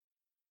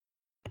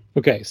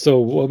 Okay, so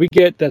what we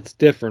get that's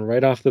different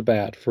right off the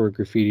bat for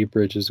Graffiti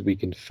Bridge's We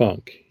Can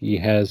Funk, he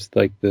has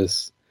like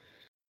this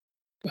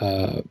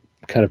kind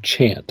of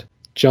chant: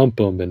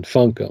 jump 'em and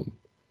funk 'em,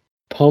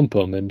 pump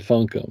 'em and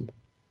funk 'em,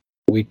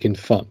 we can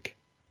funk.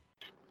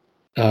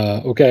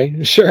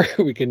 Okay, sure,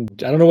 we can.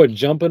 I don't know what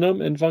jumping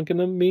 'em and funking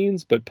 'em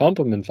means, but pump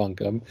 'em and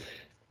funk 'em,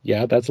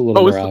 yeah, that's a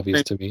little more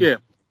obvious to me. Yeah,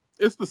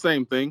 it's the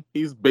same thing.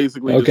 He's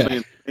basically just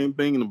saying the same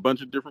thing in a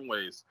bunch of different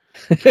ways.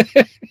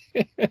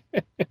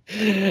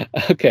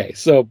 Okay,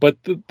 so but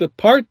the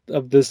part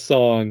of this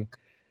song,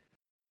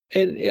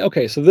 and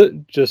okay, so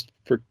just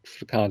for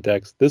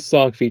context, this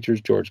song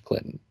features George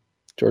Clinton.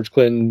 George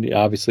Clinton,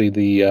 obviously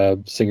the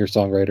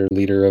singer-songwriter,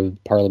 leader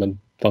of Parliament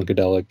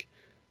Funkadelic,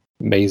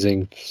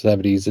 amazing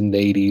 70s and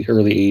 80s,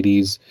 early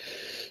 80s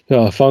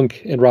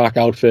funk and rock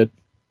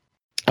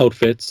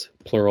outfits,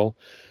 plural.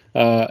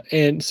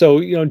 And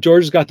so,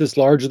 George's got this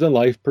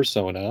larger-than-life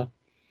persona.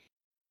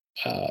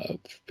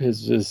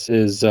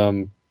 His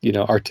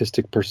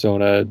artistic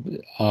persona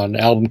on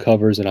album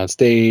covers and on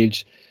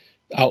stage,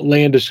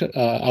 outlandish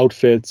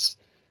outfits,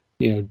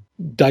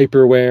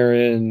 diaper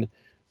wearing,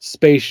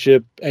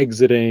 spaceship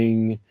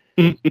exiting,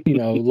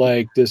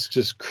 like this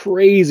just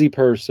crazy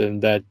person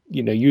that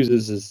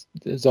uses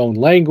his own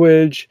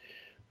language.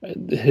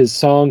 His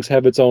songs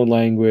have its own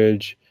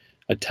language.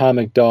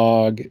 Atomic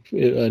Dog,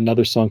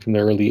 another song from the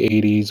early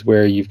 80s,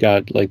 where you've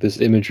got like this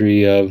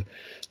imagery of,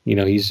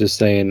 he's just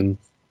saying,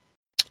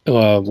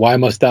 why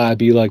must I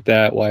be like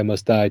that? Why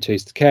must I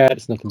chase the cat?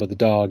 It's nothing but the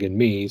dog and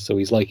me. So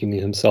he's likening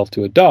himself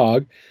to a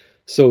dog.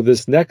 So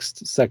this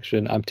next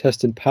section, I'm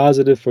testing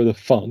positive for the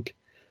funk.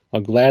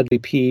 I'll gladly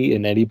pee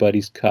in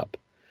anybody's cup.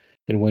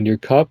 And when your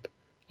cup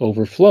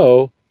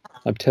overflow,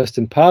 I'm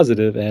testing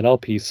positive and I'll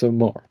pee some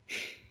more.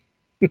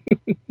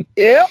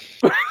 Yeah.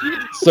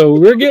 So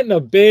we're getting a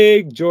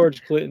big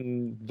George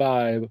Clinton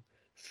vibe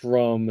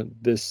from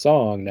this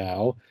song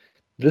now.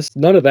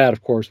 None of that,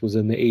 of course, was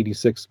in the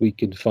 86 We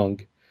Can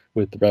Funk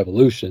with the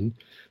Revolution.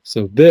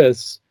 So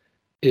this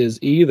is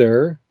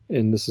either,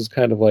 and this is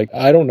kind of like,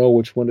 I don't know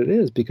which one it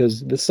is,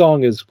 because this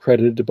song is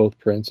credited to both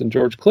Prince and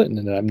George Clinton,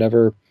 and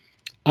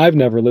I've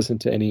never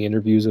listened to any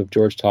interviews of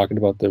George talking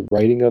about the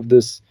writing of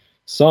this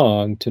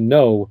song to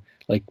know,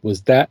 like,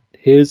 was that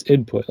his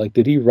input? Like,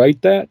 did he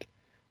write that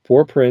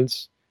for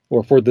Prince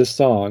or for this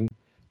song,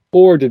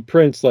 or did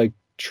Prince like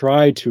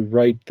try to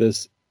write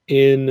this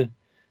in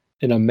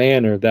a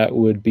manner that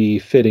would be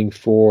fitting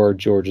for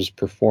George's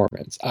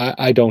performance?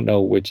 I don't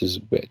know which is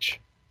which,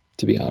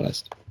 to be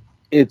honest.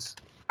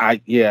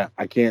 I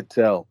can't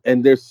tell.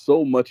 And there's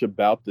so much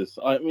about this.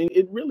 I mean,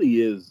 it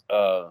really is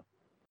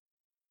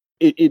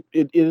it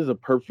is a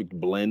perfect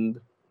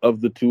blend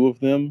of the two of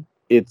them.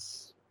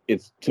 It's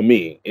to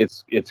me,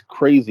 it's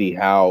crazy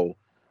how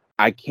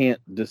I can't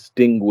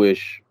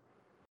distinguish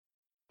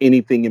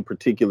anything in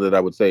particular that I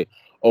would say,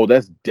 oh,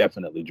 that's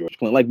definitely George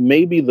Clinton. Like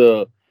maybe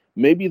the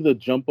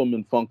jump 'em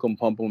and funk 'em,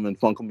 pump 'em and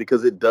funk 'em,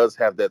 because it does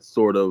have that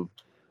sort of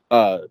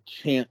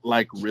chant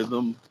like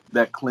rhythm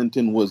that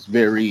Clinton was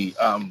very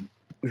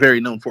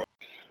known for.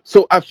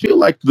 So I feel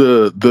like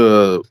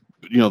the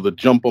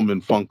jump 'em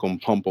and funk 'em,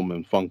 pump 'em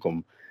and funk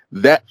 'em,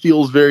 that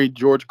feels very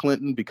George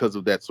Clinton because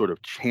of that sort of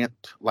chant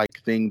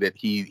like thing that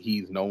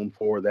he's known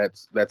for.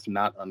 That's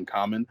not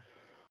uncommon.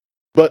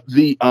 But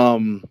the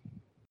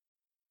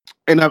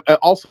and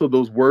also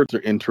those words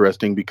are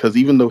interesting because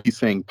even though he's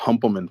saying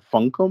pump 'em and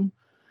funk 'em,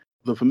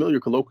 the familiar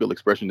colloquial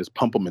expression is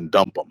pump 'em and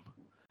dump 'em.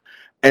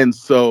 And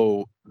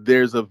so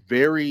there's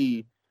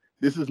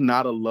this is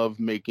not a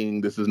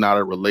lovemaking, this is not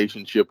a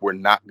relationship. We're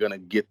not gonna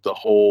get the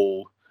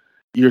whole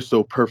 "you're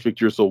so perfect,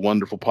 you're so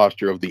wonderful"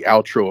 posture of the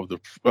outro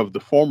of the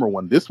former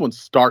one. This one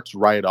starts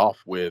right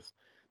off with,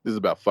 this is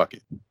about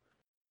fucking.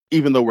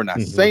 Even though we're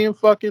not saying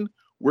fucking,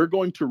 we're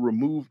going to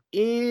remove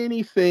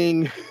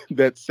anything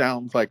that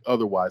sounds like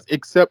otherwise,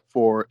 except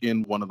for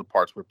in one of the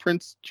parts where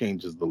Prince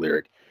changes the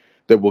lyric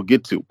that we'll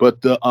get to.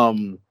 But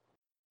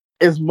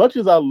as much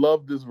as I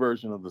love this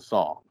version of the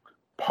song,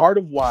 part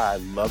of why I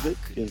love it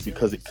is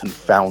because it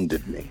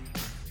confounded me.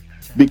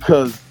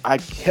 Because I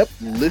kept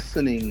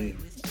listening.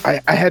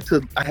 I had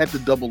to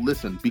double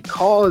listen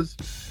because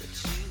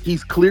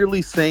he's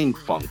clearly saying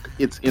funk.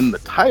 It's in the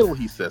title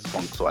he says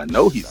funk, so I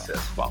know he says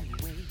funk.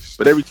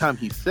 But every time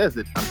he says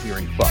it, I'm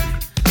hearing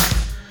funk.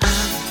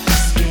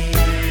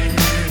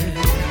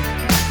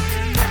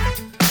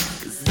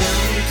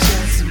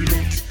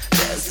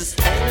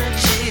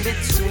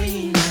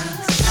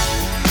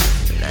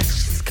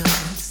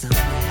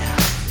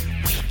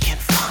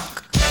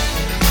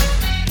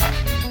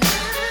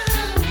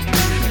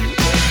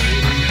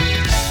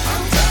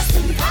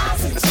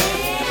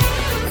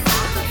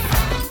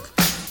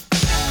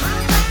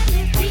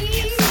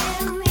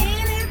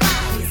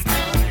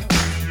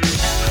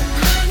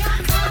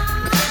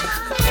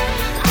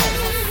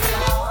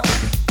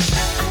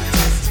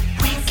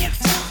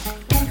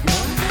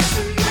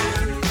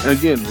 And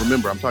again,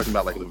 remember, I'm talking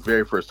about like the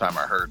very first time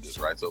I heard this,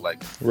 right? So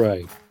like,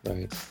 right,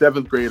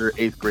 7th grade or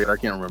 8th grade, I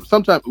can't remember.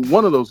 Sometime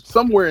one of those,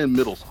 somewhere in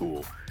middle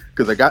school,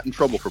 because I got in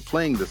trouble for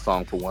playing this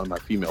song for one of my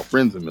female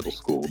friends in middle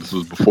school. This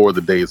was before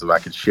the days of I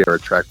could share a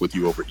track with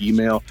you over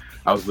email.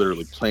 I was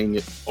literally playing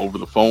it over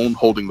the phone,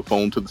 holding the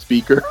phone to the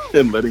speaker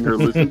and letting her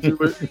listen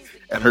to it.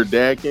 And her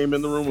dad came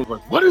in the room and was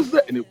like, "What is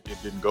that?" And it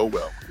didn't go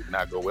well. It did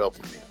not go well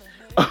for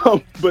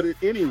me. But at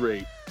any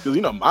rate, because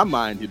my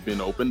mind had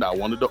been opened, I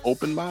wanted to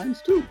open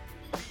minds too.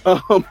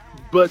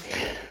 But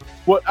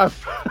what I'm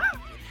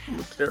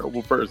a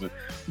terrible person.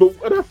 But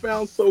what I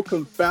found so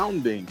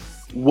confounding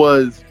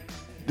was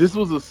this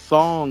was a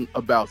song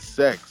about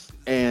sex,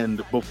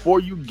 and before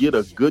you get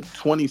a good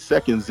 20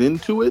 seconds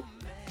into it,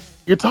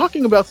 you're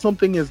talking about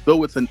something as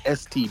though it's an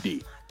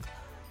STD.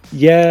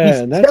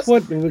 Yeah, and that's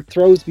what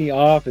throws me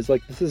off. Is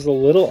like, this is a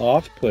little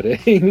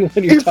off-putting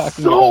when you're talking about. It's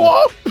so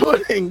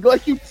off-putting.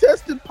 Like, you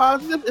tested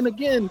positive, and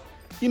again,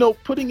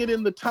 putting it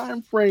in the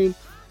time frame.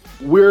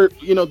 We're,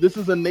 this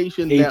is a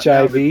nation that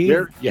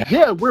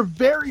HIV. We're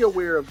very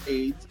aware of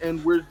AIDS,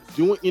 and we're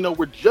doing,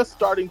 we're just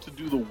starting to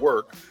do the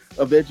work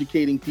of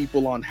educating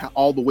people on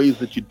all the ways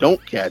that you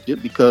don't catch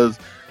it, because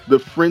the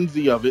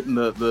frenzy of it and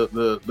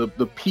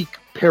the peak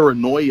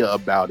paranoia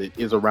about it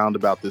is around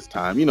about this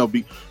time,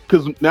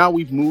 because now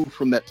we've moved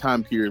from that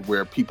time period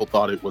where people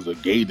thought it was a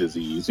gay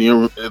disease.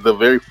 The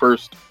very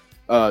first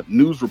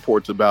news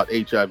reports about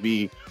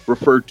HIV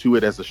referred to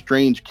it as a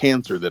strange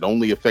cancer that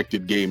only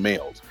affected gay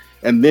males.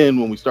 And then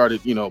when we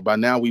started, by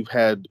now we've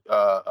had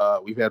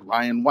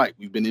Ryan White.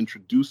 We've been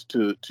introduced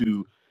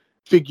to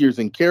figures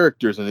and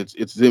characters, and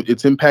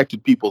it's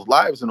impacted people's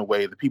lives in a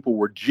way that people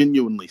were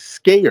genuinely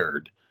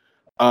scared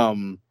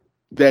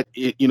that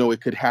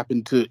it could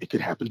happen to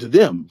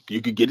them.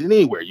 You could get it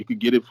anywhere. You could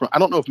get it from. I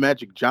don't know if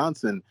Magic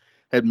Johnson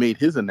had made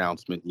his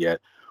announcement yet,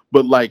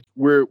 but like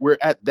we're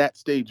at that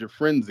stage of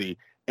frenzy.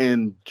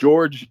 And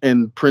George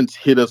and Prince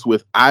hit us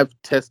with, I'm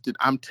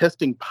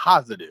testing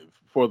positive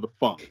for the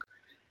funk.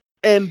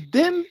 And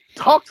then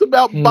talks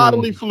about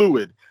bodily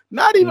fluid,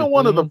 not even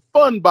one of the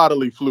fun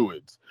bodily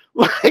fluids.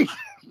 Like,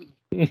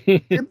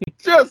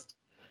 it's just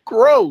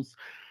gross.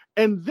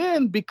 And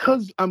then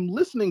because I'm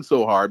listening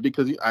so hard,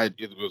 because it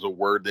was a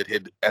word that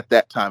had at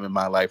that time in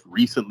my life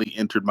recently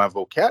entered my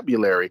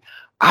vocabulary,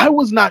 I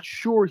was not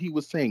sure he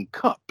was saying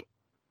cup.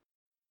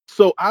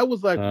 So I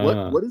was like,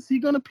 what is he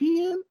going to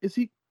pee in?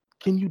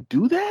 Can you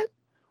do that?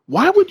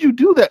 Why would you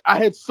do that? I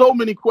had so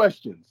many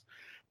questions.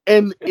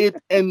 And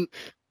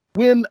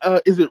when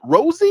is it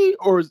Rosie,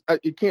 or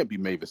it can't be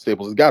Mavis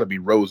Staples? It's got to be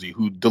Rosie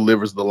who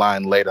delivers the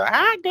line later.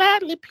 "I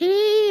gladly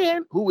pee."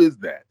 Who is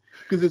that?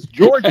 Because it's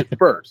George at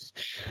first.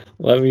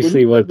 Let me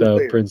see what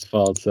the Prince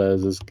Fault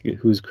says is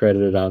who's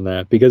credited on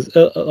that, because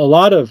a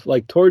lot of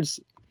like towards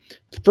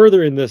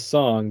further in this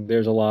song,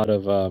 there's a lot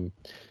of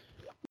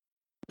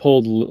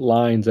pulled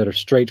lines that are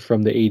straight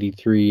from the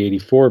 83,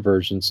 84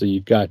 version. So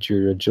you've got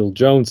your Jill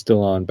Jones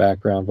still on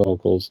background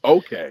vocals.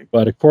 Okay,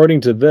 but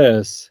according to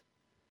this,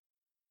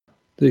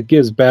 it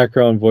gives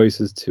background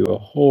voices to a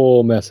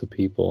whole mess of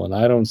people, and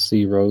I don't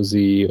see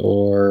Rosie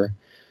or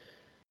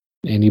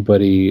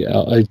anybody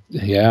else.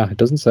 It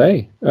doesn't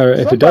say. Or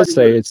if it does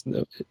say, it's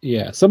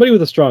somebody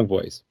with a strong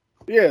voice.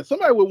 Yeah,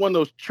 somebody with one of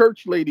those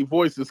church lady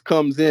voices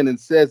comes in and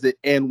says it,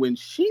 and when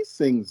she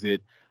sings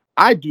it,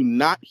 I do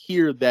not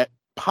hear that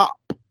pop,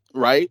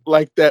 right?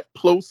 Like that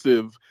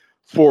plosive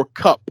for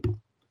cup.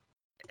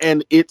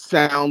 and it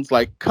sounds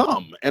like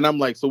cum. And I'm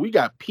like, so we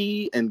got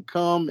pee and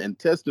cum and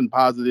testing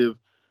positive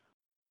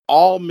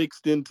all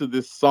mixed into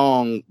this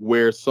song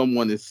where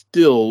someone is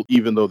still,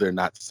 even though they're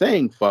not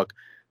saying fuck,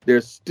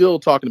 they're still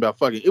talking about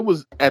fucking. It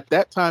was at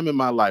that time in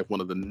my life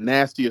one of the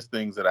nastiest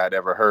things that I'd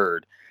ever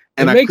heard.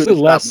 And it makes it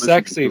less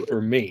sexy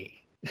for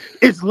me.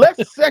 It's less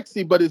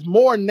sexy, but it's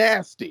more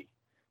nasty.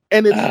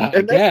 And it's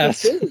and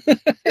that's the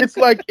thing. It's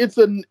like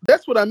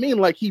that's what I mean.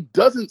 Like, he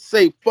doesn't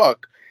say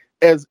fuck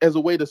as a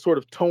way to sort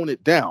of tone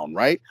it down,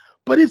 right?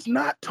 But it's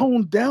not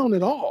toned down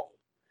at all.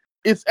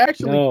 It's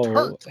actually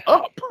turned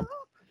up.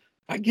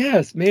 I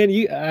guess, man.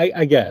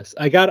 I guess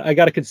I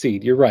gotta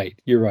concede. You're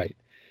right.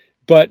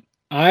 But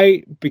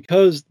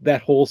because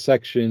that whole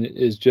section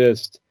is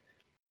just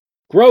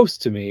gross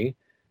to me.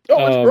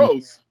 Oh, it's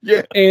gross.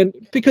 Yeah. And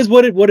because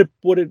what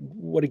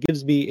it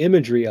gives me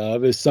imagery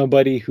of is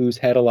somebody who's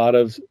had a lot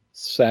of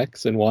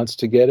sex and wants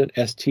to get an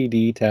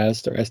STD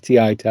test or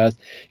STI test.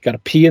 You got to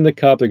pee in the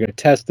cup. They're going to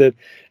test it.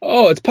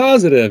 Oh, it's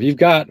positive. You've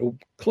got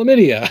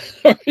chlamydia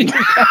or you've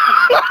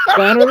got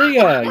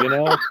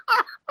gonorrhea.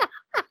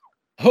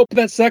 Hope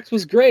that sex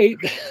was great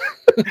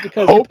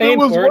because you're paying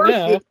for it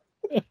now.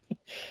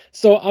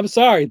 So I'm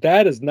sorry,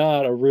 that is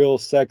not a real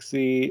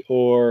sexy,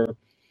 or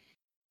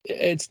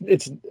it's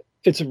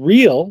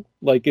real,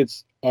 like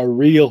it's a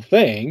real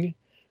thing.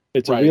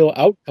 It's a real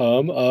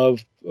outcome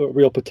of a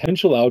real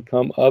potential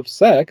outcome of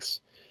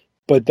sex,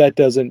 but that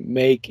doesn't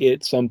make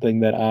it something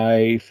that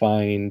I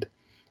find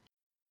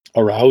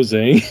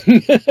arousing.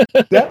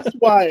 That's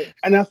why,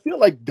 and I feel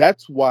like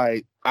that's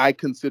why I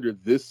consider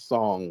this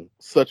song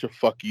such a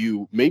fuck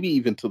you, maybe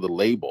even to the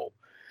label,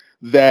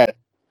 that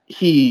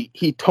he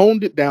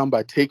toned it down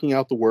by taking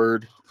out the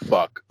word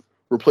fuck,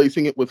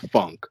 replacing it with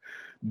funk,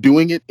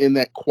 doing it in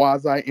that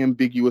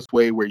quasi-ambiguous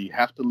way where you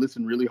have to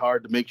listen really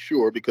hard to make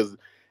sure, because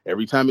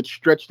every time it's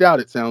stretched out,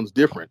 it sounds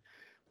different.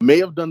 May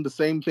have done the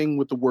same thing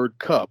with the word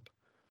cup,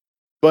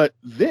 but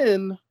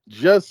then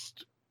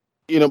just,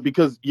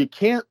 because you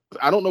can't,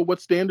 I don't know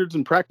what standards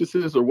and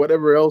practices or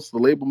whatever else the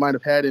label might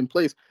have had in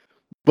place,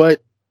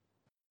 but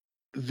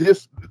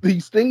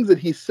these things that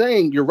he's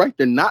saying, you're right,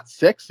 they're not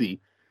sexy,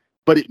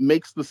 but it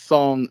makes the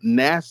song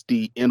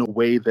nasty in a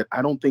way that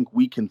I don't think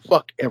We Can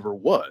Fuck ever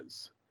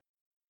was.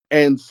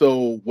 And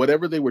so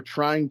whatever they were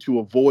trying to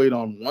avoid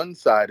on one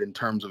side in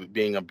terms of it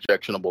being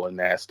objectionable and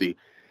nasty,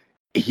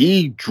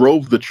 he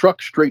drove the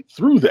truck straight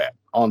through that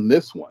on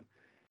this one.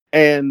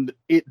 And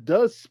it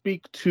does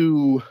speak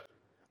to,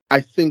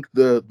 I think,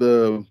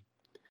 the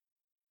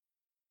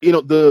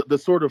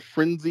sort of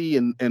frenzy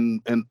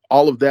and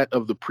all of that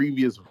of the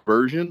previous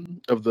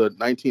version of the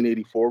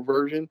 1984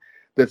 version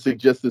that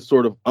suggests this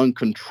sort of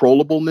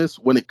uncontrollableness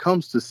when it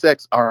comes to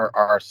sex.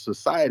 Our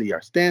society,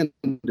 our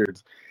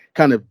standards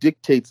kind of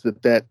dictates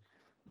that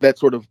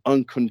sort of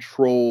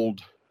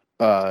uncontrolled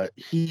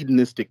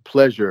hedonistic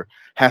pleasure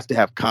has to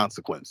have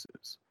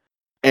consequences.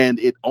 And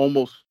it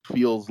almost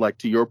feels like,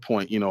 to your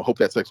point, hope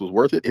that sex was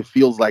worth it. It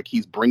feels like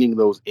he's bringing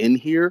those in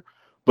here,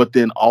 but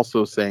then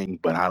also saying,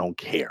 but I don't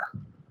care.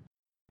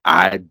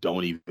 I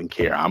don't even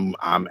care. I'm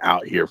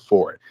out here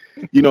for it.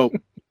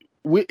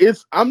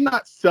 I'm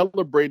not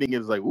celebrating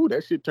it as like, ooh,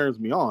 that shit turns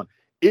me on.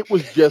 It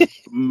was just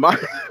my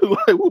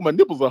ooh, my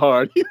nipples are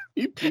hard. He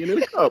peeing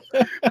in a cup.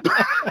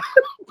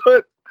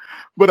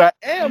 but I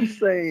am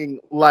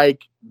saying,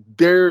 like,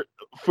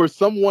 for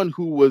someone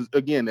who was,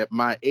 again, at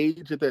my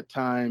age at that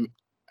time,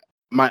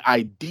 my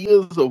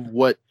ideas of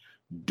what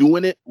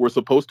doing it were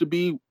supposed to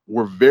be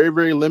were very,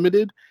 very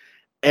limited.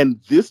 And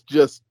this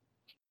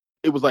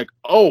it was like,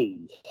 oh,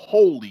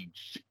 holy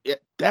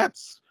shit,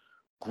 that's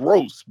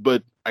gross,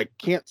 but I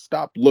can't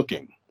stop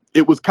looking.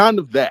 It was kind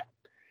of that.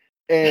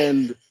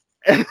 And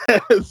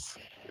as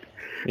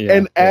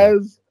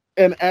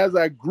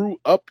I grew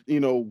up,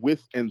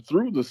 with and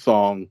through the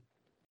song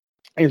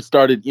and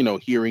started,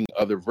 hearing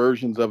other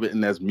versions of it,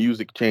 and as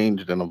music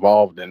changed and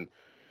evolved and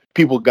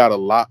people got a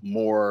lot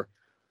more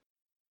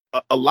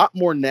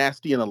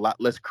nasty and a lot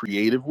less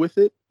creative with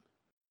it,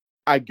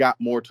 I got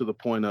more to the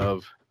point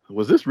of,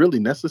 was this really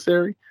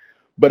necessary?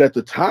 But at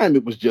the time,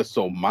 it was just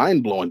so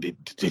mind-blowing.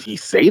 Did he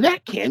say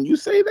that? Can you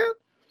say that?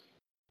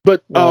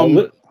 But I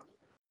was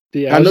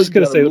just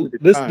gonna say,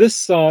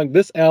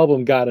 this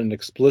album got an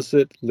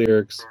explicit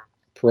lyrics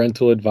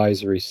parental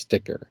advisory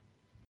sticker.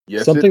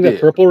 Yes, something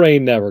that Purple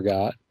Rain never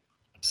got.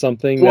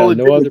 Something that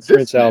no other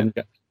Prince album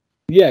got.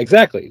 Yeah,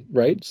 exactly.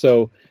 Right.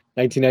 So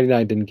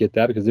 1999 didn't get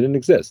that because it didn't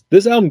exist.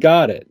 This album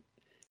got it,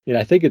 and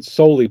I think it's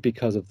solely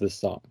because of this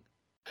song.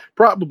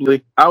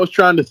 Probably. I was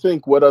trying to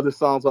think what other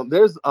songs on.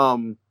 There's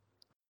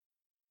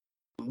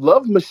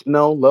Love Machine.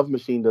 No, Love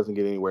Machine doesn't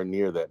get anywhere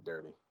near that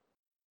dirty.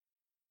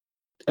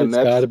 And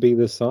it's got to be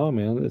this song,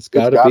 man. It's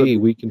got to be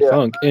We Can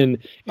Funk, and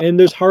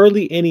there's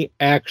hardly any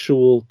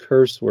actual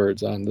curse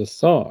words on this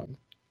song.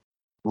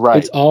 Right.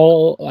 It's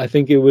all. I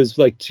think it was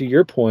like, to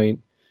your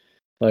point,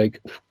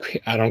 like,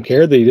 I don't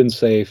care that he didn't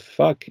say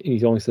fuck.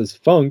 He only says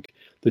funk.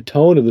 The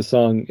tone of the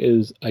song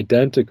is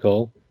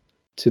identical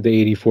to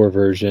the 84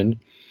 version.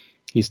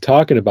 He's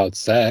talking about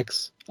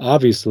sex,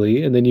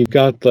 obviously, and then you've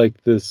got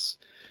like this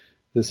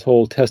this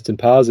whole testing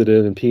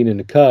positive and peeing in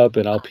a cup,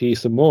 and I'll pee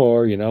some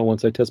more.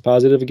 Once I test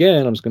positive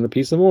again, I'm just going to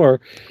pee some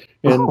more.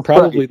 And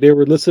probably they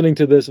were listening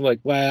to this and like,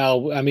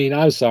 well, I mean,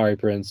 I'm sorry,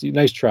 Prince,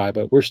 nice try,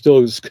 but we're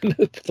still just going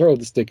to throw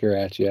the sticker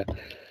at you.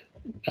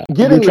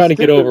 We're trying to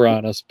get over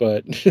on us,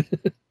 but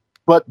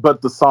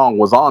but the song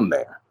was on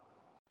there.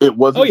 It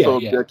wasn't so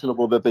yeah.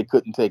 objectionable that they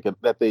couldn't take it,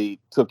 that they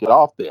took it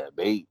off there.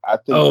 I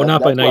think.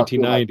 Not by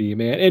 1990,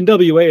 man.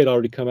 NWA had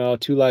already come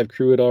out. Two Live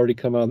Crew had already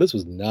come out. This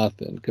was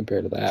nothing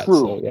compared to that.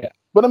 True. So, yeah.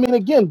 But I mean,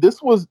 again,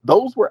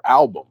 those were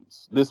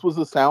albums. This was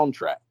a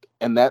soundtrack,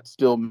 and that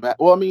still.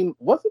 Well, I mean,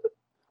 was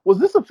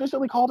this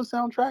officially called a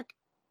soundtrack?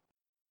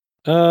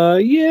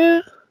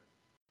 Yeah.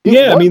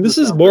 I mean, this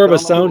is more of a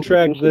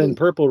soundtrack than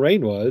Purple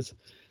Rain was.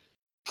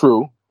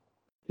 True.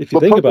 If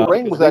you think about it, Purple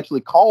Rain was actually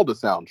called a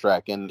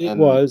soundtrack, and it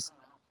was.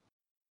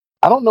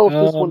 I don't know if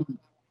this one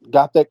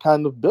got that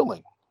kind of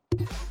billing.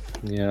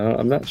 Yeah,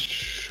 I'm not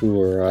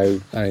sure.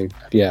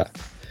 Yeah.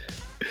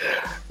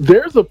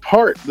 There's a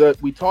part that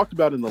we talked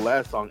about in the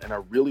last song, and I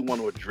really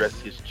want to address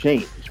his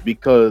change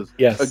because,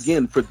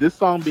 again, for this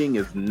song being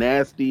as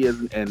nasty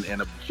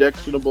and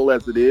objectionable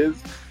as it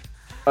is,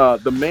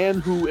 the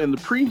man who in the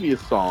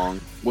previous song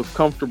was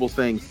comfortable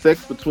saying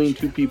sex between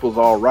two people is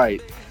all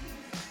right,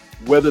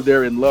 whether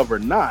they're in love or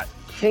not,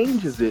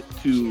 changes it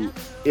to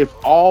if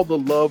all the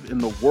love in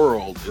the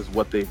world is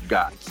what they've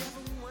got,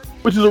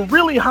 which is a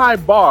really high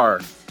bar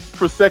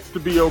for sex to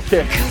be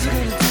okay.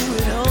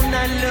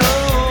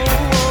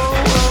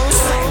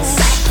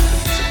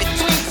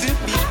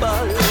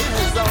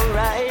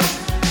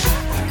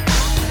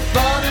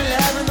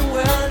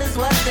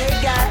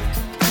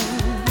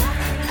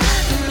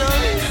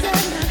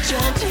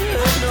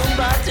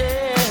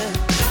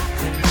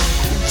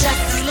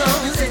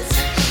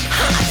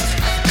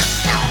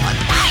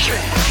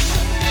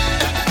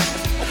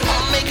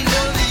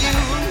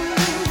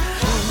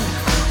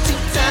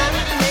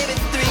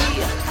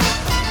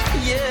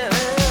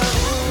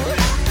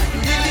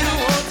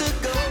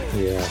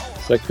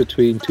 Sex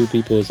between two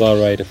people is all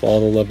right if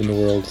all the love in the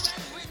world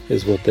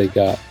is what they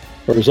got,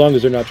 or as long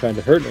as they're not trying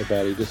to hurt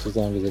nobody, just as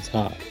long as it's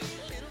hot.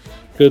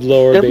 Good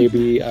Lord,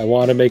 baby, I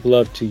want to make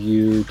love to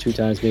you 2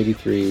 times, maybe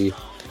 3.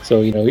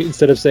 So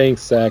instead of saying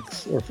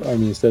sex,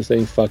 instead of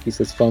saying fuck, he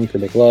says funk or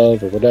make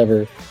love or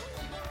whatever.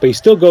 But he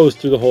still goes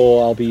through the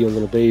whole "I'll be your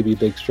little baby,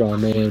 big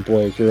strong man,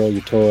 boy, girl,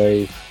 your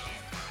toy."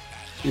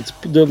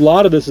 A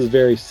lot of this is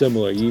very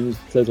similar. He even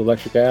says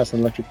electric ass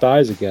and electric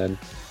thighs again.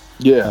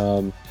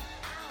 Yeah.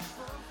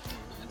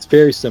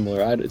 Very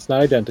similar. It's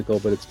not identical,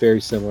 but it's very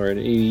similar, and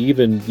he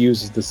even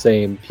uses the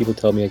same "people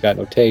tell me I got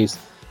no taste,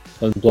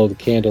 let them blow the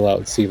candle out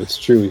and see if it's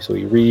true," so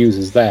he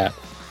reuses that.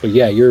 But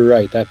yeah, you're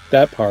right,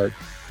 that part,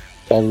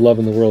 all the love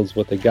in the world is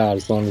what they got,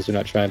 as long as they're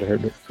not trying to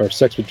hurt, or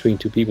sex between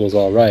two people is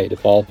all right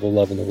if all the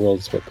love in the world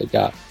is what they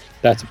got.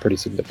 That's a pretty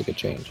significant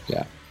change.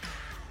 Yeah,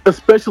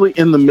 especially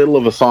in the middle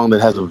of a song that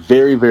has a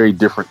very, very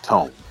different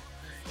tone.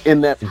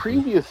 In that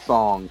previous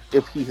song,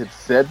 if he had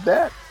said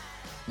that,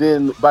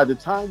 then by the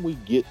time we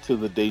get to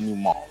the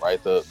denouement,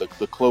 right,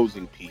 the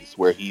closing piece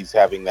where he's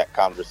having that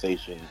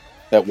conversation,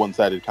 that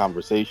one-sided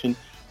conversation,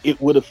 it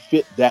would have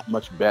fit that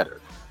much better,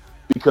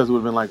 because it would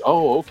have been like,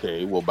 oh,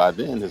 okay, well, by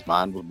then his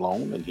mind was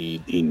blown and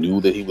he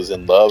knew that he was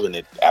in love and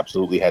it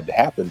absolutely had to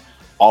happen.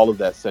 All of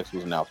that sex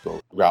was an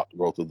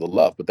outgrowth of the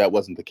love, but that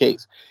wasn't the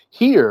case.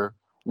 Here,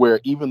 where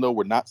even though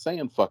we're not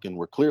saying fucking,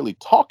 we're clearly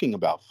talking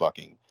about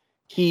fucking,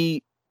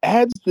 he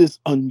adds this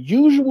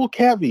unusual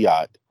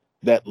caveat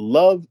that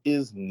love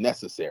is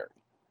necessary,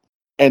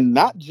 and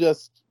not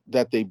just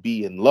that they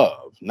be in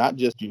love, not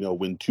just,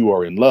 when two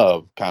are in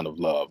love kind of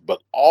love,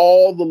 but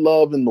all the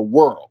love in the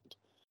world.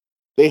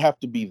 They have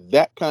to be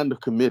that kind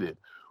of committed,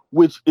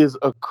 which is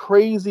a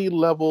crazy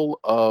level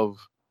of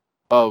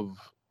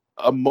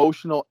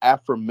emotional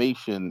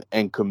affirmation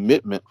and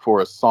commitment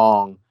for a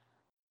song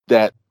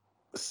that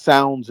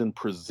sounds and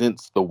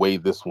presents the way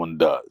this one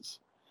does.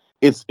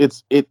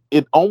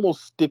 It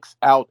almost sticks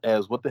out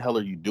as, what the hell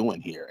are you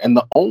doing here? And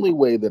the only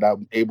way that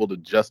I'm able to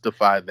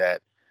justify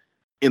that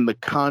in the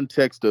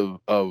context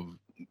of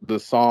the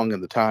song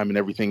and the time and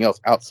everything else,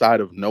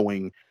 outside of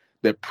knowing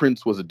that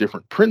Prince was a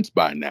different Prince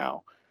by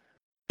now,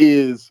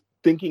 is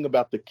thinking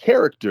about the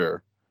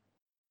character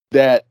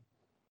that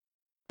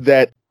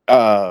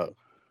the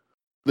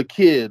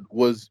kid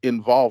was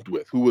involved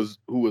with, who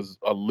was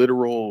a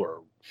literal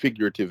or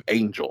figurative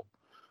angel.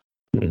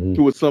 Mm-hmm.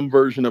 Who was some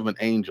version of an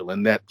angel,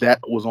 and that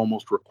was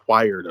almost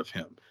required of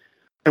him.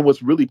 And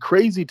what's really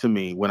crazy to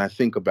me when I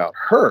think about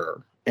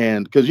her,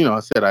 and because, I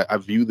said I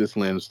view this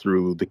lens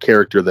through the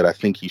character that I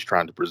think he's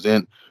trying to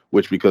present,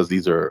 which, because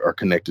these are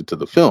connected to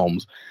the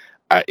films,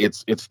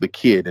 it's the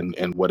kid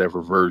and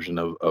whatever version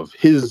of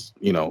his,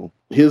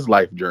 his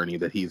life journey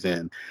that he's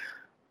in.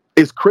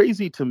 It's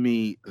crazy to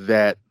me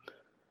that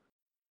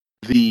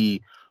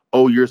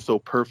oh, you're so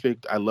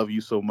perfect, I love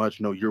you so much,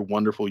 no, you're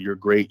wonderful, you're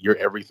great, you're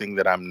everything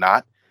that I'm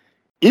not,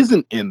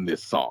 isn't in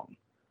this song.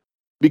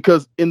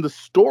 Because in the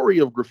story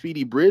of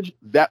Graffiti Bridge,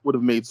 that would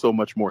have made so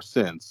much more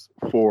sense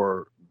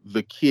for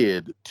the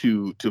kid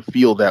to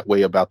feel that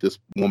way about this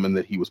woman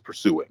that he was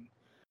pursuing.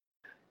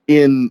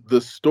 in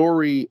the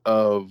story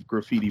of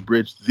Graffiti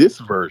Bridge, this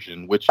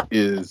version, which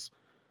is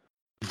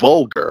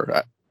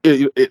vulgar,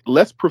 it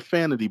less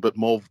profanity but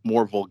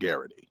more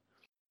vulgarity.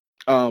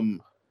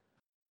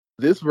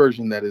 This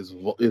version that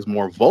is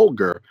more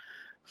vulgar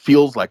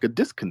feels like a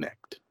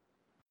disconnect.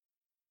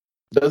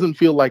 Doesn't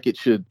feel like it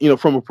should,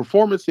 from a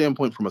performance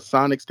standpoint, from a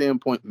sonic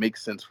standpoint,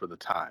 makes sense for the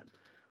time.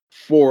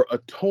 From a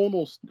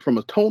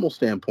tonal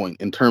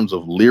standpoint, in terms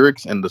of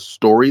lyrics and the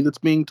story that's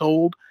being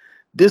told,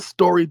 this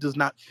story does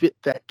not fit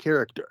that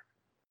character.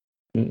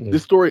 Mm-mm.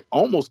 This story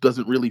almost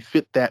doesn't really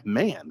fit that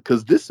man,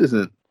 because this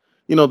isn't,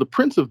 the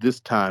Prince of this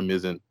time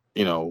isn't,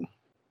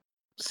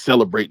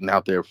 celebrating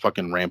out there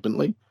fucking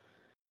rampantly.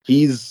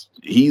 He's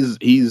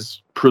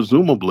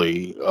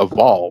presumably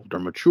evolved or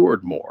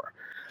matured more.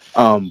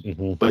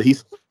 But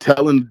he's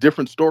telling a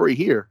different story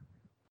here.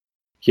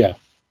 Yeah,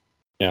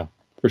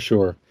 for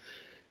sure.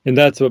 And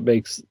that's what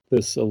makes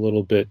this a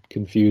little bit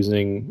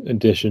confusing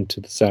addition to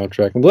the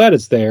soundtrack. I'm glad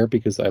it's there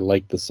because I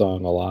like the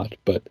song a lot.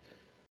 But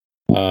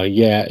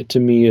to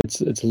me,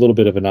 it's a little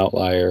bit of an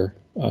outlier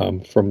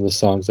from the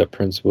songs that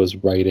Prince was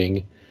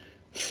writing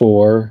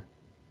for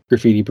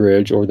Graffiti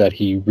Bridge, or that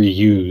he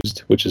reused,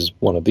 which is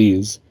one of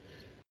these.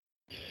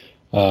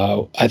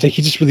 I think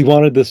he just really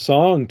wanted the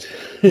song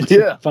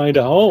to find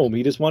a home.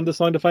 He just wanted the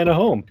song to find a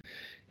home.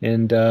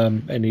 And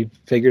he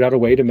figured out a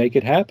way to make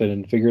it happen,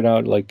 and figured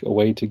out like a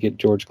way to get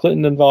George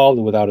Clinton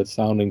involved without it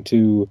sounding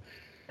too,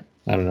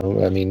 I don't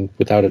know, I mean,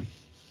 without it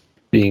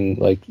being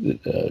like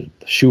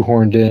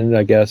shoehorned in,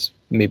 I guess.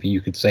 Maybe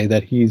you could say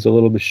that he's a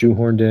little bit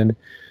shoehorned in.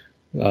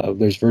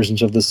 There's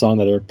versions of the song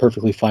that are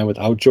perfectly fine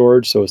without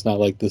George, so it's not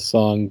like this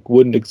song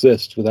wouldn't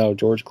exist without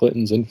George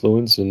Clinton's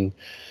influence and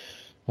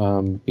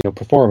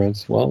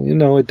performance. Well,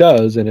 it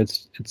does, and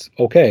it's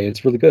okay.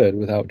 It's really good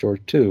without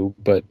George too,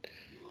 but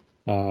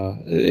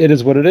it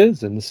is what it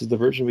is, and this is the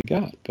version we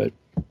got. But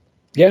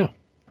yeah,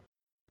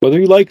 whether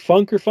you like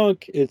funk or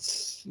funk,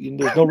 there's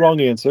no wrong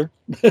answer.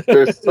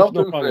 There's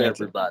something for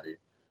everybody.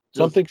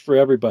 Something for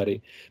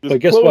everybody.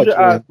 But guess what?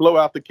 Your eyes, blow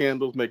out the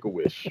candles, make a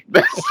wish.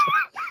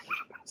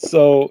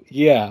 So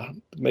yeah,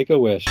 make a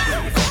wish.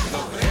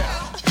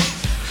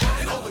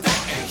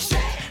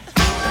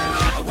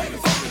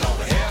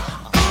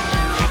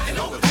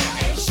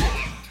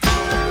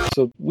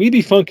 So we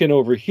be funkin'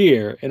 over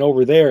here, and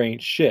over there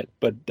ain't shit,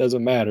 but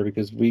doesn't matter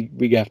because we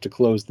have to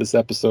close this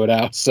episode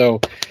out. So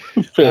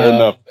fair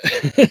enough.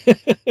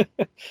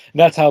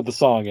 That's how the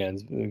song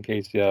ends. In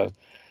case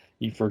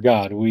you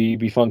forgot, we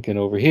be funkin'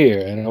 over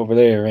here, and over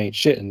there ain't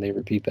shit, and they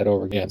repeat that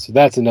over again. So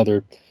that's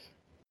another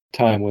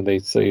time when they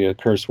say a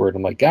curse word.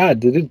 I'm like, God,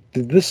 did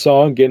this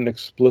song get an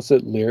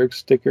explicit lyric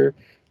sticker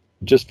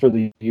just for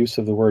the use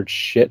of the word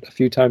shit a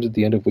few times at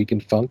the end of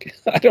Weekend Funk?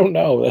 I don't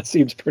know. That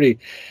seems pretty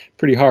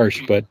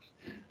harsh, but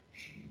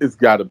it's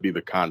got to be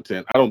the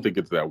content. I don't think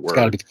it's that word. It's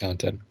got to be the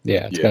content.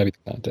 Yeah, it's got to be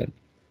the content.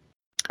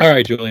 All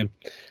right, Julian.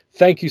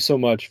 Thank you so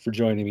much for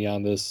joining me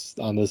on this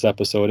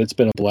episode. It's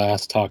been a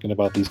blast talking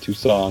about these two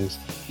songs.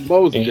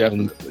 Most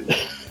definitely.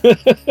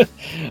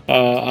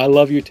 I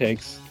love your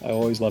takes. I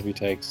always love your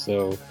takes.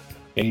 So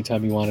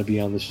anytime you want to be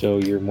on the show,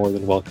 you're more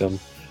than welcome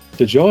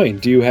to join.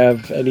 Do you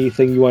have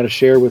anything you want to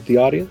share with the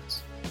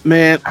audience?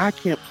 Man, I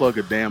can't plug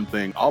a damn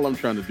thing. All I'm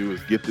trying to do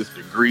is get this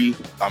degree.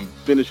 I'm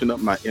finishing up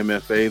my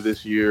MFA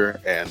this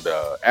year, and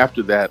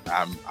after that,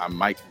 I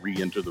might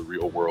re-enter the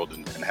real world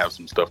and have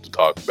some stuff to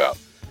talk about.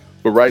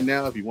 But right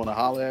now, if you want to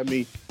holler at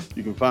me,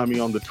 you can find me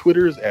on the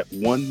Twitters at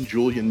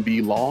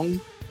 @1JulianB.Long,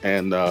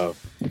 and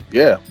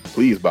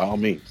please, by all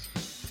means.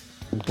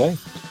 Okay.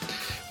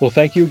 Well,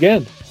 thank you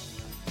again.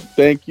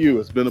 Thank you.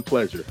 It's been a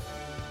pleasure.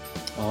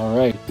 All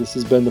right. This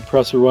has been the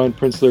Press Rewind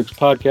Prince Lyrics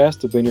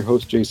Podcast. I've been your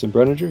host, Jason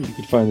Brenninger. You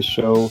can find the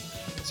show,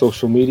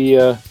 social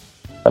media,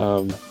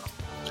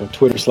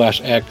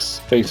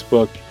 Twitter/X,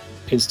 Facebook,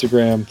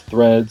 Instagram,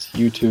 Threads,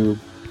 YouTube.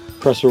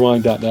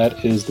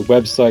 PressRewind.net is the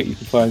website. You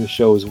can find the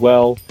show as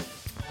well.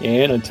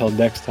 And until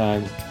next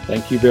time,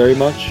 thank you very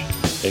much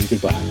and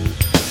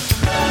goodbye.